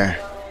helps him there.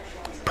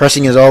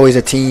 Pressing is always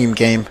a team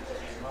game.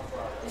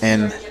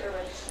 And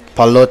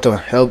Paloto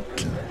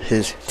helped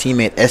his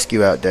teammate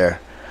Eskew out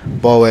there.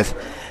 Ball with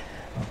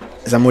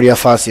Zamuria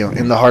Facio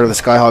in the heart of the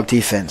Skyhawk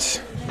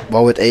defense.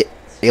 Ball with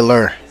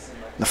Ailer.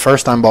 The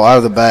first time ball out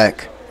of the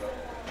back.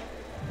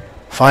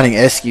 Finding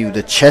Eskew,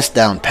 the chest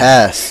down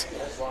pass.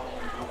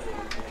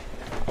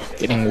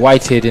 Getting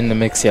Whitehead in the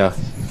mix here.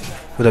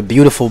 With a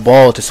beautiful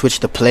ball to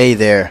switch the play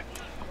there.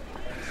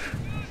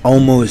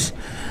 Almost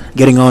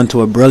getting on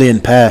to a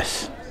brilliant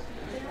pass.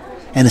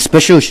 And a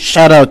special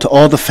shout out to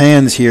all the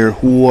fans here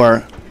who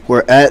are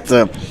at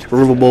the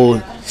River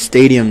Bowl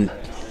Stadium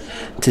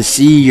to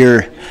see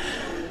your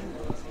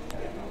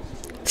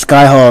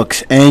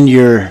Skyhawks and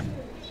your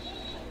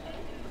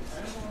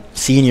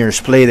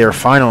seniors play their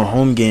final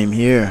home game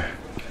here.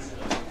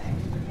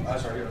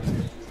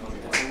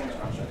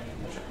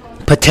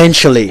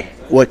 Potentially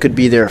what could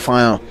be their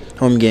final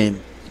home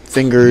game.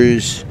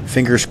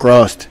 Fingers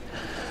crossed.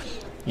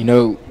 You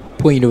know,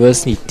 Point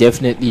University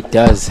definitely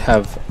does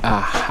have a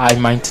high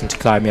mountain to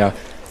climb here.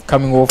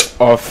 Coming off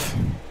of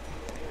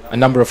a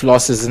number of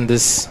losses in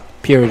this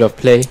period of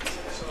play,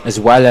 as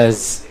well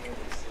as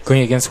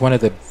going against one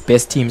of the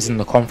best teams in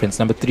the conference,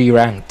 number 3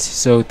 ranked.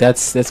 So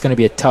that's going to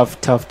be a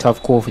tough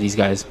call for these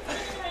guys.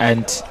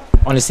 And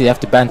honestly, they have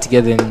to band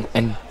together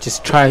and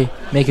just try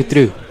make it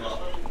through.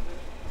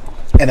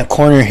 And a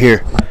corner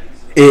here.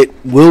 It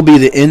will be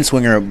the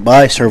in-swinger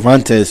by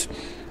Cervantes.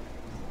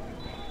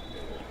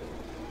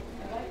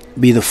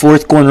 Be the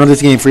 4th corner of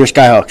this game for your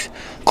Skyhawks.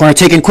 Corner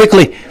taken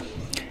quickly.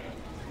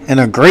 And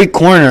a great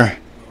corner.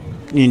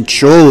 And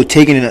Cho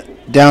taking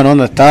it down on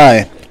the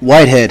thigh.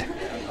 Whitehead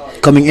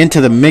coming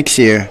into the mix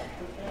here.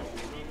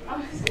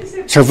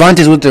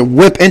 Cervantes with the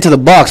whip into the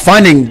box.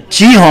 Finding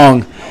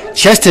Jihong.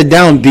 Chested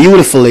down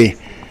beautifully.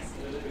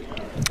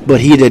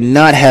 But he did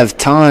not have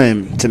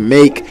time to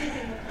make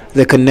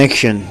the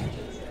connection.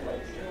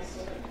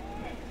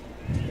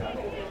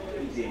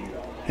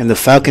 And the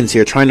Falcons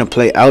here trying to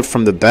play out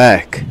from the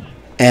back.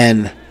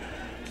 And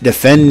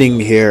defending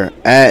here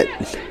at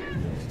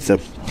the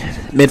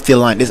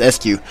midfield line is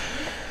SQ.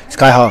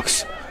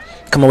 Skyhawks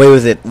come away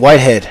with it.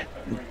 Whitehead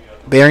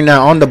bearing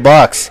down on the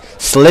box.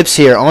 Slips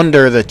here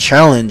under the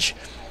challenge.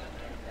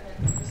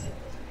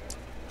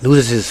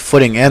 Loses his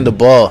footing and the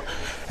ball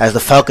as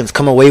the Falcons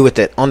come away with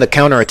it on the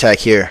counterattack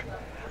here.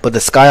 But the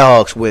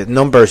Skyhawks with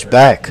numbers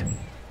back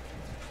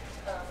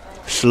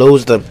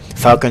slows the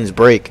Falcons'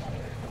 break.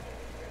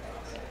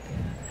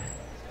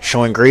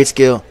 Showing great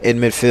skill in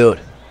midfield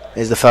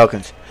is the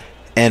Falcons.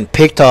 And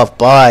picked off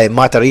by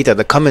Matarita,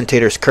 the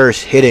commentator's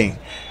curse hitting.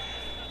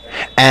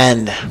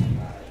 And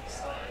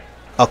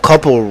a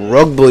couple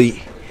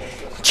rugby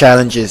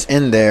challenges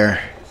in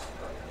there.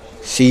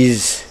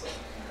 Sees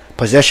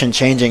possession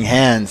changing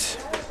hands.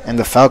 And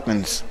the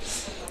Falcons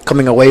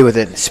coming away with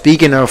it.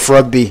 Speaking of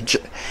rugby,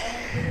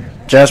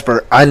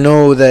 Jasper, I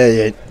know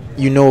that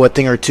you know a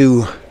thing or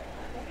two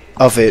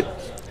of it.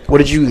 What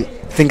did you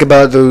think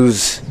about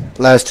those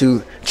last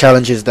 2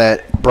 challenges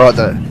that brought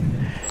the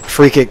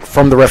free kick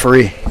from the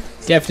referee?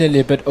 Definitely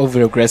a bit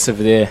over aggressive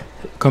there.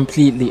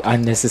 Completely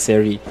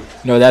unnecessary. You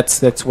know,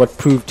 that's what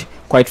proved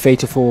quite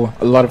fatal for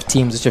a lot of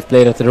teams which have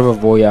played at the River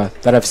Boya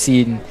that I've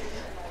seen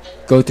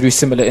go through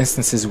similar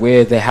instances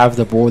where they have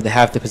the ball, they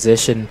have the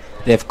possession,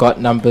 they've got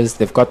numbers,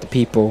 they've got the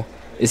people.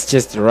 It's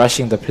just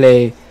rushing the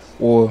play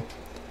or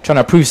trying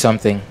to prove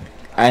something,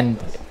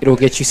 and it'll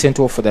get you sent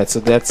off for that. So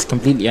that's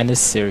completely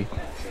unnecessary.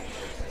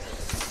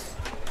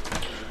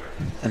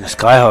 And the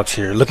Skyhawks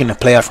here looking to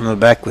play out from the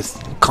back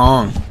with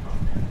Kong.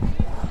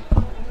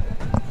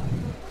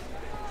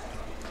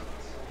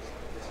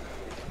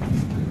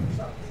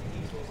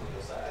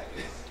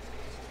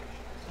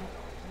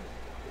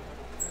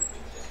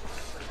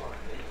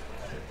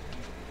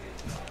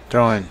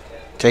 Throwing,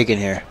 taken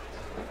here.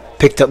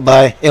 Picked up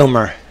by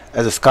Ilmer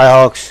as the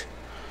Skyhawks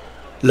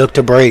look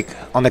to break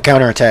on the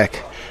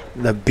counterattack.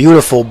 The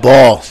beautiful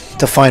ball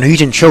to find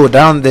Heejin Cho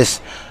down this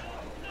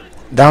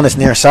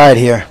near side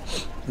here.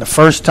 The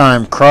first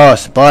time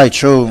cross by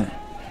Cho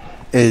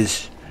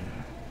is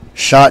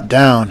shot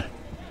down.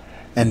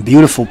 And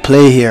beautiful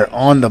play here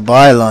on the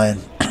byline.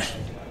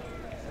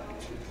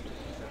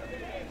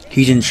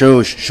 Heejin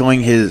Cho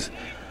showing his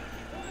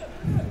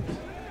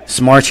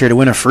smarts here to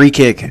win a free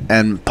kick.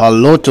 And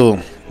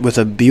Paloto with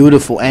a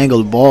beautiful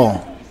angled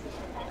ball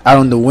out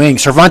on the wing.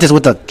 Cervantes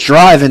with a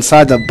drive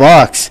inside the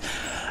box.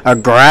 A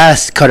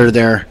grass cutter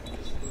there.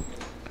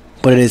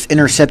 But it is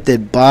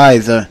intercepted by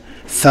the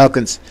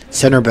Falcons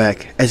center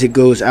back as it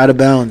goes out of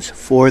bounds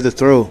for the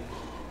throw.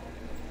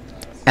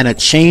 And a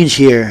change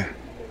here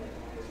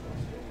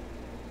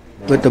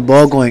with the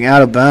ball going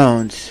out of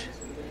bounds.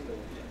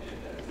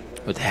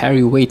 With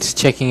Harry Waits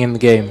checking in the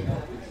game.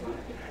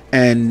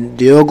 And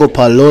Diogo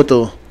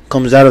Paloto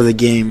comes out of the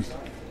game.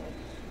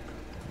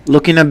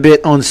 Looking a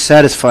bit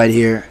unsatisfied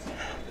here.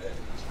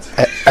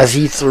 as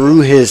he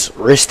threw his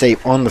wrist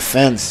tape on the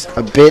fence,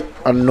 a bit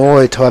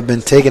annoyed to have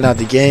been taken out of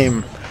the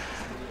game,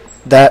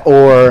 that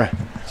or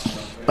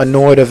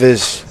annoyed of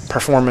his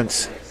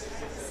performance.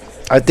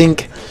 I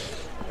think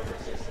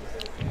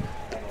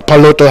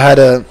Paloto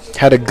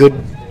had a good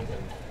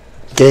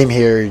game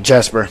here,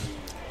 Jasper.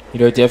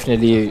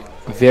 Definitely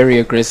very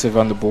aggressive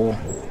on the ball.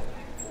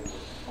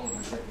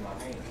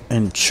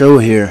 And Cho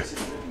here,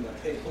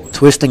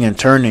 twisting and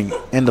turning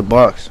in the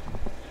box.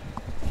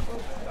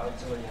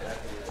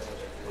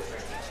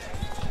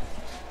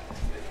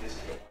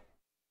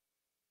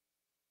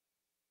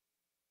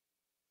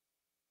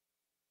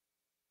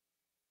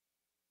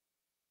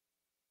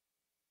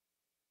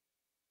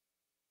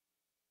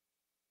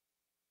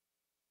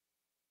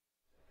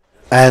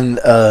 And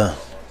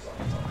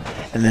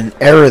an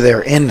error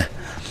there in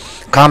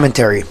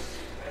commentary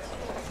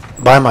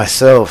by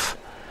myself.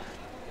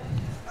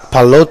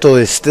 Paloto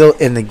is still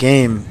in the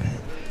game,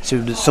 so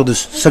the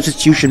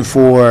substitution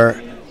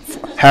for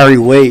Harry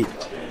Wade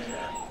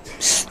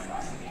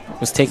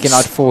Was taken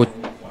out for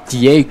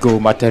Diego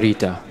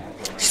Matarita.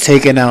 He's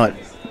taken out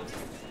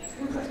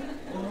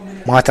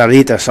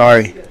Matarita,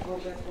 sorry.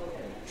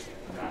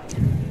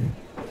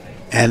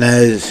 And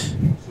as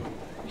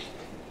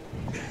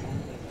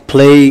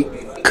play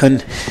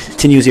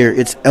continues here,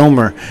 it's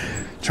Elmer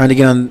trying to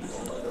get on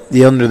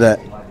the under that.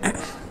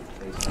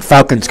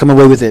 Falcons come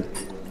away with it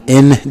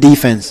in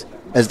defense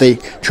as they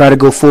try to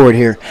go forward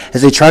here,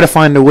 as they try to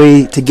find a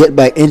way to get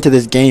back into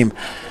this game,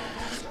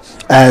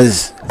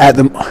 as at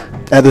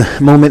the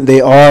moment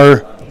they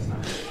are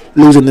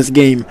losing this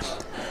game.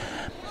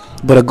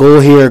 But a goal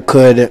here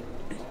could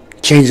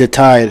change the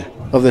tide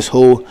of this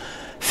whole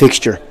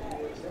fixture.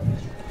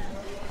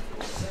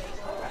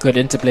 Good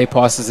interplay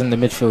passes in the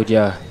midfield,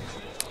 yeah.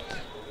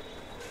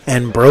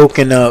 And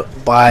broken up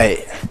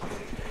by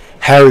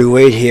Harry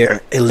Wade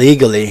here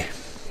illegally.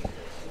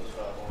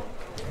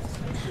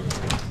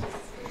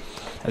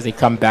 As they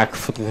come back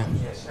for the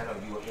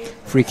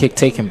free kick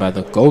taken by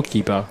the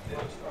goalkeeper.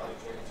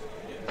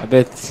 A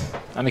bit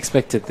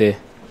unexpected there.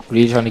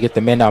 Really trying to get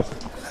the men up.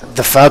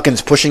 The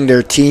Falcons pushing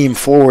their team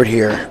forward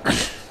here.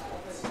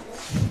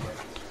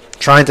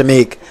 Trying to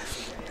make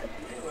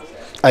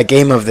a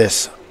game of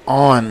this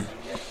on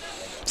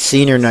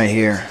senior night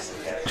here.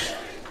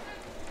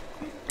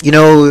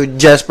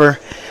 Jasper,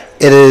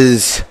 it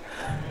is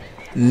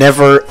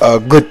never a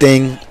good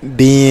thing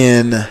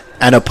being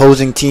an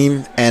opposing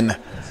team and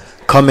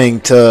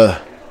coming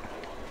to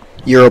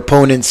your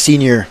opponent's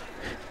senior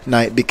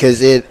night,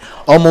 because it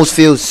almost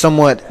feels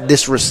somewhat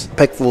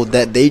disrespectful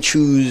that they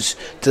choose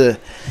to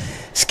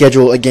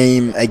schedule a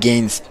game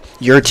against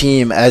your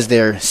team as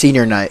their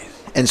senior night.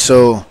 And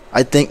so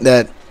I think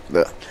that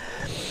the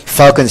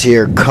Falcons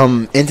here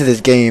come into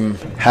this game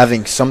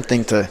having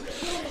something to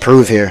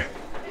prove here.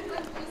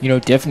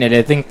 Definitely.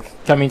 I think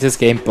coming to this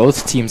game,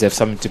 both teams have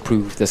something to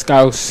prove. The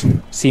Scouts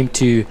seem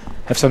to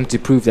have something to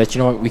prove that,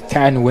 we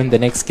can win the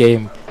next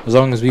game as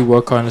long as we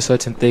work on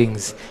certain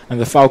things. And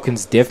the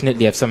Falcons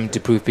definitely have something to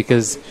prove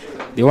because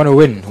they want to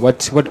win.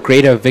 What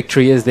greater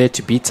victory is there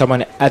to beat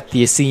someone at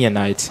their senior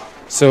night?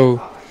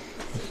 So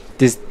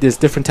there's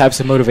different types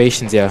of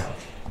motivations here,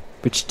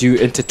 which do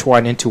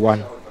intertwine into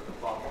one.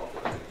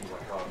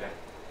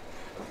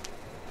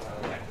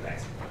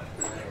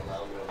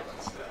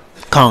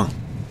 Kong.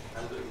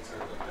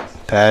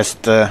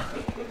 Past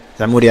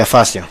Zamudia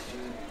Facio.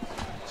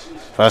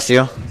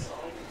 Facio.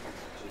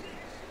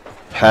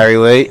 Harry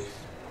Wade.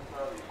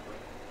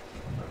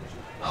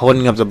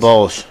 Holding up the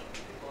balls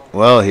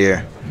well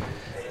here.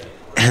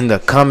 And the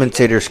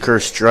commentator's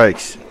curse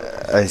strikes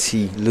as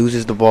he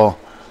loses the ball.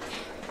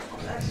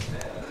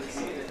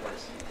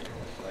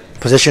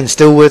 Position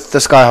still with the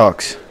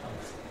Skyhawks.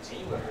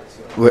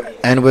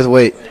 And with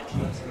Wade.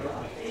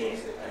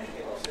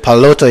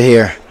 Paloto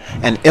here.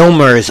 And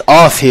Ilmer is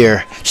off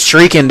here,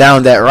 streaking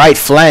down that right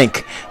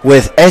flank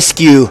with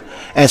Eskew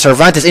and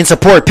Cervantes in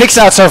support. Picks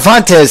out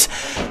Cervantes,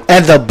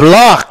 and the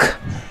block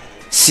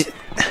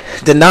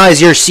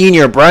denies your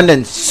senior,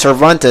 Brandon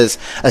Cervantes,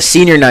 a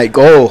senior night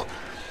goal.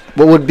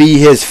 What would be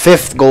his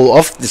 5th goal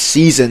of the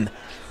season?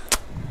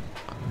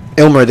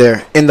 Ilmer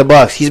there in the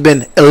box. He's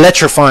been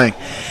electrifying.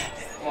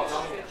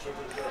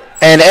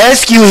 And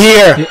Eskew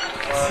here,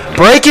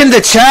 breaking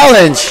the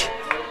challenge.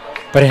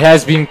 But it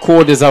has been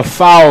called as a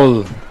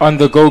foul on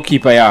the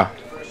goalkeeper, yeah.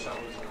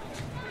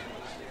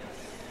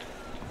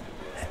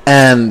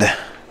 And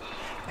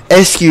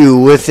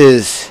Eskew with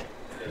his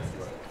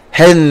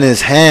head in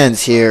his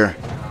hands here.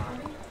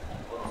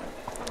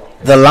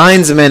 The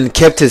linesman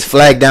kept his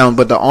flag down,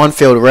 but the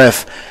on-field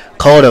ref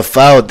called a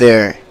foul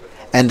there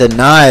and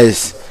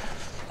denies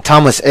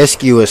Thomas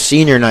Eskew a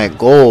senior night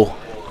goal.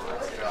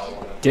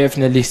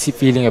 Definitely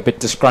feeling a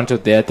bit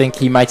disgruntled there. I think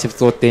he might have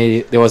thought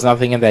there was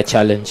nothing in that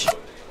challenge.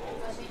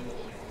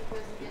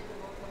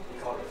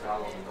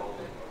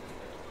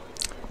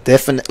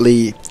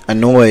 Definitely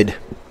annoyed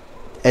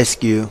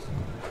Eskew.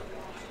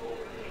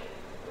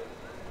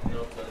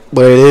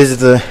 But it is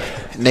the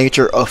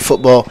nature of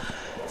football,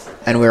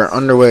 and we're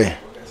underway.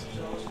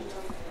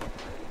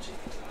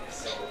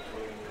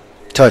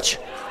 Touch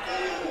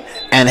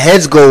and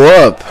heads go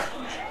up,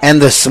 and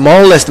the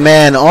smallest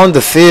man on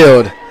the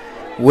field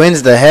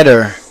wins the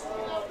header.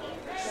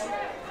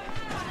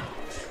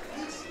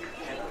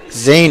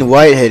 Zane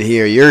Whitehead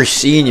here, your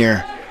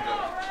senior.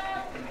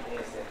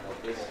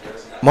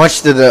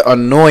 Much to the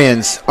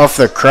annoyance of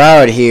the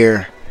crowd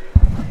here,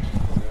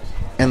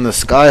 and the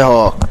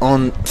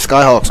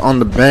Skyhawks on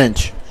the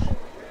bench.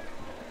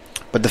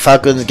 But the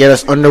Falcons get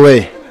us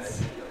underway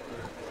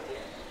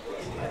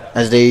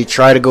as they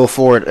try to go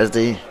forward, as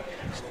they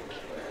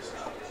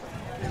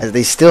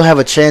still have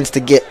a chance to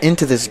get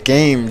into this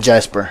game.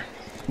 Jasper,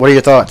 what are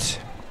your thoughts?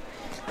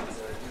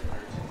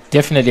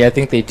 Definitely, I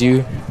think they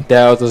do.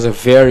 That was a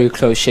very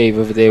close shave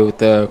over there with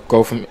the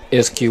goal from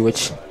SQ,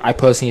 which I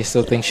personally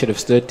still think should have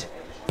stood.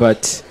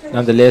 But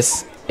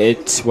nonetheless,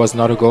 it was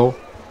not a goal.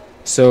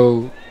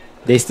 So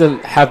they still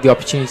have the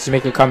opportunity to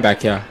make a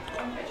comeback here.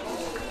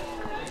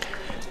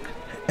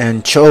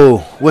 And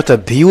Cho with a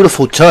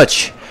beautiful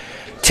touch,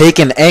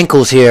 taking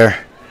ankles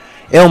here.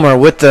 Ilmer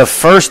with the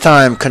first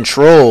time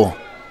control.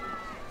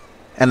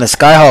 And the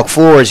Skyhawk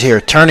forwards here,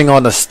 turning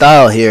on the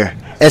style here.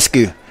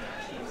 Escu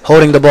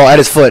holding the ball at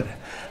his foot.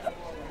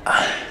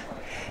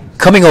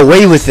 Coming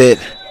away with it.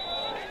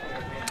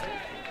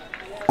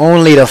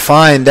 Only to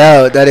find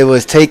out that it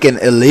was taken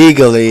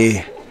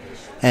illegally.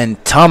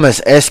 And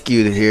Thomas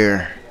Escu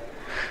here,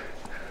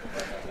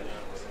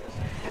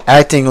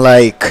 acting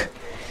like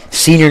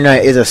senior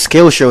night is a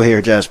skill show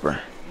here,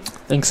 Jasper. I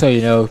think so,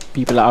 you know.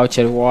 People are out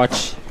here to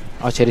watch,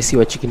 out here to see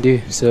what you can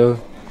do. So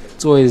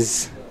it's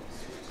always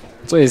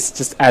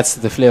just adds to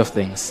the flair of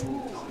things.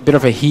 A bit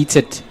of a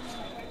heated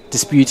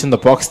dispute in the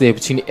box there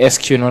between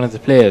SQ and one of the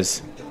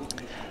players.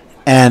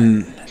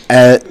 And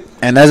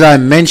as I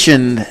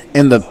mentioned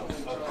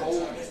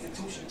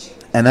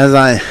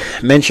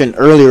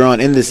earlier on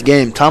in this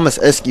game, Thomas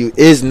Escu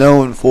is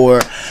known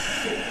for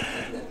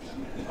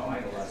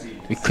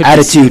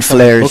attitude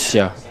flares.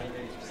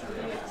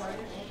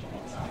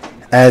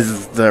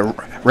 As the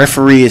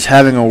referee is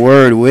having a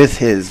word with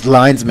his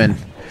linesman,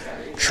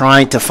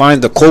 trying to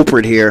find the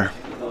culprit here.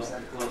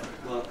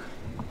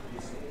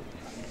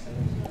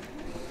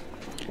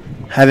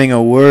 Having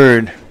a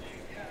word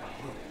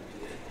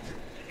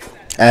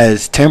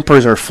as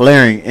tempers are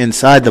flaring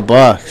inside the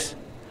box.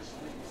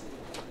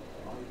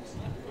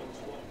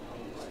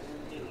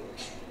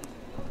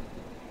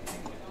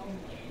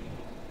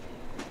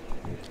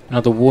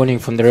 Another warning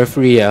from the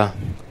referee.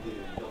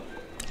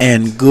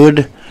 And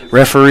good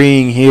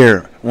refereeing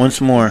here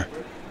once more.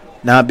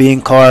 Not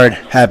being card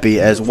happy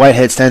as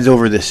Whitehead stands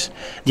over this.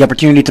 The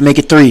opportunity to make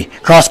it 3.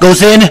 Cross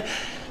goes in.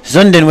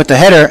 Zundin with the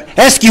header.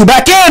 Escu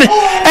back in.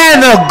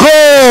 And the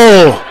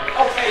goal.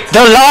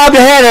 The lob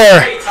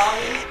header.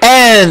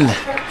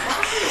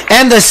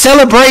 And the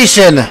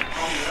celebration.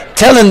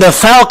 Telling the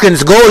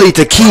Falcons goalie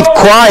to keep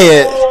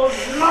quiet.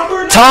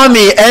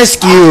 Tommy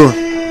Escu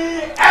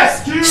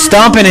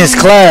stomping his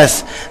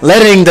class,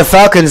 letting the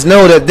Falcons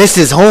know that this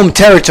is home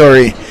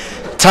territory.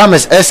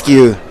 Thomas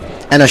Escu,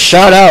 and a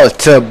shout out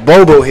to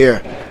Bobo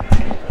here.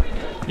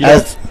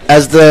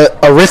 As the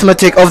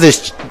arithmetic of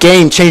this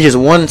game changes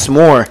once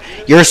more,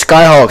 your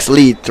Skyhawks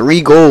lead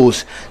 3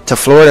 goals to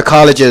Florida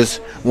College's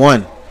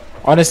 1.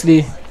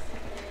 Honestly,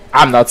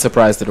 I'm not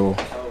surprised at all.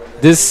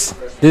 This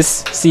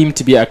seemed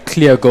to be a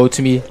clear goal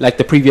to me, like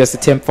the previous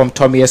attempt from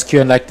Tommy SQ,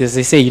 and like this,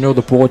 they say, you know,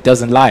 the board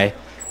doesn't lie.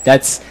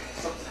 That's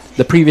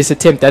the previous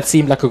attempt. That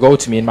seemed like a goal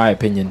to me, in my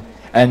opinion.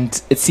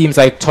 And it seems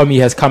like Tommy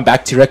has come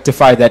back to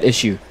rectify that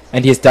issue,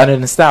 and he has done it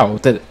in style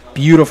with a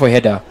beautiful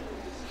header.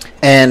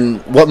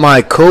 And what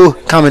my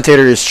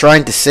co-commentator is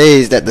trying to say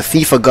is that the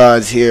FIFA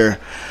gods here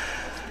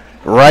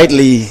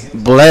rightly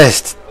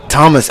blessed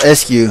Thomas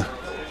Escu,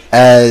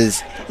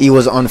 as he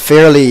was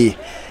unfairly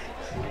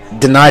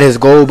denied his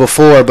goal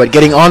before, but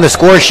getting on the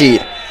score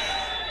sheet.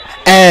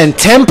 And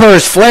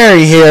tempers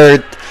flaring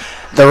here.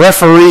 The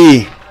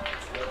referee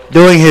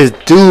doing his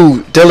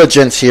due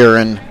diligence here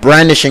and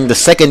brandishing the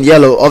second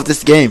yellow of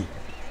this game.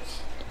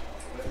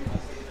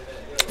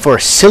 For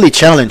a silly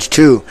challenge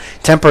too.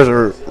 Tempers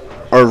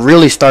are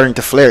really starting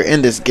to flare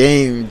in this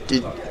game,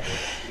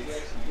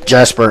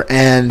 Jasper.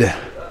 And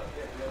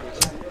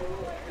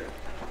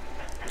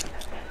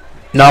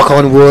knock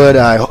on wood,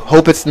 I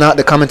hope it's not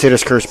the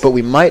commentator's curse, but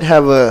we might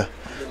have a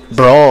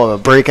brawl, a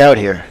breakout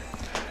here.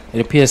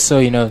 It appears so,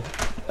 you know.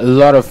 A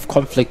lot of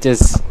conflict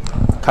is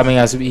coming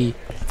as we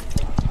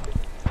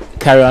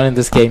carry on in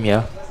this game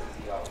here.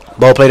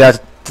 Ball played out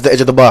to the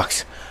edge of the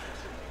box.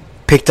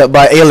 Picked up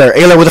by Ayler.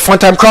 Ayler with a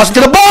front time cross into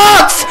the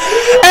box!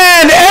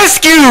 And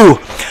Escu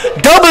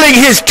doubling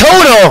his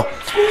total.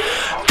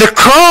 The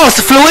cross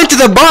flew into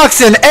the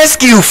box and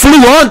Escu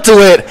flew onto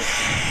it.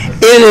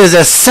 It is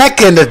a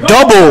second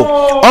double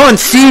on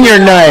senior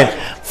night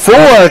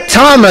for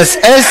Thomas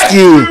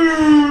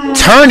Escu,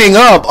 turning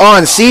up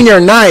on senior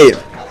night.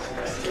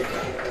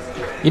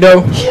 You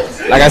know,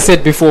 like I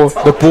said before,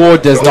 the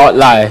board does not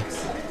lie.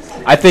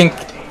 I think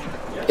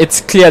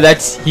it's clear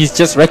that he's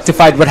just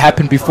rectified what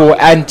happened before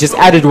and just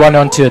added one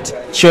onto it.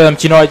 Show them,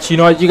 you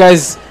know what, you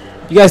guys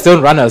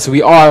don't run us.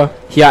 We are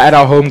here at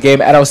our home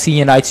game, at our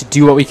senior night, to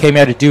do what we came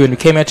here to do, and we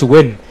came here to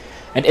win.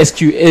 and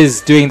SQ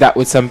is doing that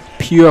with some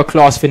pure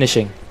class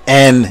finishing.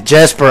 And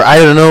Jasper, I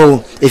don't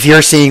know if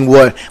you're seeing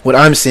what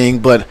I'm seeing,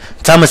 but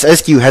Thomas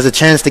SQ has a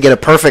chance to get a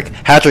perfect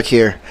hat-trick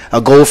here.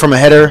 A goal from a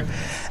header,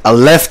 a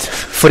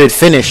left-footed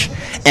finish,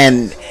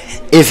 and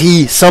if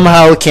he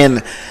somehow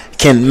can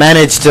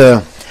manage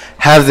to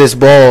have this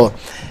ball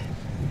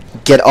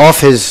get off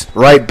his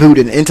right boot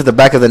and into the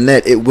back of the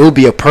net, it will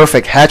be a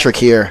perfect hat-trick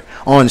here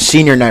on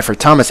senior night for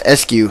Thomas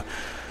SQ.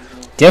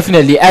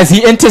 Definitely, as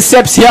he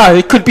intercepts here,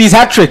 it could be his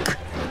hat-trick.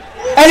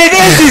 And it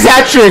is his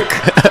hat-trick!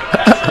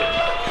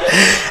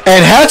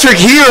 And hat-trick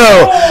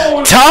hero,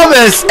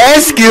 Thomas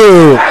SQ!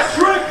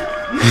 Hat-trick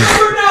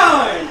number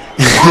 9.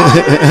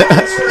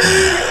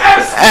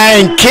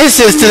 And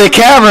kisses to the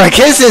camera,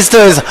 kisses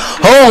to his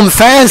home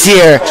fans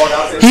here.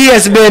 He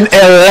has been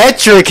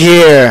electric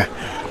here.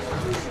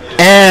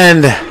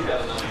 And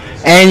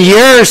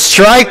your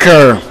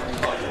striker,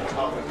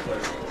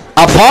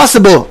 a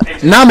possible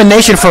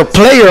nomination for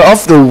player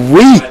of the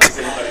week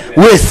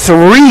with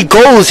 3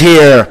 goals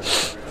here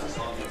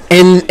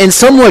in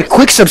somewhat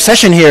quick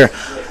succession here.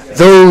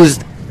 Those,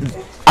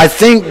 I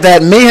think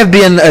that may have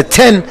been a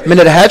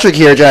 10-minute hat-trick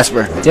here,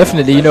 Jasper.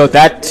 Definitely,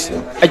 that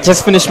I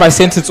just finished my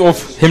sentence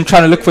off him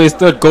trying to look for his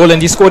 3rd goal,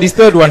 and he scored his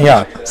 3rd one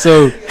here.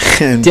 So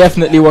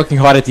definitely working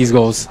hard at these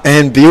goals.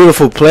 And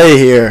beautiful play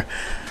here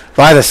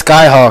by the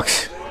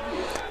Skyhawks.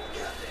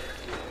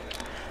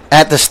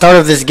 At the start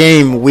of this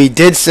game, we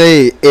did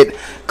say it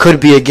could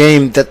be a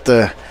game that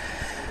the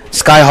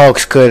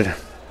Skyhawks could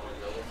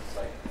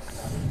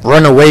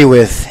run away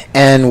with,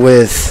 and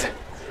with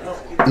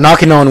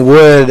knocking on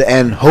wood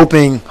and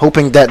hoping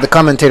that the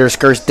commentator's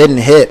curse didn't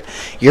hit,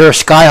 your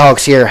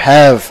Skyhawks here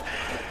have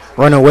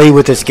run away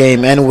with this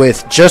game, and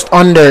with just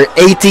under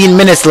 18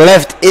 minutes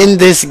left in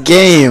this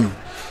game,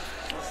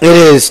 it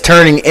is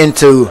turning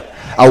into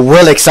a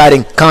well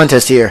exciting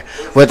contest here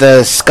with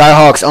the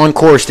Skyhawks on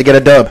course to get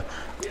a dub.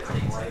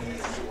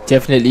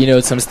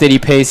 Definitely, some steady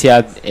pace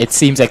here. It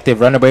seems like they've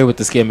run away with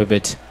this game a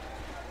bit.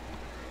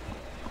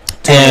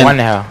 2-1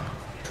 now.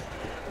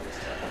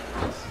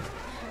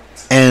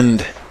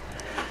 And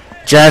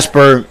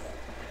Jasper,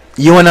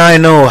 you and I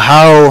know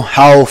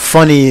how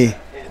funny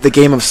the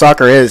game of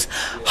soccer is.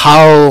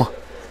 How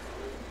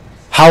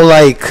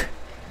like,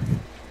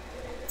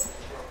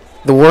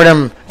 the word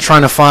I'm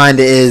trying to find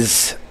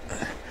is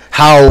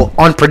how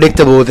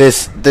unpredictable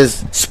this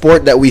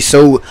sport that we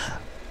so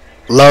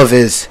love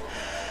is.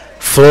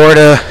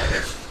 Florida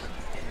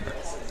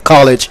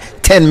College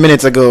 10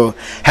 minutes ago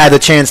had the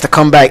chance to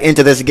come back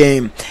into this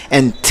game,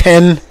 and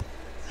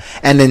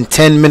in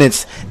 10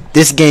 minutes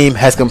this game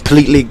has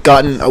completely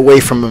gotten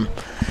away from him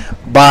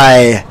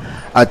by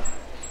a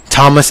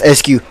Thomas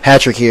SQ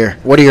hat-trick here.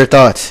 What are your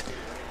thoughts?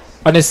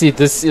 Honestly,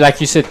 this, like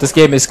you said, this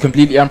game is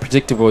completely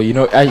unpredictable. Here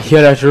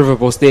at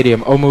Riverbowl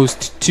Stadium,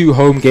 almost 2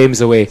 home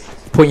games away,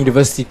 Point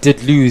University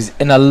did lose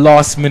in a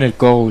last-minute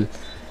goal.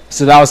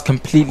 So that was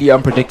completely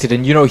unpredicted.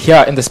 And,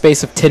 here in the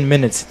space of 10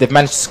 minutes, they've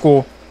managed to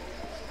score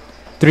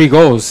 3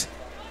 goals.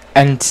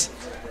 And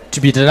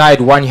to be denied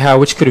one here,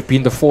 which could have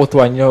been the 4th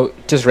one,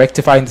 just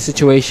rectifying the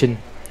situation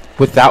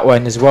with that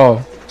one as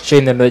well.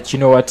 Showing them that,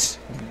 what,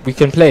 we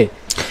can play.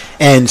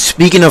 And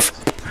speaking of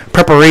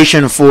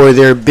preparation for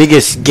their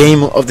biggest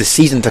game of the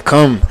season to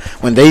come,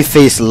 when they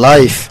face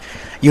Life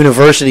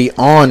University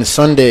on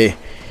Sunday,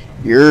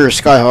 your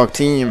Skyhawk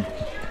team,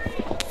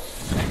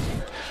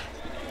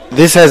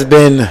 this has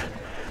been,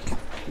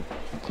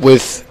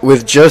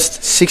 with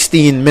just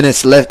 16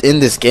 minutes left in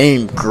this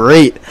game,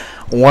 great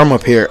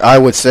warm-up here, I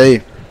would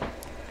say,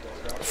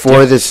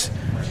 for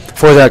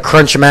that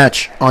crunch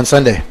match on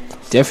Sunday.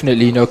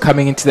 Definitely,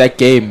 coming into that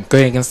game,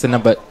 going against the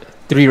number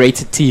 3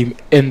 rated team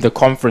in the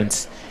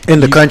conference. In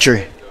the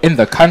country,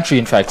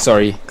 in fact,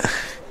 sorry.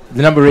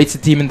 The number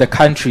rated team in the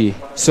country.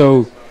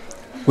 So,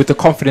 with the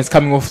confidence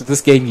coming off of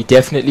this game, you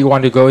definitely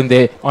want to go in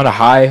there on a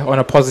high, on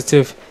a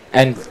positive.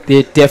 And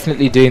they're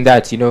definitely doing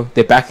that,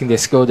 They're backing their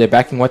skill, they're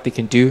backing what they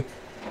can do.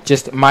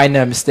 Just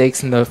minor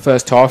mistakes in the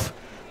first half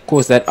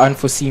caused that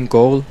unforeseen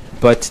goal.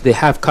 But they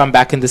have come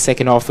back in the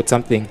second half with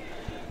something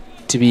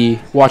to be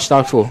watched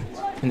out for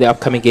in the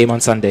upcoming game on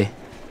Sunday.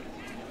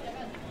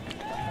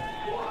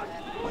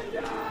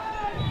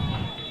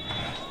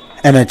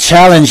 And a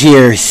challenge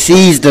here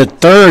sees the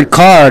 3rd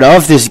card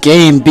of this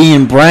game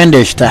being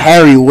brandished to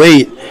Harry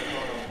Waite.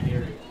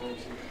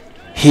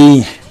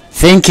 He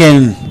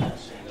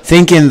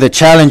thinking the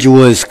challenge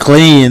was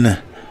clean,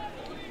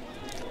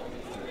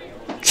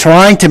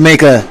 trying to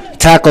make a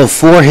tackle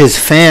for his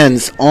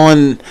fans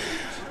on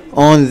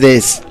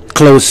this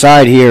close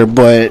side here,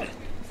 but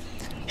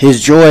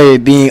his joy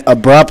being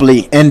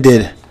abruptly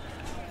ended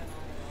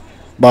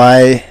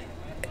by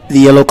the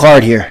yellow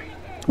card here.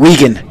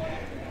 Wiegand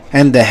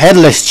and the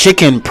headless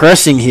chicken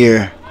pressing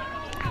here.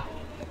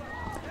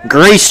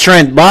 Great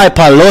strength by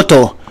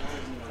Palotto.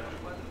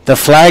 The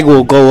flag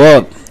will go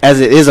up as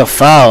it is a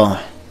foul.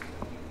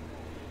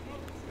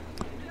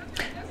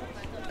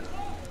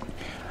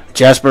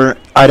 Jasper,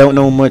 I don't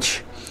know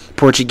much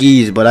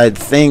Portuguese, but I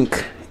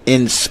think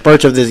in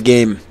spurts of this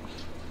game,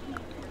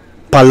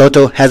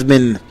 Palotto has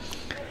been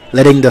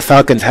letting the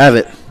Falcons have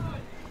it.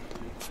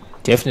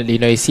 Definitely,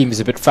 he seems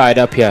a bit fired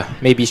up here.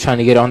 Maybe he's trying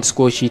to get on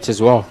score sheets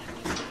as well.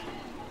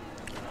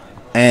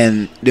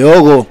 And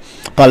Diogo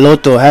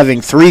Paloto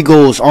having 3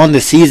 goals on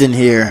the season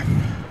here.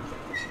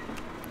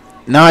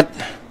 Not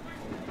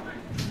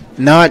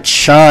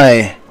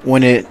shy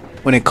when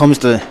it comes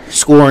to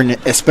scoring,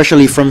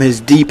 especially from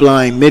his deep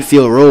line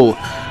midfield role.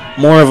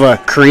 More of a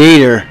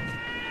creator.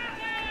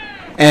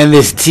 And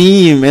this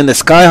team and the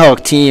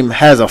Skyhawk team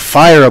has a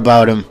fire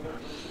about him.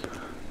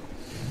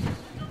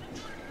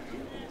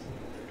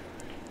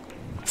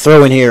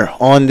 Throw in here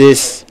on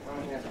this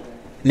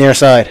near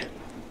side.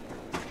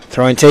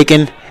 Throw in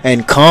taken,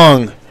 and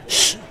Kong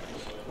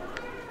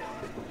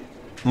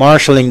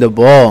marshalling the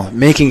ball,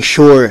 making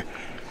sure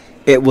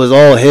it was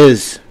all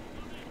his.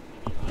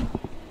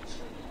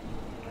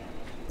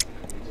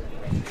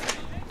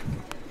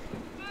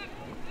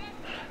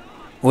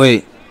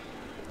 Wait.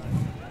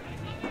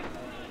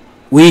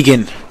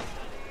 Wiegand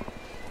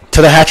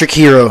to the hat-trick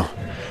hero.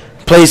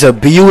 Plays a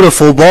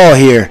beautiful ball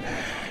here.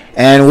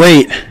 And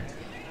wait.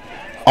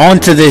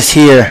 Onto this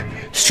here.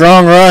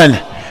 Strong run.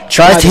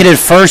 Tries to hit it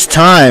first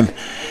time.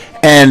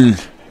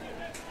 And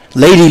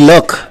Lady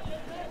Luck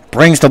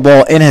brings the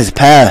ball in his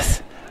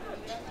path.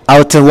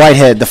 Out to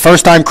Whitehead. The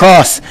first time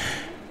cross.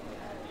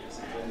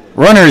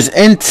 Runners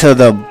into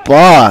the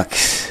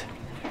box.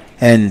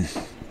 And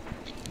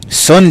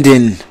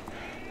Sundin,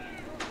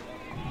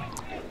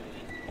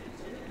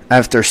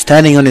 after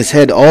standing on his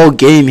head all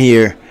game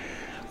here,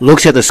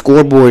 looks at the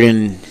scoreboard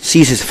and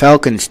sees his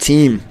Falcons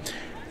team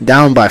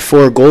down by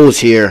 4 goals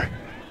here.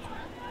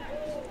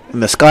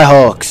 And the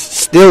Skyhawks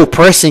still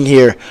pressing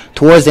here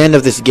towards the end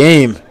of this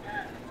game.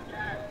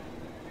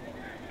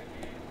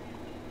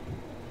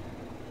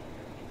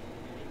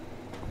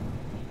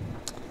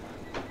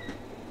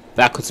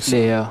 Backwards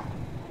player.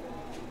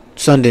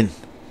 Sundin.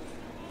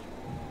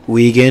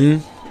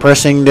 Wiegand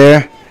pressing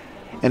there.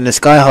 And the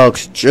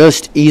Skyhawks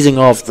just easing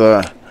off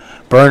the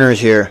burners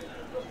here,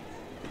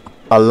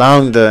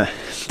 allowing the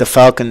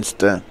Falcons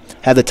to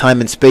have the time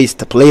and space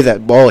to play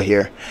that ball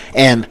here.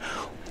 And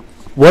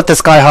what the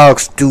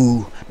Skyhawks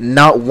do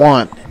not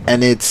want,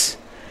 and it's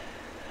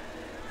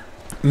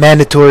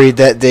mandatory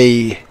that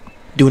they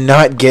do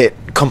not get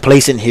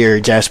complacent here,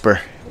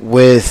 Jasper,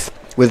 with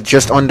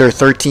just under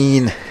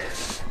 13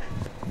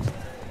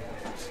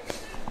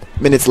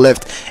 minutes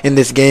left in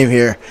this game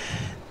here.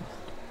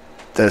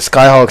 The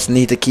Skyhawks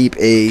need to keep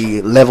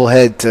a level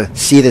head to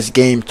see this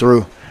game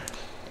through.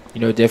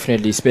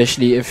 Definitely,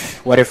 especially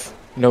what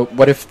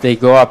if they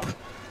go up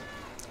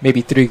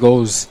maybe 3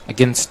 goals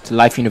against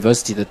Life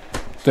University, the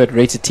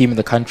third-rated team in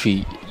the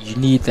country. You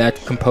need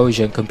that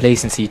composure and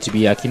complacency to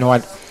be like, you know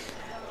what,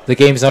 the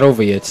game's not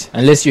over yet.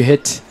 Unless you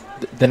hit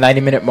the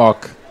 90-minute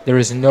mark, there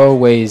is no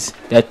ways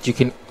that you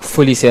can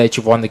fully say that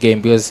you've won the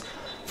game, because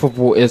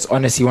football is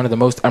honestly one of the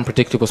most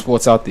unpredictable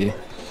sports out there.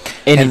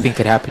 Anything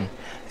could happen.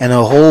 And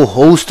a whole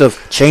host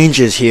of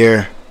changes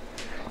here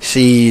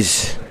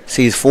sees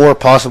 4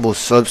 possible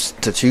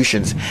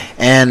substitutions.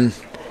 And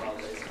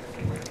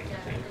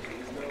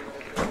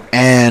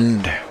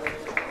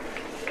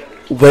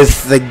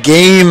with the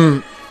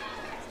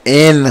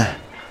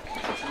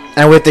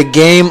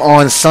game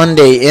on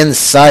Sunday in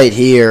sight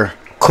here,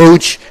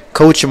 Coach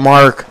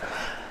Mark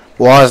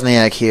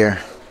Wozniak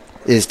here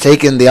is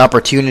taking the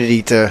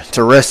opportunity to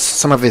rest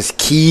some of his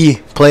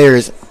key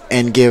players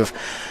and give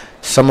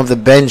some of the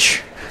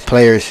bench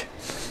players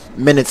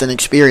minutes and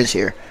experience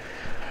here.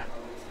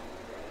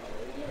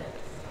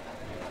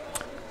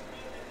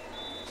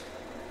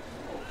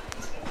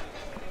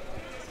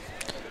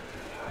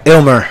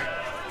 Ilmer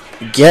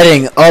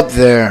getting up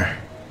there.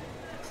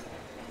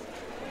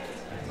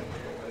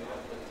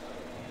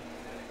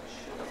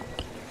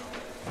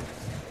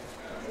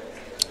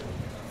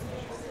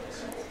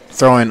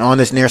 Throwing on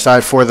this near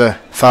side for the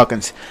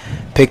Falcons.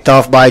 Picked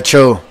off by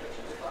Cho.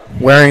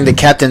 Wearing the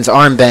captain's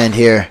armband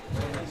here.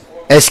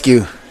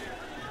 Eskew.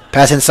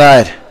 Pass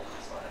inside.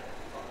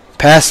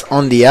 Pass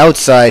on the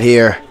outside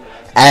here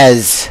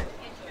as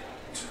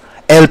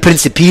El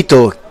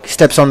Principito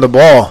steps on the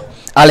ball.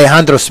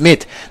 Alejandro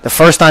Smith, the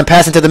first time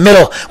pass into the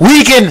middle.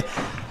 Wiegand!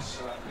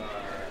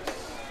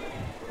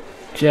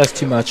 Just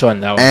too much on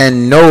that one.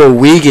 And Noah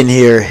Wiegand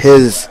here,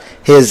 his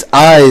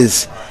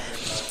eyes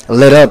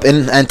lit up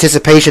in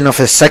anticipation of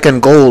his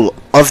second goal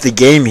of the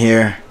game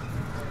here.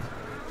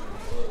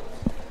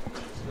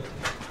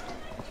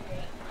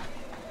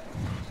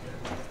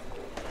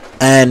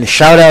 And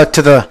shout out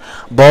to the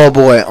ball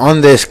boy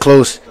on this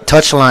close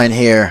touchline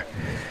here.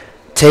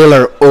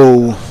 Taylor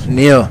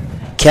O'Neill,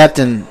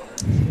 captain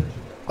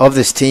of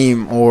this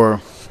team, or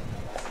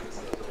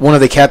one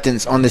of the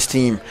captains on this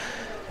team.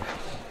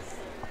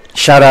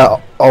 Shout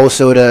out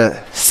also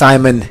to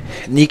Simon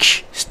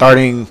Nietzsche,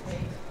 starting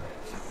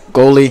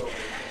goalie,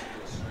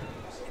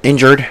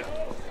 injured.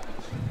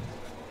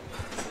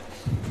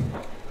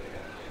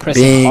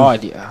 Pressing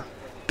hard, yeah.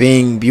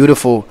 Being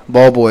beautiful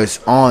ball boys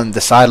on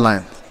the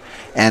sideline.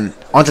 And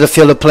onto the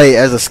field of play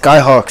as the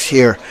Skyhawks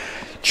here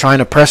trying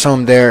to press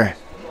home there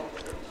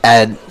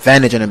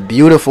advantage and a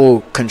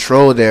beautiful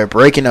control there,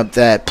 breaking up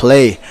that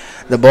play.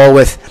 The ball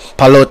with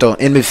Paloto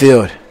in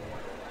midfield.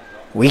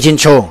 Wee Jin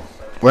Cho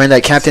wearing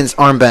that captain's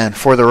armband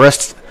for the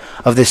rest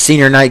of this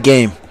senior night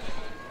game.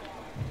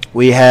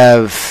 We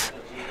have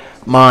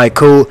my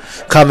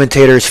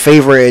co-commentator's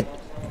favorite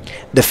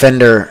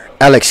defender,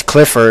 Alex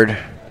Clifford.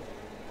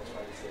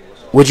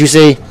 Would you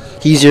say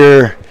he's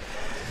your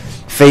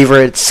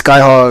favorite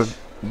Skyhawk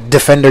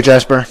defender,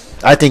 Jasper?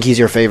 I think he's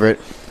your favorite.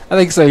 I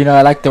think so.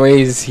 I like the way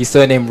his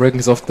surname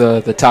rings off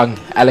the tongue.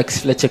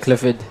 Alex Fletcher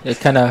Clifford. It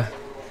kind of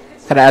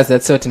has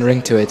that certain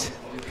ring to it.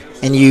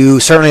 And you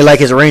certainly like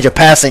his range of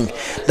passing.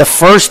 The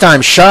first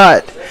time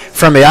shot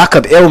from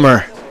Jakob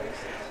Ilmer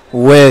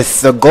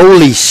with the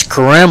goalie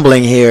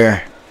scrambling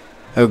here.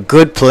 A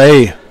good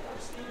play.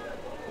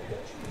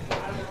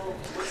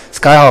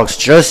 Skyhawks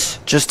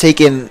just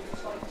taking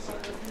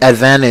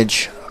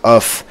advantage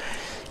of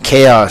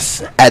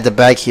chaos at the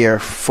back here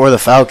for the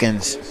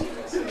Falcons.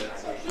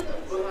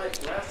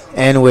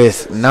 And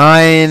with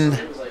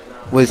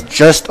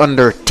just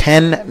under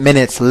 10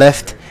 minutes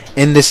left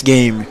in this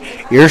game,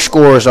 your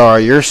scores are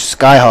your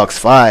Skyhawks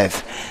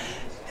 5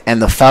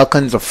 and the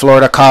Falcons of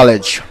Florida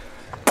College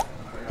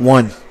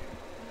 1.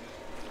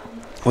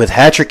 With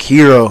hat-trick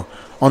hero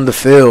on the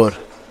field,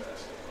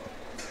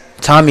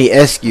 Tommy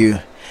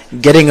Eskew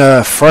getting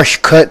a fresh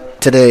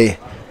cut today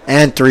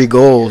and 3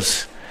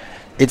 goals.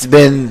 It's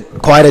been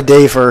quite a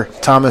day for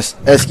Thomas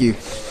Eskew.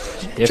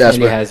 Definitely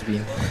Jasper. has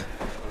been.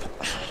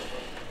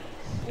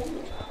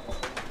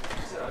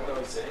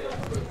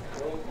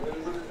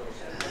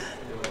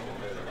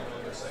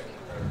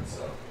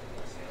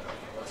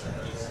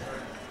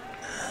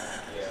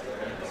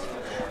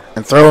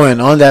 And throwing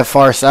on that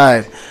far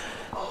side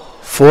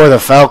for the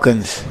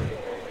Falcons.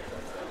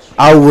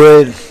 I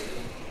would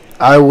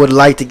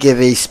like to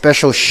give a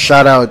special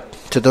shout out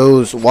to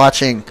those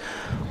watching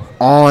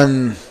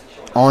on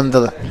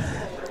the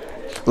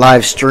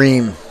live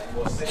stream,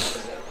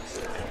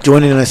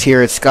 joining us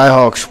here at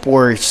Skyhawk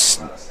Sports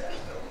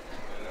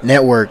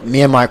Network.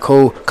 Me and my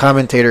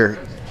co-commentator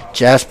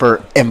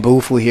Jasper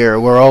Mbufu here.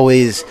 We're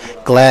always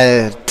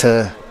glad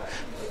to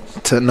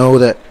know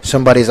that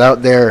somebody's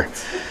out there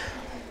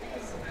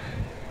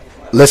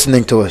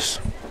listening to us.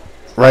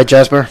 Right,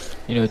 Jasper?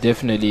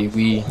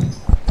 Definitely.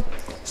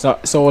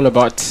 It's all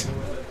about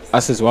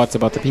us as well. It's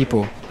about the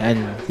people,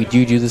 and we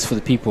do this for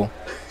the people.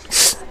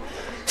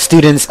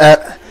 Students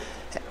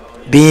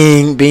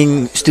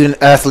being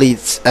student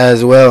athletes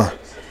as well.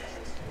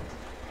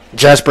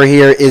 Jasper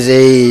here is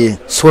a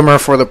swimmer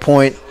for the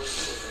Point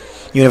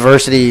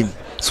University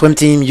swim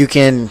team. You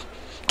can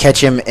catch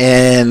him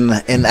in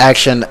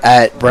action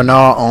at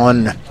Branaugh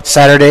on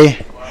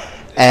Saturday.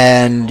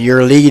 And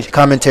your lead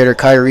commentator,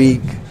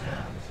 Kyrie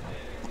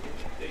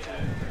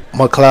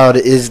McLeod,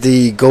 is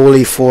the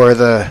goalie for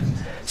the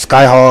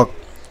Skyhawk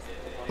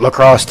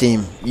lacrosse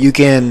team. You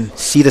can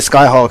see the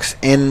Skyhawks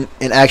in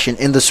action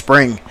in the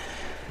spring.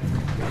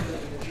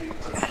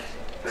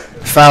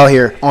 Foul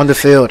here on the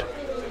field.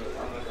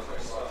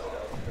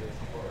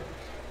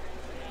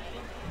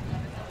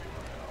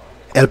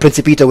 El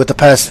Principito with the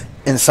pass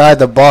inside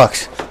the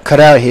box. Cut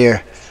out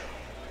here.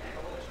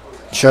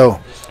 Cho.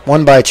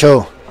 One by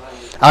Cho.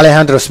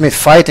 Alejandro Smith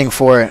fighting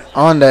for it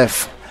on the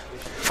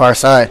far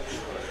side.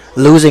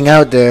 Losing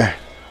out there.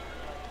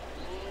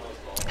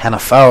 And a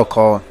foul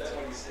call.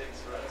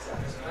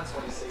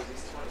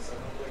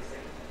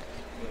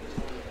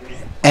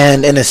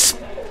 And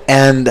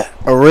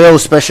a real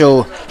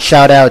special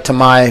shout out to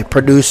my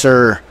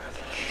producer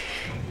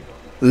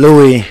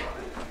Louis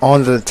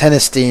on the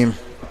tennis team.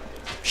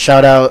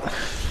 Shout out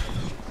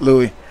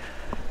Louis.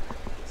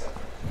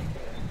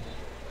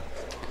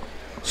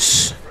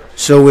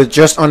 So with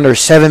just under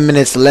 7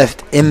 minutes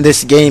left in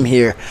this game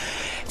here,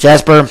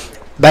 Jasper,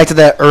 back to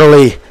that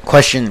early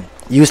question.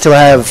 You still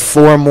have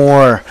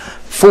 4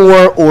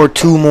 or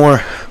 2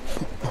 more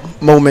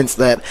moments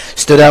that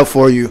stood out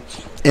for you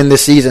in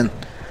this season.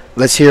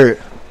 Let's hear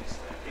it.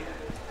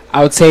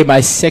 I would say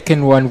my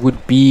second one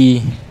would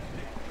be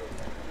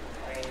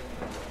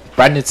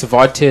Brandon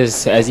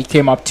Cervantes, as he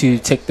came up to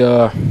take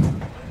the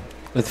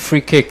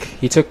free kick.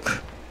 He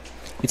took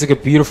a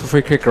beautiful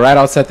free kick right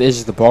outside the edge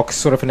of the box,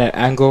 sort of in an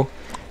angle,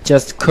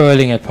 just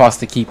curling it past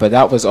the keeper.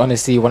 That was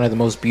honestly one of the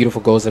most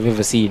beautiful goals I've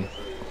ever seen.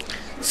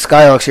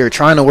 Skyhawks here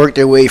trying to work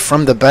their way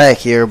from the back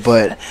here,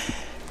 but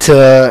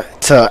to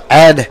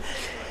add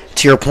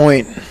to your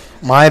point,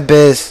 my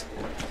best,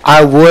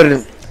 I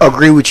would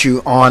agree with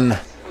you on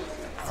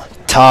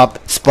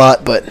top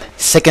spot, but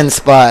second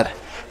spot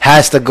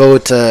has to go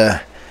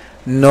to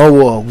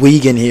Noah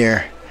Wiegand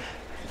here.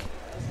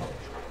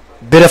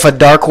 Bit of a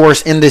dark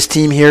horse in this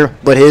team here,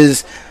 but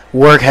his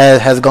work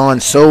has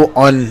gone so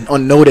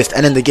unnoticed.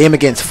 And in the game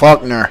against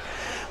Faulkner,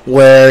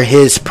 where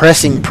his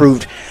pressing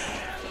proved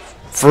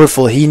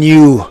fruitful, he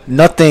knew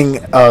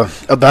nothing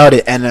about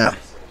it, and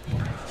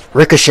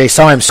Ricochet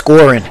saw him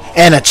scoring,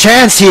 and a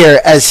chance here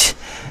as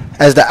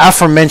the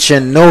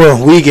aforementioned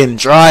Noah Wiegand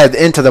drived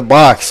into the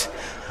box,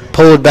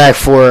 pulled back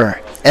for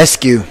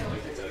Eskew.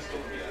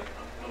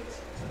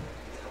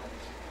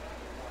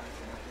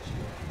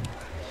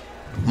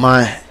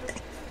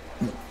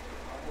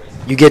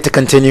 You get to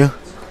continue,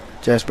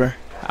 Jasper.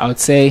 I would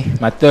say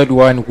my third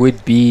one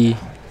would be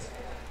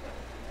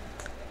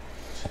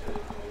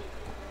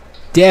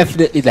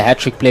definitely the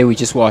hat-trick play we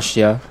just watched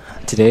here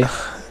today.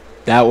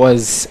 That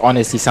was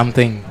honestly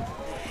something.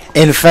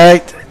 In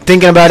fact,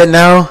 thinking about it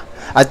now,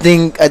 I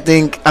think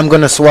I'm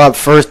gonna swap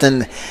first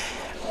and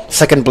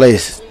second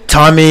place.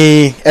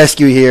 Tommy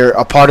Eskew here,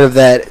 a part of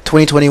that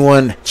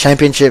 2021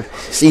 championship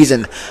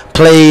season,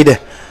 played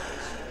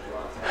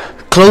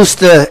close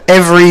to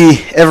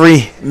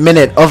every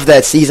minute of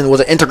that season, was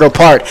an integral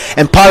part.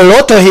 And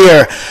Palotto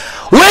here,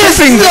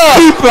 whiffing the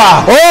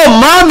keeper. Oh,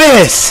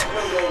 mames!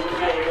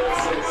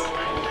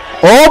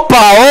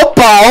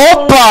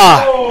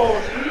 Opa!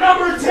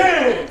 Number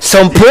 10.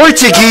 Some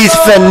Portuguese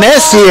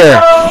finesse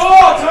here.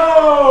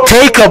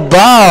 Take a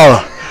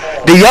bow.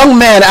 The young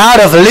man out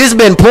of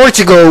Lisbon,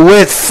 Portugal,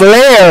 with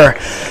flair.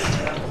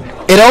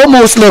 It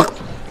almost looked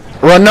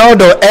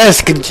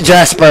Ronaldo-esque,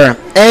 Jasper,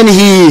 and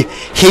he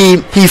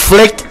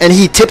flicked and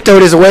he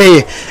tiptoed his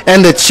way,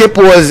 and the chip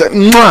was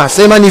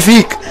c'est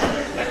magnifique.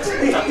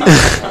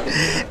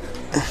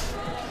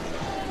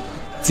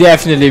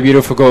 Definitely a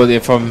beautiful goal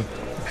there from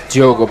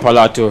Diogo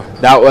Palato.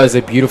 That was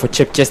a beautiful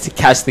chip just to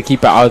catch the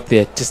keeper out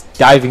there, just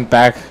diving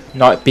back,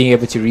 not being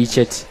able to reach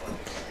it,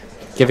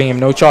 giving him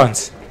no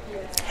chance.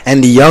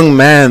 And the young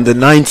man, the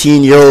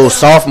 19-year-old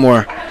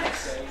sophomore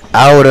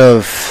out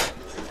of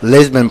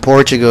Lisbon,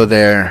 Portugal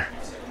there,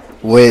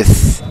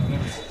 with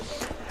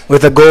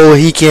a goal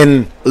he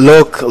can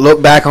look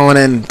back on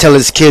and tell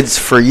his kids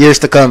for years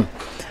to come.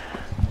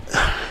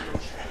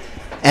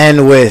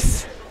 And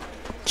with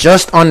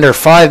just under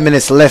 5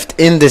 minutes left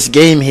in this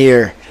game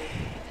here,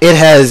 it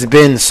has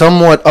been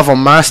somewhat of a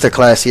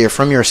masterclass here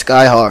from your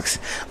Skyhawks.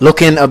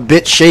 Looking a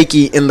bit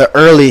shaky in the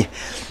early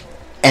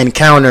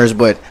encounters,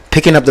 but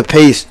picking up the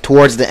pace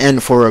towards the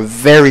end for a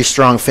very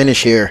strong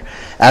finish here.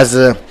 As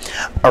the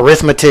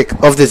arithmetic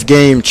of this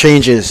game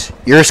changes,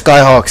 your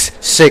Skyhawks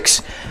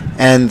 6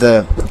 and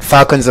the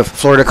Falcons of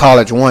Florida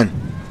College 1.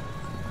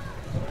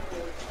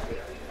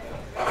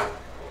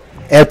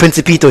 El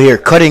Principito here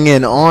cutting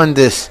in in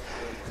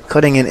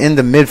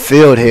the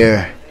midfield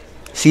here.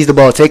 Sees the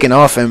ball taken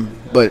off him,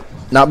 but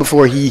not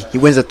before he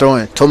wins the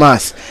throw-in.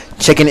 Tomas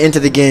checking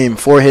into the game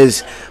for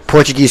his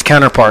Portuguese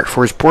counterpart,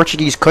 for his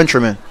Portuguese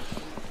countryman.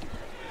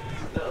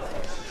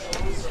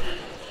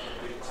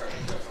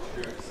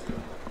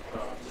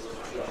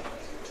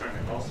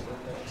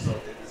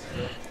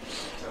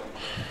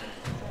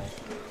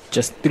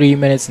 Just 3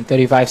 minutes and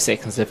 35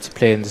 seconds left to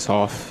play in this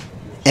half.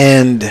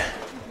 And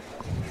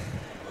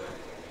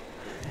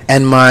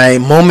my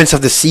moments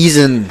of the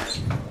season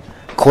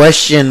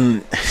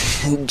question,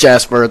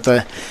 Jasper,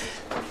 there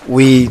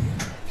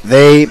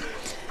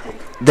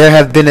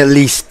have been at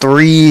least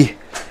 3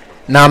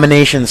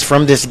 nominations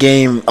from this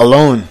game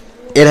alone.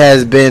 It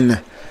has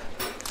been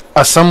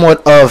a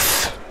somewhat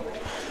of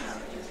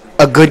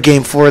a good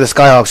game for the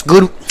Skyhawks.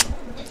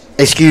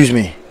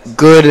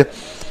 Good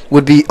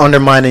would be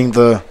undermining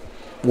the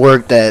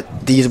work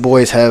that these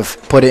boys have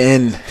put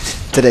in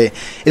today.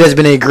 It has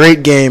been a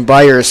great game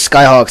by your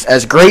Skyhawks,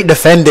 as great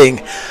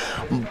defending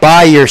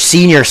by your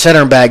senior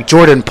center back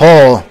Jordan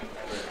Paul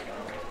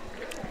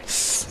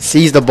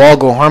sees the ball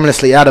go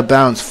harmlessly out of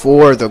bounds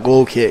for the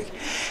goal kick.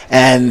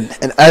 And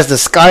as the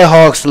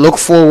Skyhawks look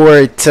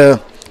forward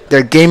to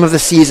their game of the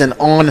season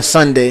on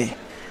Sunday,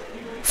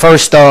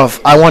 first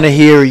off, I want to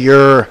hear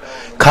your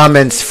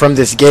comments from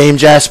this game,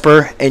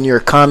 Jasper, and your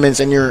comments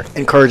and your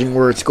encouraging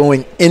words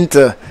going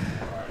into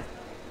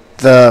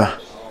the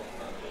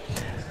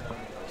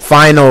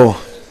final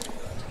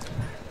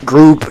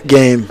group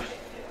game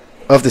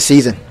of the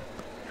season.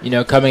 You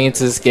know, coming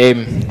into this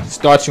game,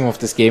 starting off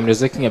this game, it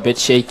was looking a bit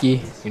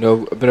shaky,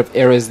 a bit of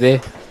errors there,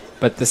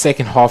 but the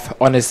second half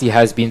honestly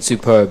has been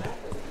superb.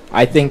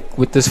 I think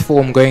with this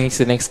form going into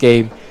the next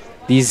game,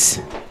 this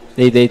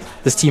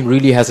team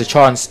really has a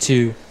chance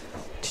to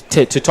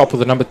topple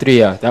the number 3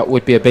 here. That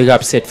would be a big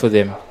upset for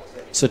them.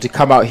 So to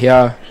come out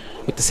here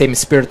with the same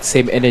spirit, the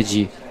same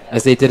energy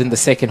as they did in the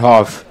second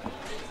half,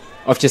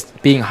 of just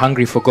being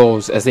hungry for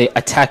goals as they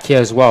attack here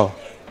as well,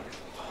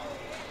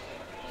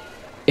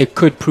 it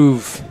could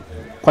prove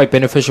quite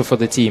beneficial for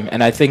the team.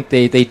 And I think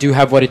they do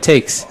have what it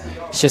takes.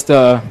 It's just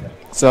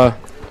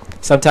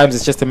sometimes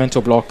it's just a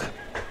mental block.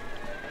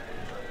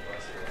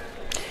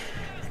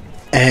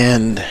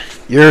 And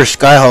your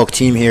Skyhawk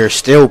team here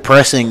still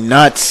pressing,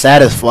 not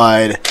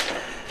satisfied.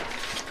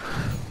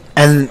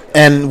 And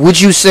would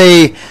you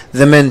say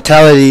the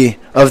mentality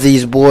of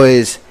these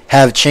boys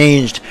have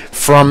changed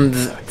from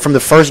the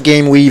first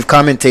game we've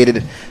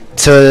commentated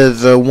to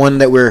the one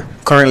that we're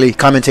currently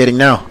commentating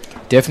now?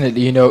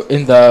 Definitely, in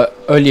the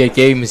earlier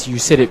games, you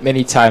said it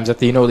many times that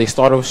they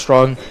start off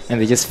strong and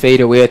they just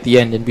fade away at the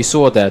end, and we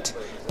saw that.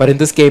 But in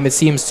this game, it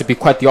seems to be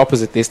quite the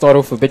opposite. They start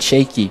off a bit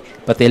shaky,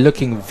 but they're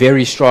looking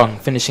very strong,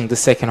 finishing the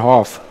second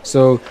half.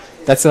 So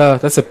that's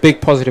a big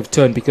positive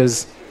turn,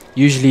 because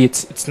usually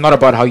it's not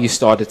about how you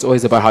start; it's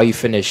always about how you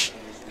finish.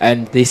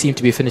 And they seem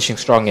to be finishing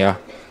strong here.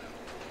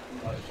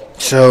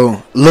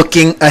 So,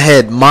 looking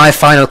ahead, my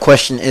final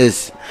question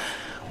is,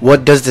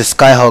 what does the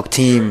Skyhawk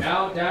team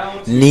Now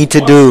down to need to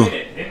 1 do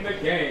minute in the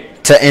game.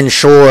 to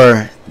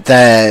ensure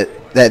that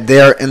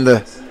they're in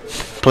the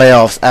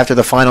playoffs after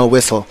the final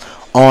whistle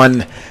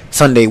on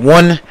Sunday?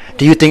 One,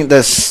 do you think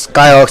the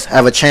Skyhawks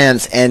have a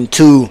chance? And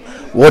two,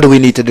 what do we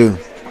need to do?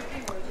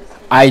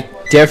 I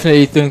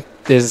definitely think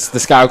the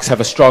Skyhawks have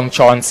a strong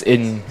chance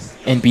in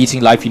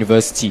beating Life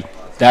University.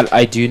 That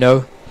I do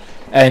know.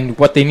 And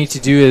what they need to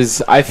do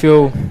is, I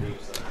feel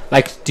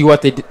like, do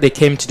what they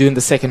came to do in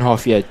the second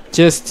half. Yeah,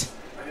 just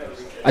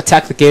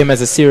attack the game as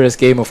a serious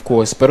game, of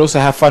course, but also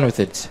have fun with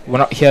it. We're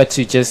not here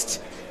to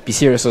just be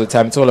serious all the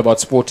time. It's all about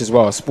sport as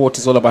well. Sport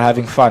is all about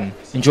having fun.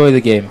 Enjoy the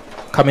game.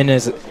 Come in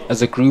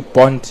as a group,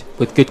 bond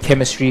with good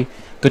chemistry.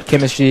 Good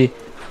chemistry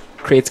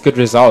creates good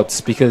results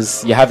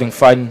because you're having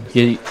fun,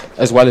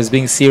 as well as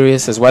being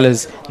serious, as well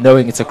as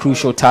knowing it's a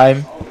crucial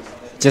time.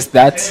 Just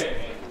that,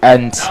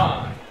 and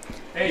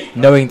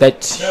knowing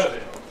that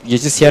you're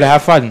just here to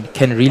have fun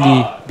can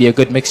really be a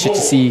good mixture to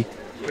see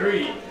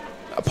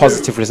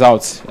positive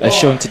results as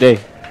shown today.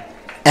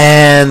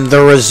 And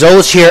the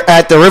results here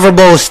at the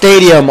Riverbowl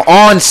Stadium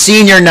on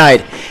senior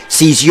night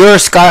sees your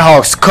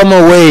Skyhawks come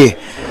away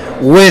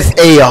with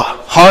a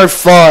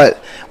hard-fought,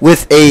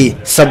 with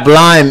a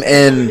sublime,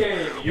 and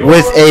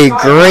with a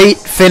great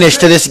finish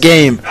to this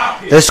game.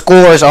 The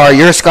scores are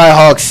your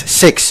Skyhawks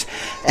 6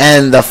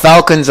 and the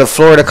Falcons of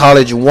Florida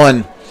College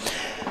 1.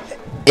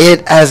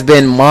 It has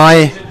been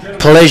my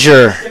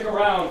pleasure,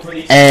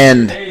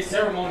 and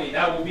Ceremony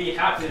that will be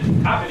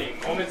happening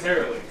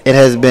momentarily. it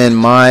has been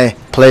my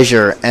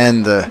pleasure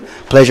and the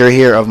pleasure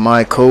here of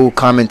my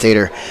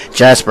co-commentator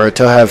Jasper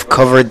to have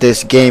covered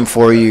this game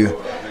for you.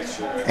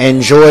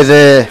 Enjoy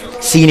the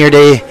senior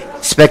day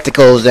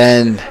spectacles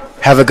and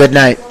have a good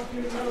night.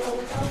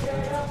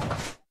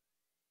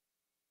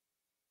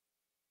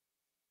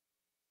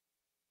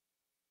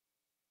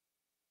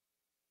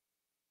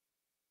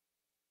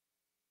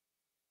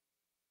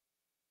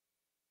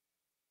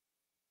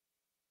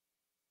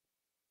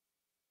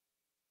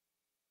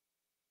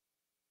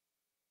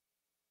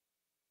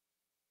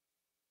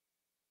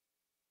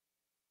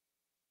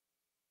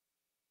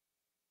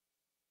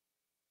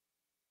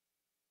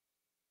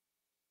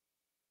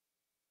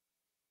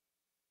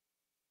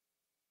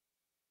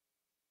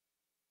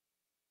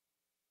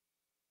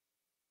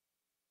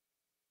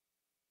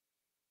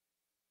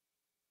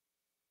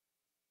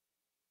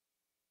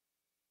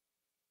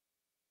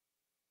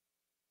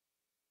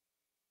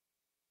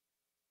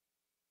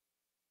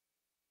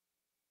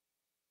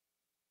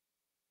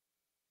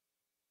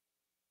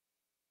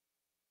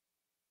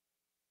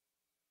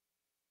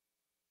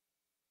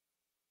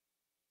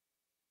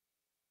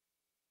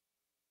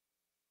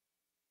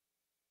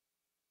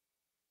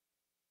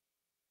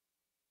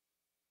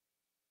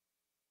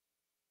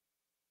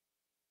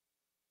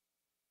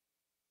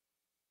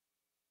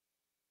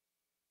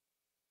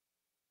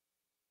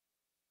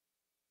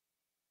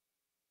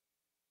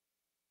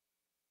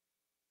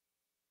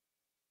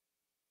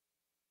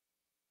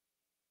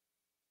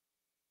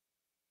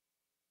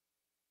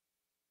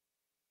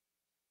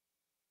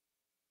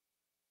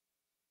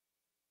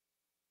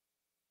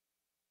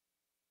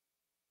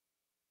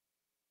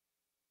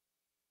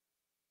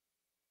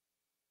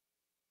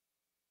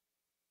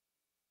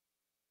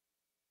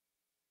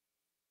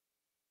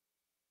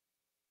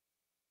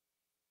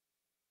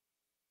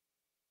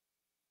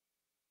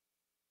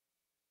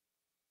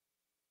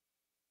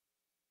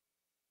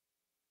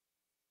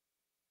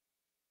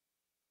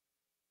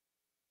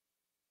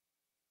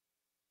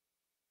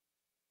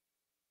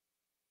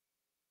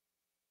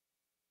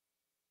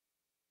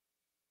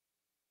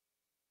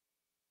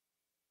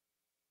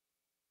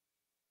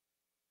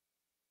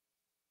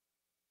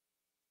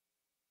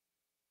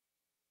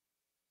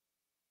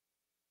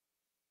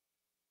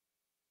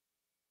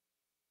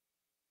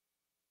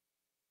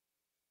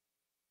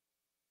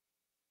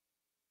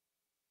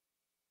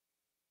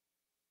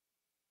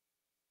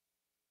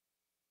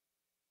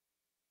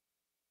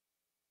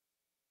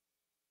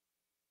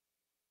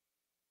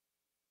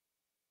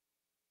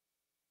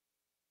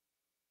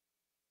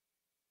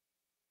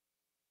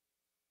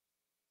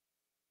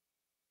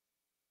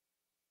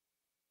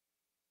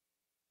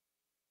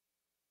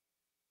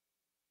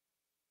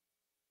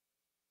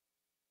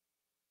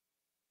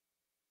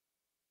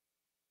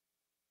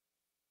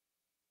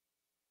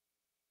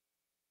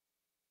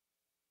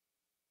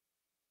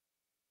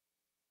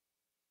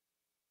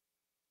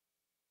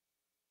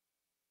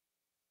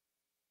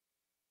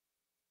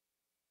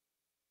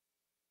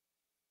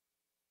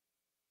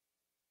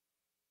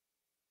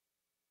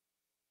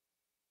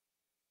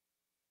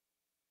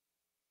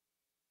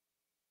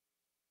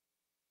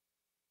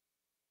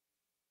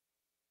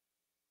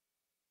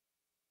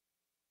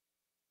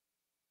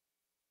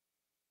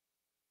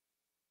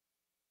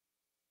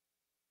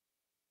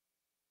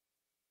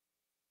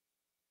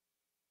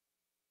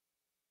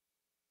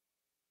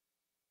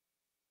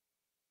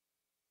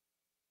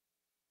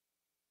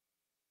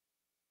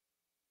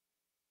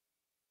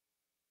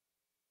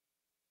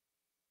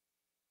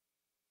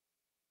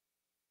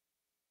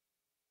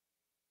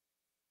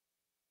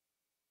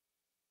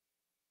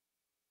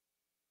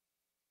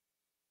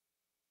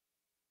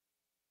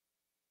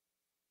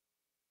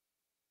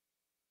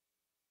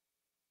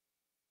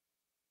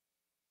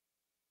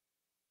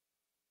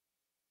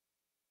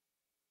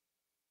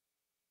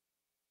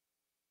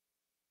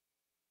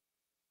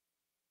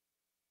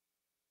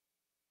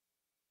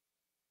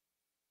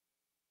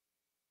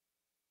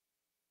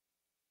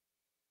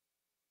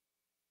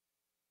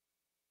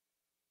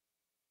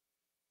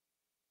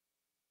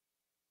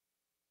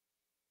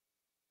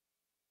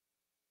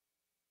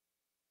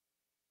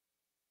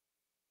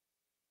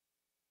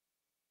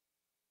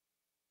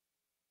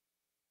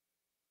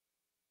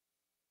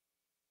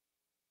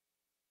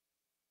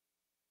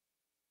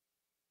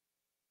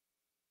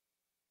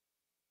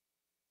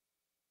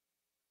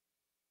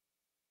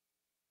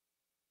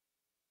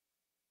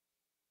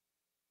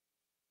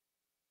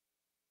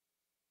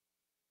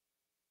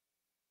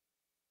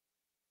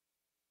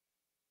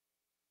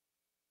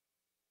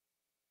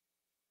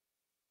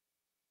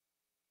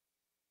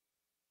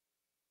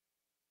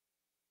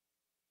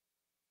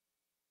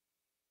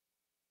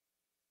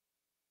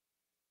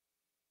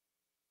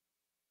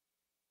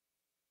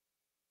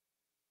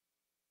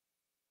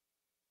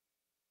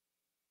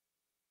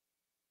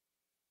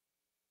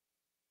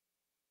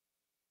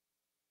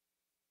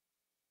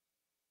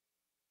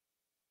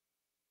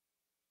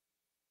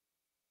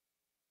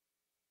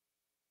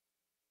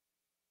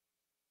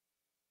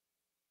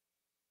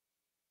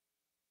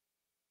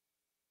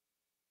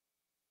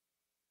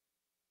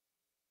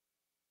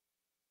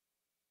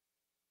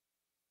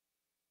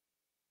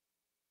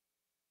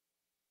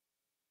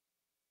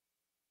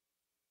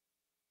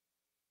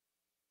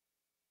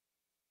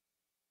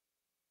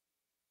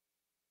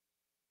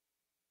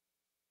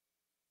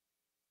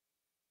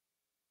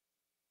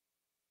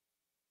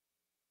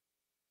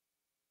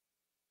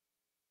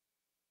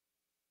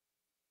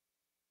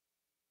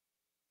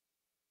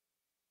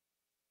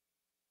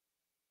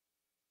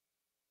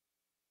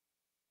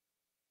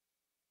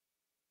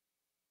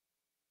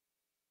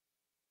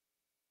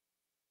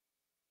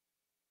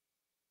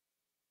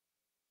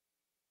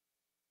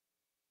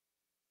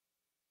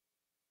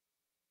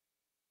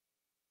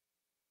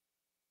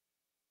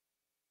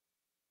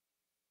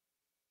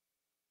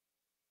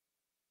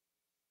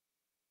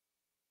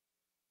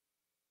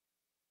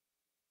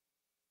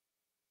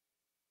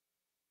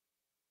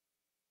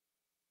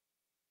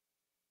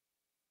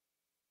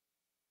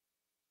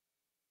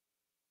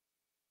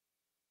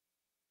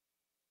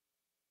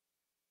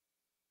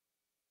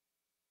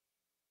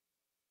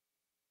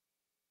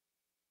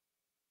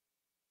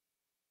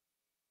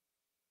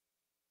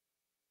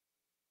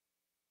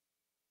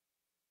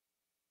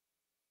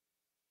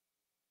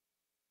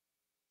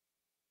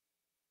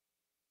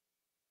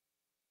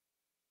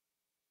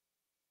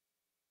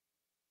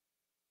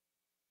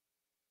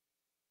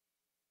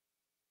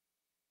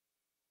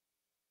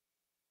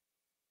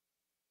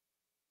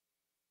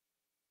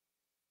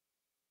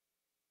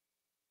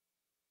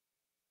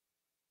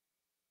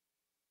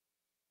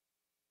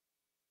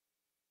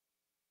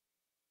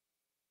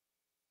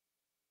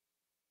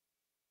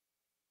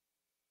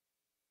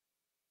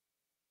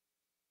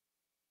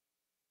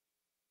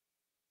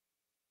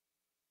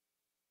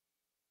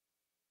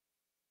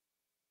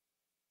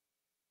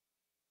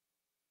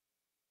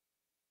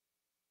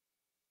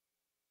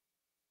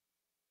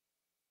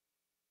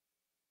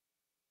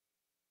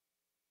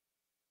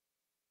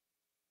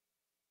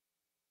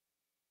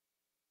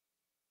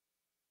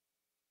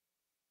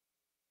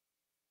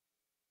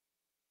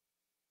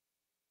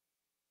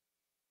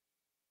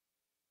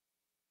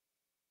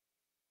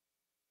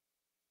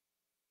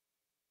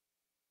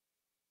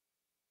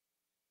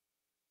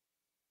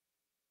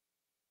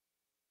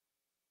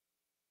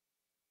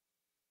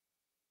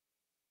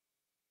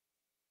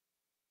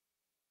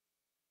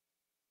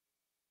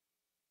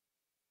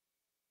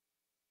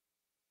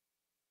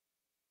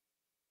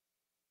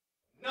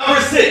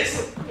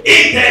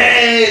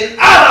 Ethan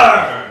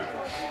Aller.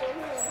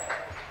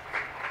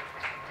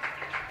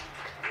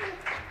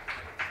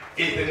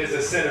 Ethan is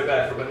a center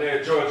back from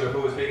Benaire, Georgia,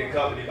 who is being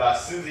accompanied by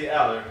Susie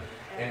Aller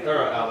and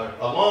Earl Aller,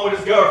 along with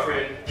his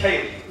girlfriend,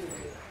 Kaylee.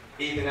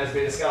 Ethan has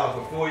been a scholar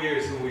for 4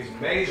 years who is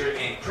majoring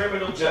in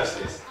criminal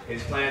justice.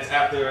 His plans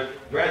after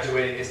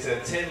graduating is to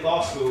attend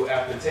law school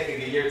after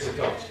taking a year to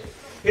coach.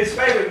 His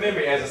favorite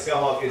memory as a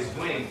Skyhawk is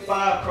winning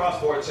 5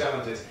 cross-board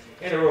challenges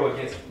in a row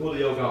against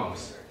Julio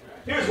Gomes.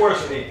 Here's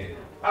words from Ethan.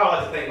 I would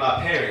like to thank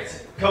my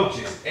parents,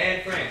 coaches,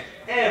 and friends,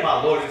 and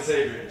my Lord and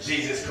Savior,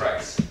 Jesus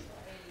Christ.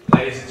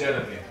 Ladies and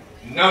gentlemen,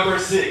 number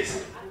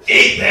 6,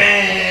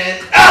 Ethan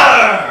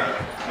Aller!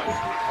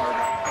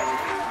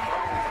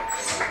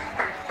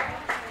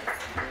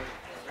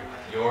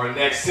 Your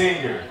next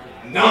senior,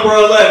 number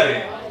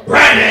 11,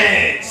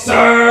 Brandon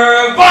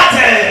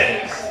Cervantes.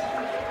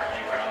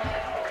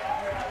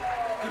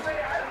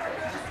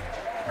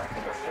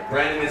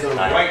 Brandon is a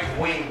right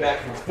wing back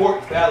from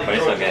Fort Valley,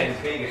 Georgia, and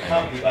is being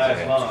accompanied by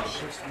his mom,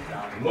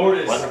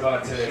 Lourdes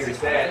Cervantes, his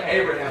dad,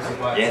 Abraham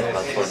Cervantes, and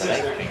his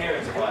sister,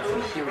 Karen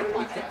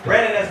Cervantes.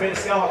 Brandon has been a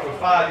scholar for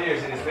 5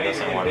 years and is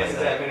majoring in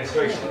business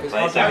administration.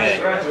 After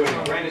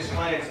graduating, Brandon's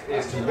plan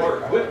is to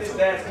work with his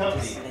dad's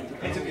company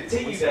and to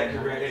continue that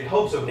career in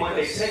hopes of one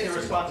day taking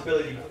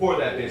responsibility for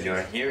that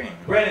business.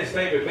 Brandon's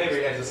favorite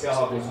memory as a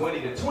Skyhawk was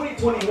winning the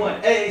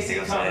 2021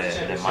 AAC Conference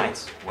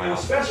Championship. It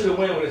was special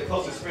to win with his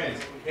closest friends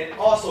and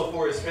also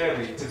for his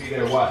family to be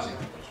there watching,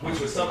 which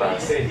was something he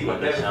said he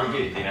would never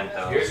forget.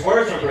 Here's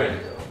words from Brandon.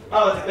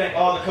 I'd like to thank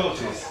all the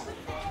coaches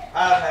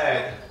I've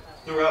had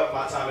throughout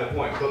my time at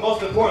Point, but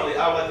most importantly,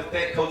 I would like to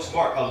thank Coach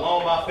Mark along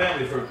with my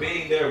family for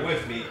being there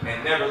with me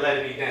and never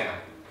letting me down.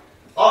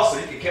 Also,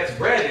 you can catch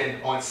Brandon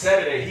on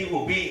Saturday. He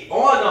will be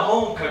on the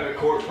homecoming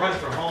court running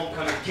for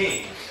Homecoming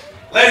King.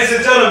 Ladies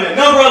and gentlemen,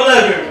 number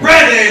 11,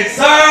 Brandon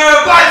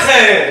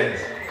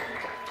Cervantes.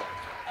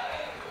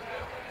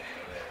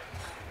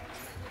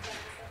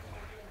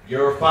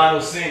 Your final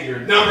senior,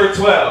 number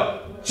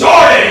 12,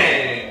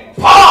 Jordan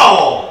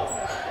Paul.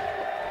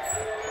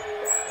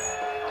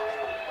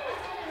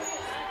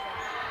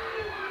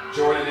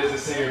 Jordan is a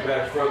senior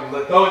back from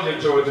Lithonia,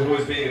 Georgia, who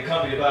is being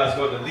accompanied by his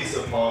mother,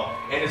 Lisa Paul,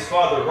 and his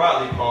father,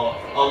 Rodley Paul,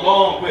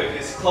 along with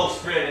his close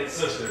friend and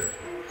sister,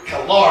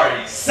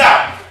 Kalari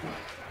South.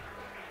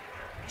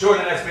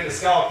 Jordan has been a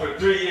scholar for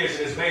 3 years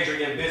and is majoring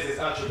in business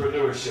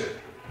entrepreneurship.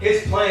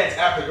 His plans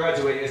after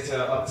graduating is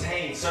to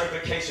obtain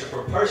certification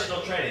for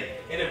personal training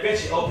and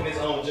eventually open his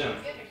own gym.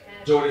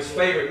 Jordan's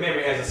favorite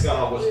memory as a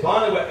scholar was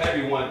bonding with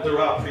everyone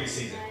throughout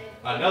preseason.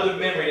 Another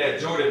memory that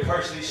Jordan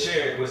personally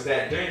shared was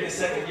that during his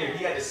second year,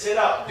 he had to sit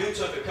out due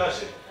to a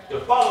concussion.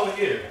 The following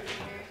year,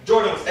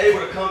 Jordan was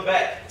able to come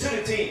back to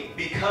the team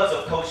because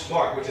of Coach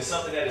Mark, which is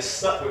something that is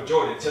stuck with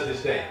Jordan to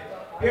this day.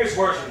 Here's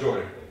words from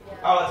Jordan.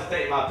 I would like to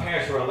thank my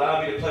parents for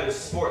allowing me to play the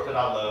sport that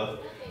I love,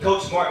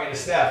 Coach Mark and the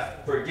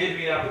staff for giving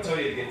me the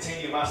opportunity to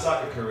continue my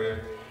soccer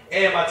career,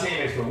 and my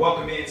teammates for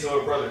welcoming me into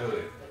a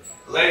brotherhood.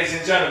 Ladies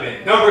and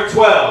gentlemen, number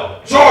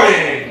 12,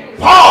 Jordan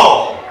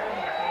Paul!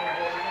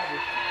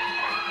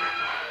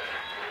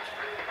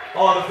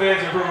 All the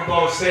fans in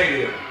Riverboat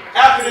Stadium,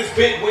 after this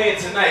big win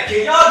tonight,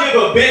 can y'all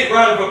give a big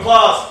round of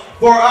applause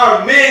for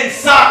our men's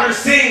soccer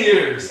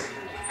seniors?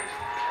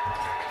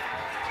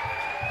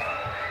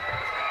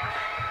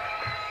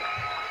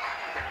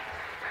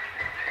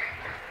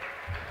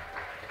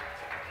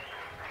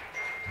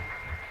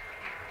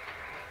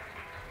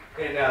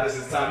 And now this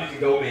is time you can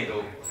go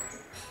mingle.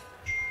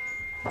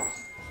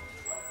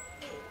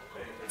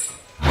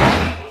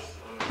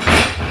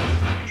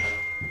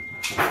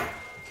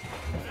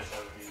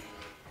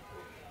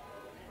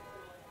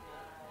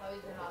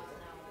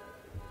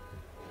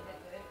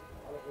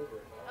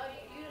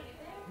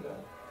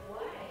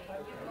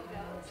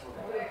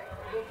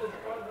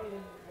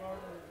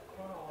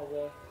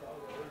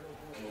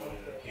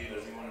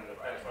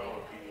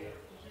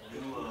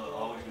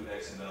 Always do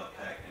XML,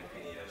 pack, and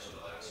PDF for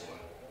the last one.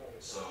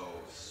 So,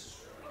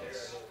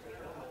 yes.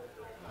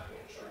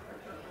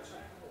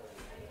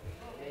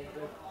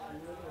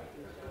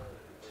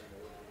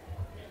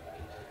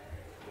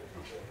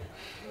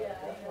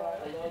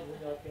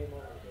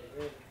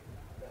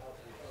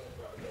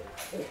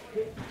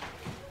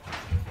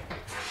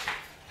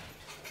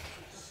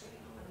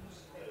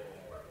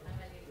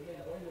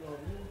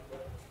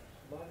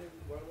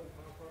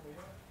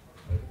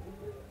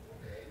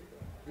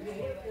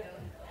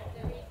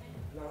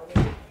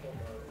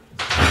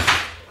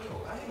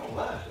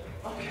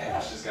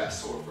 Just got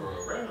sore for a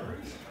random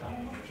reason.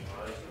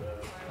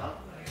 Huh?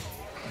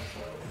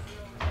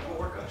 What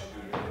workout you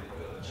do to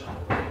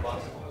jump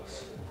boxing gloves?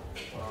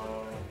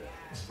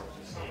 Some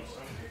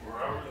people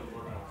were already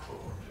working on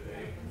footwork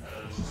today.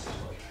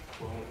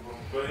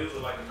 But it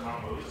was like a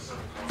combo. It was a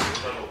simple combo. It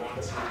was like a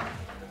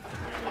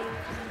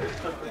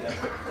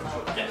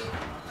 1-2.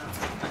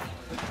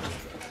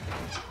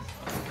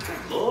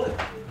 Lord,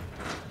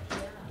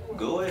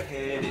 go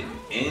ahead and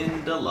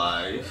end the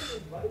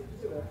live.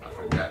 I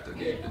forgot to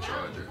get the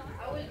charger.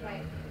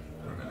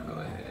 We're gonna go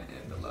ahead and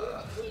end the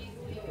live.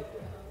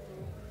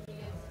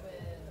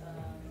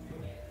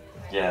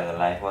 Yeah, the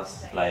life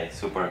was like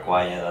super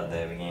quiet at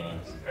the beginning.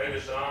 Hey,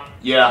 Deshaun.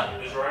 Yeah.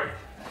 Is right.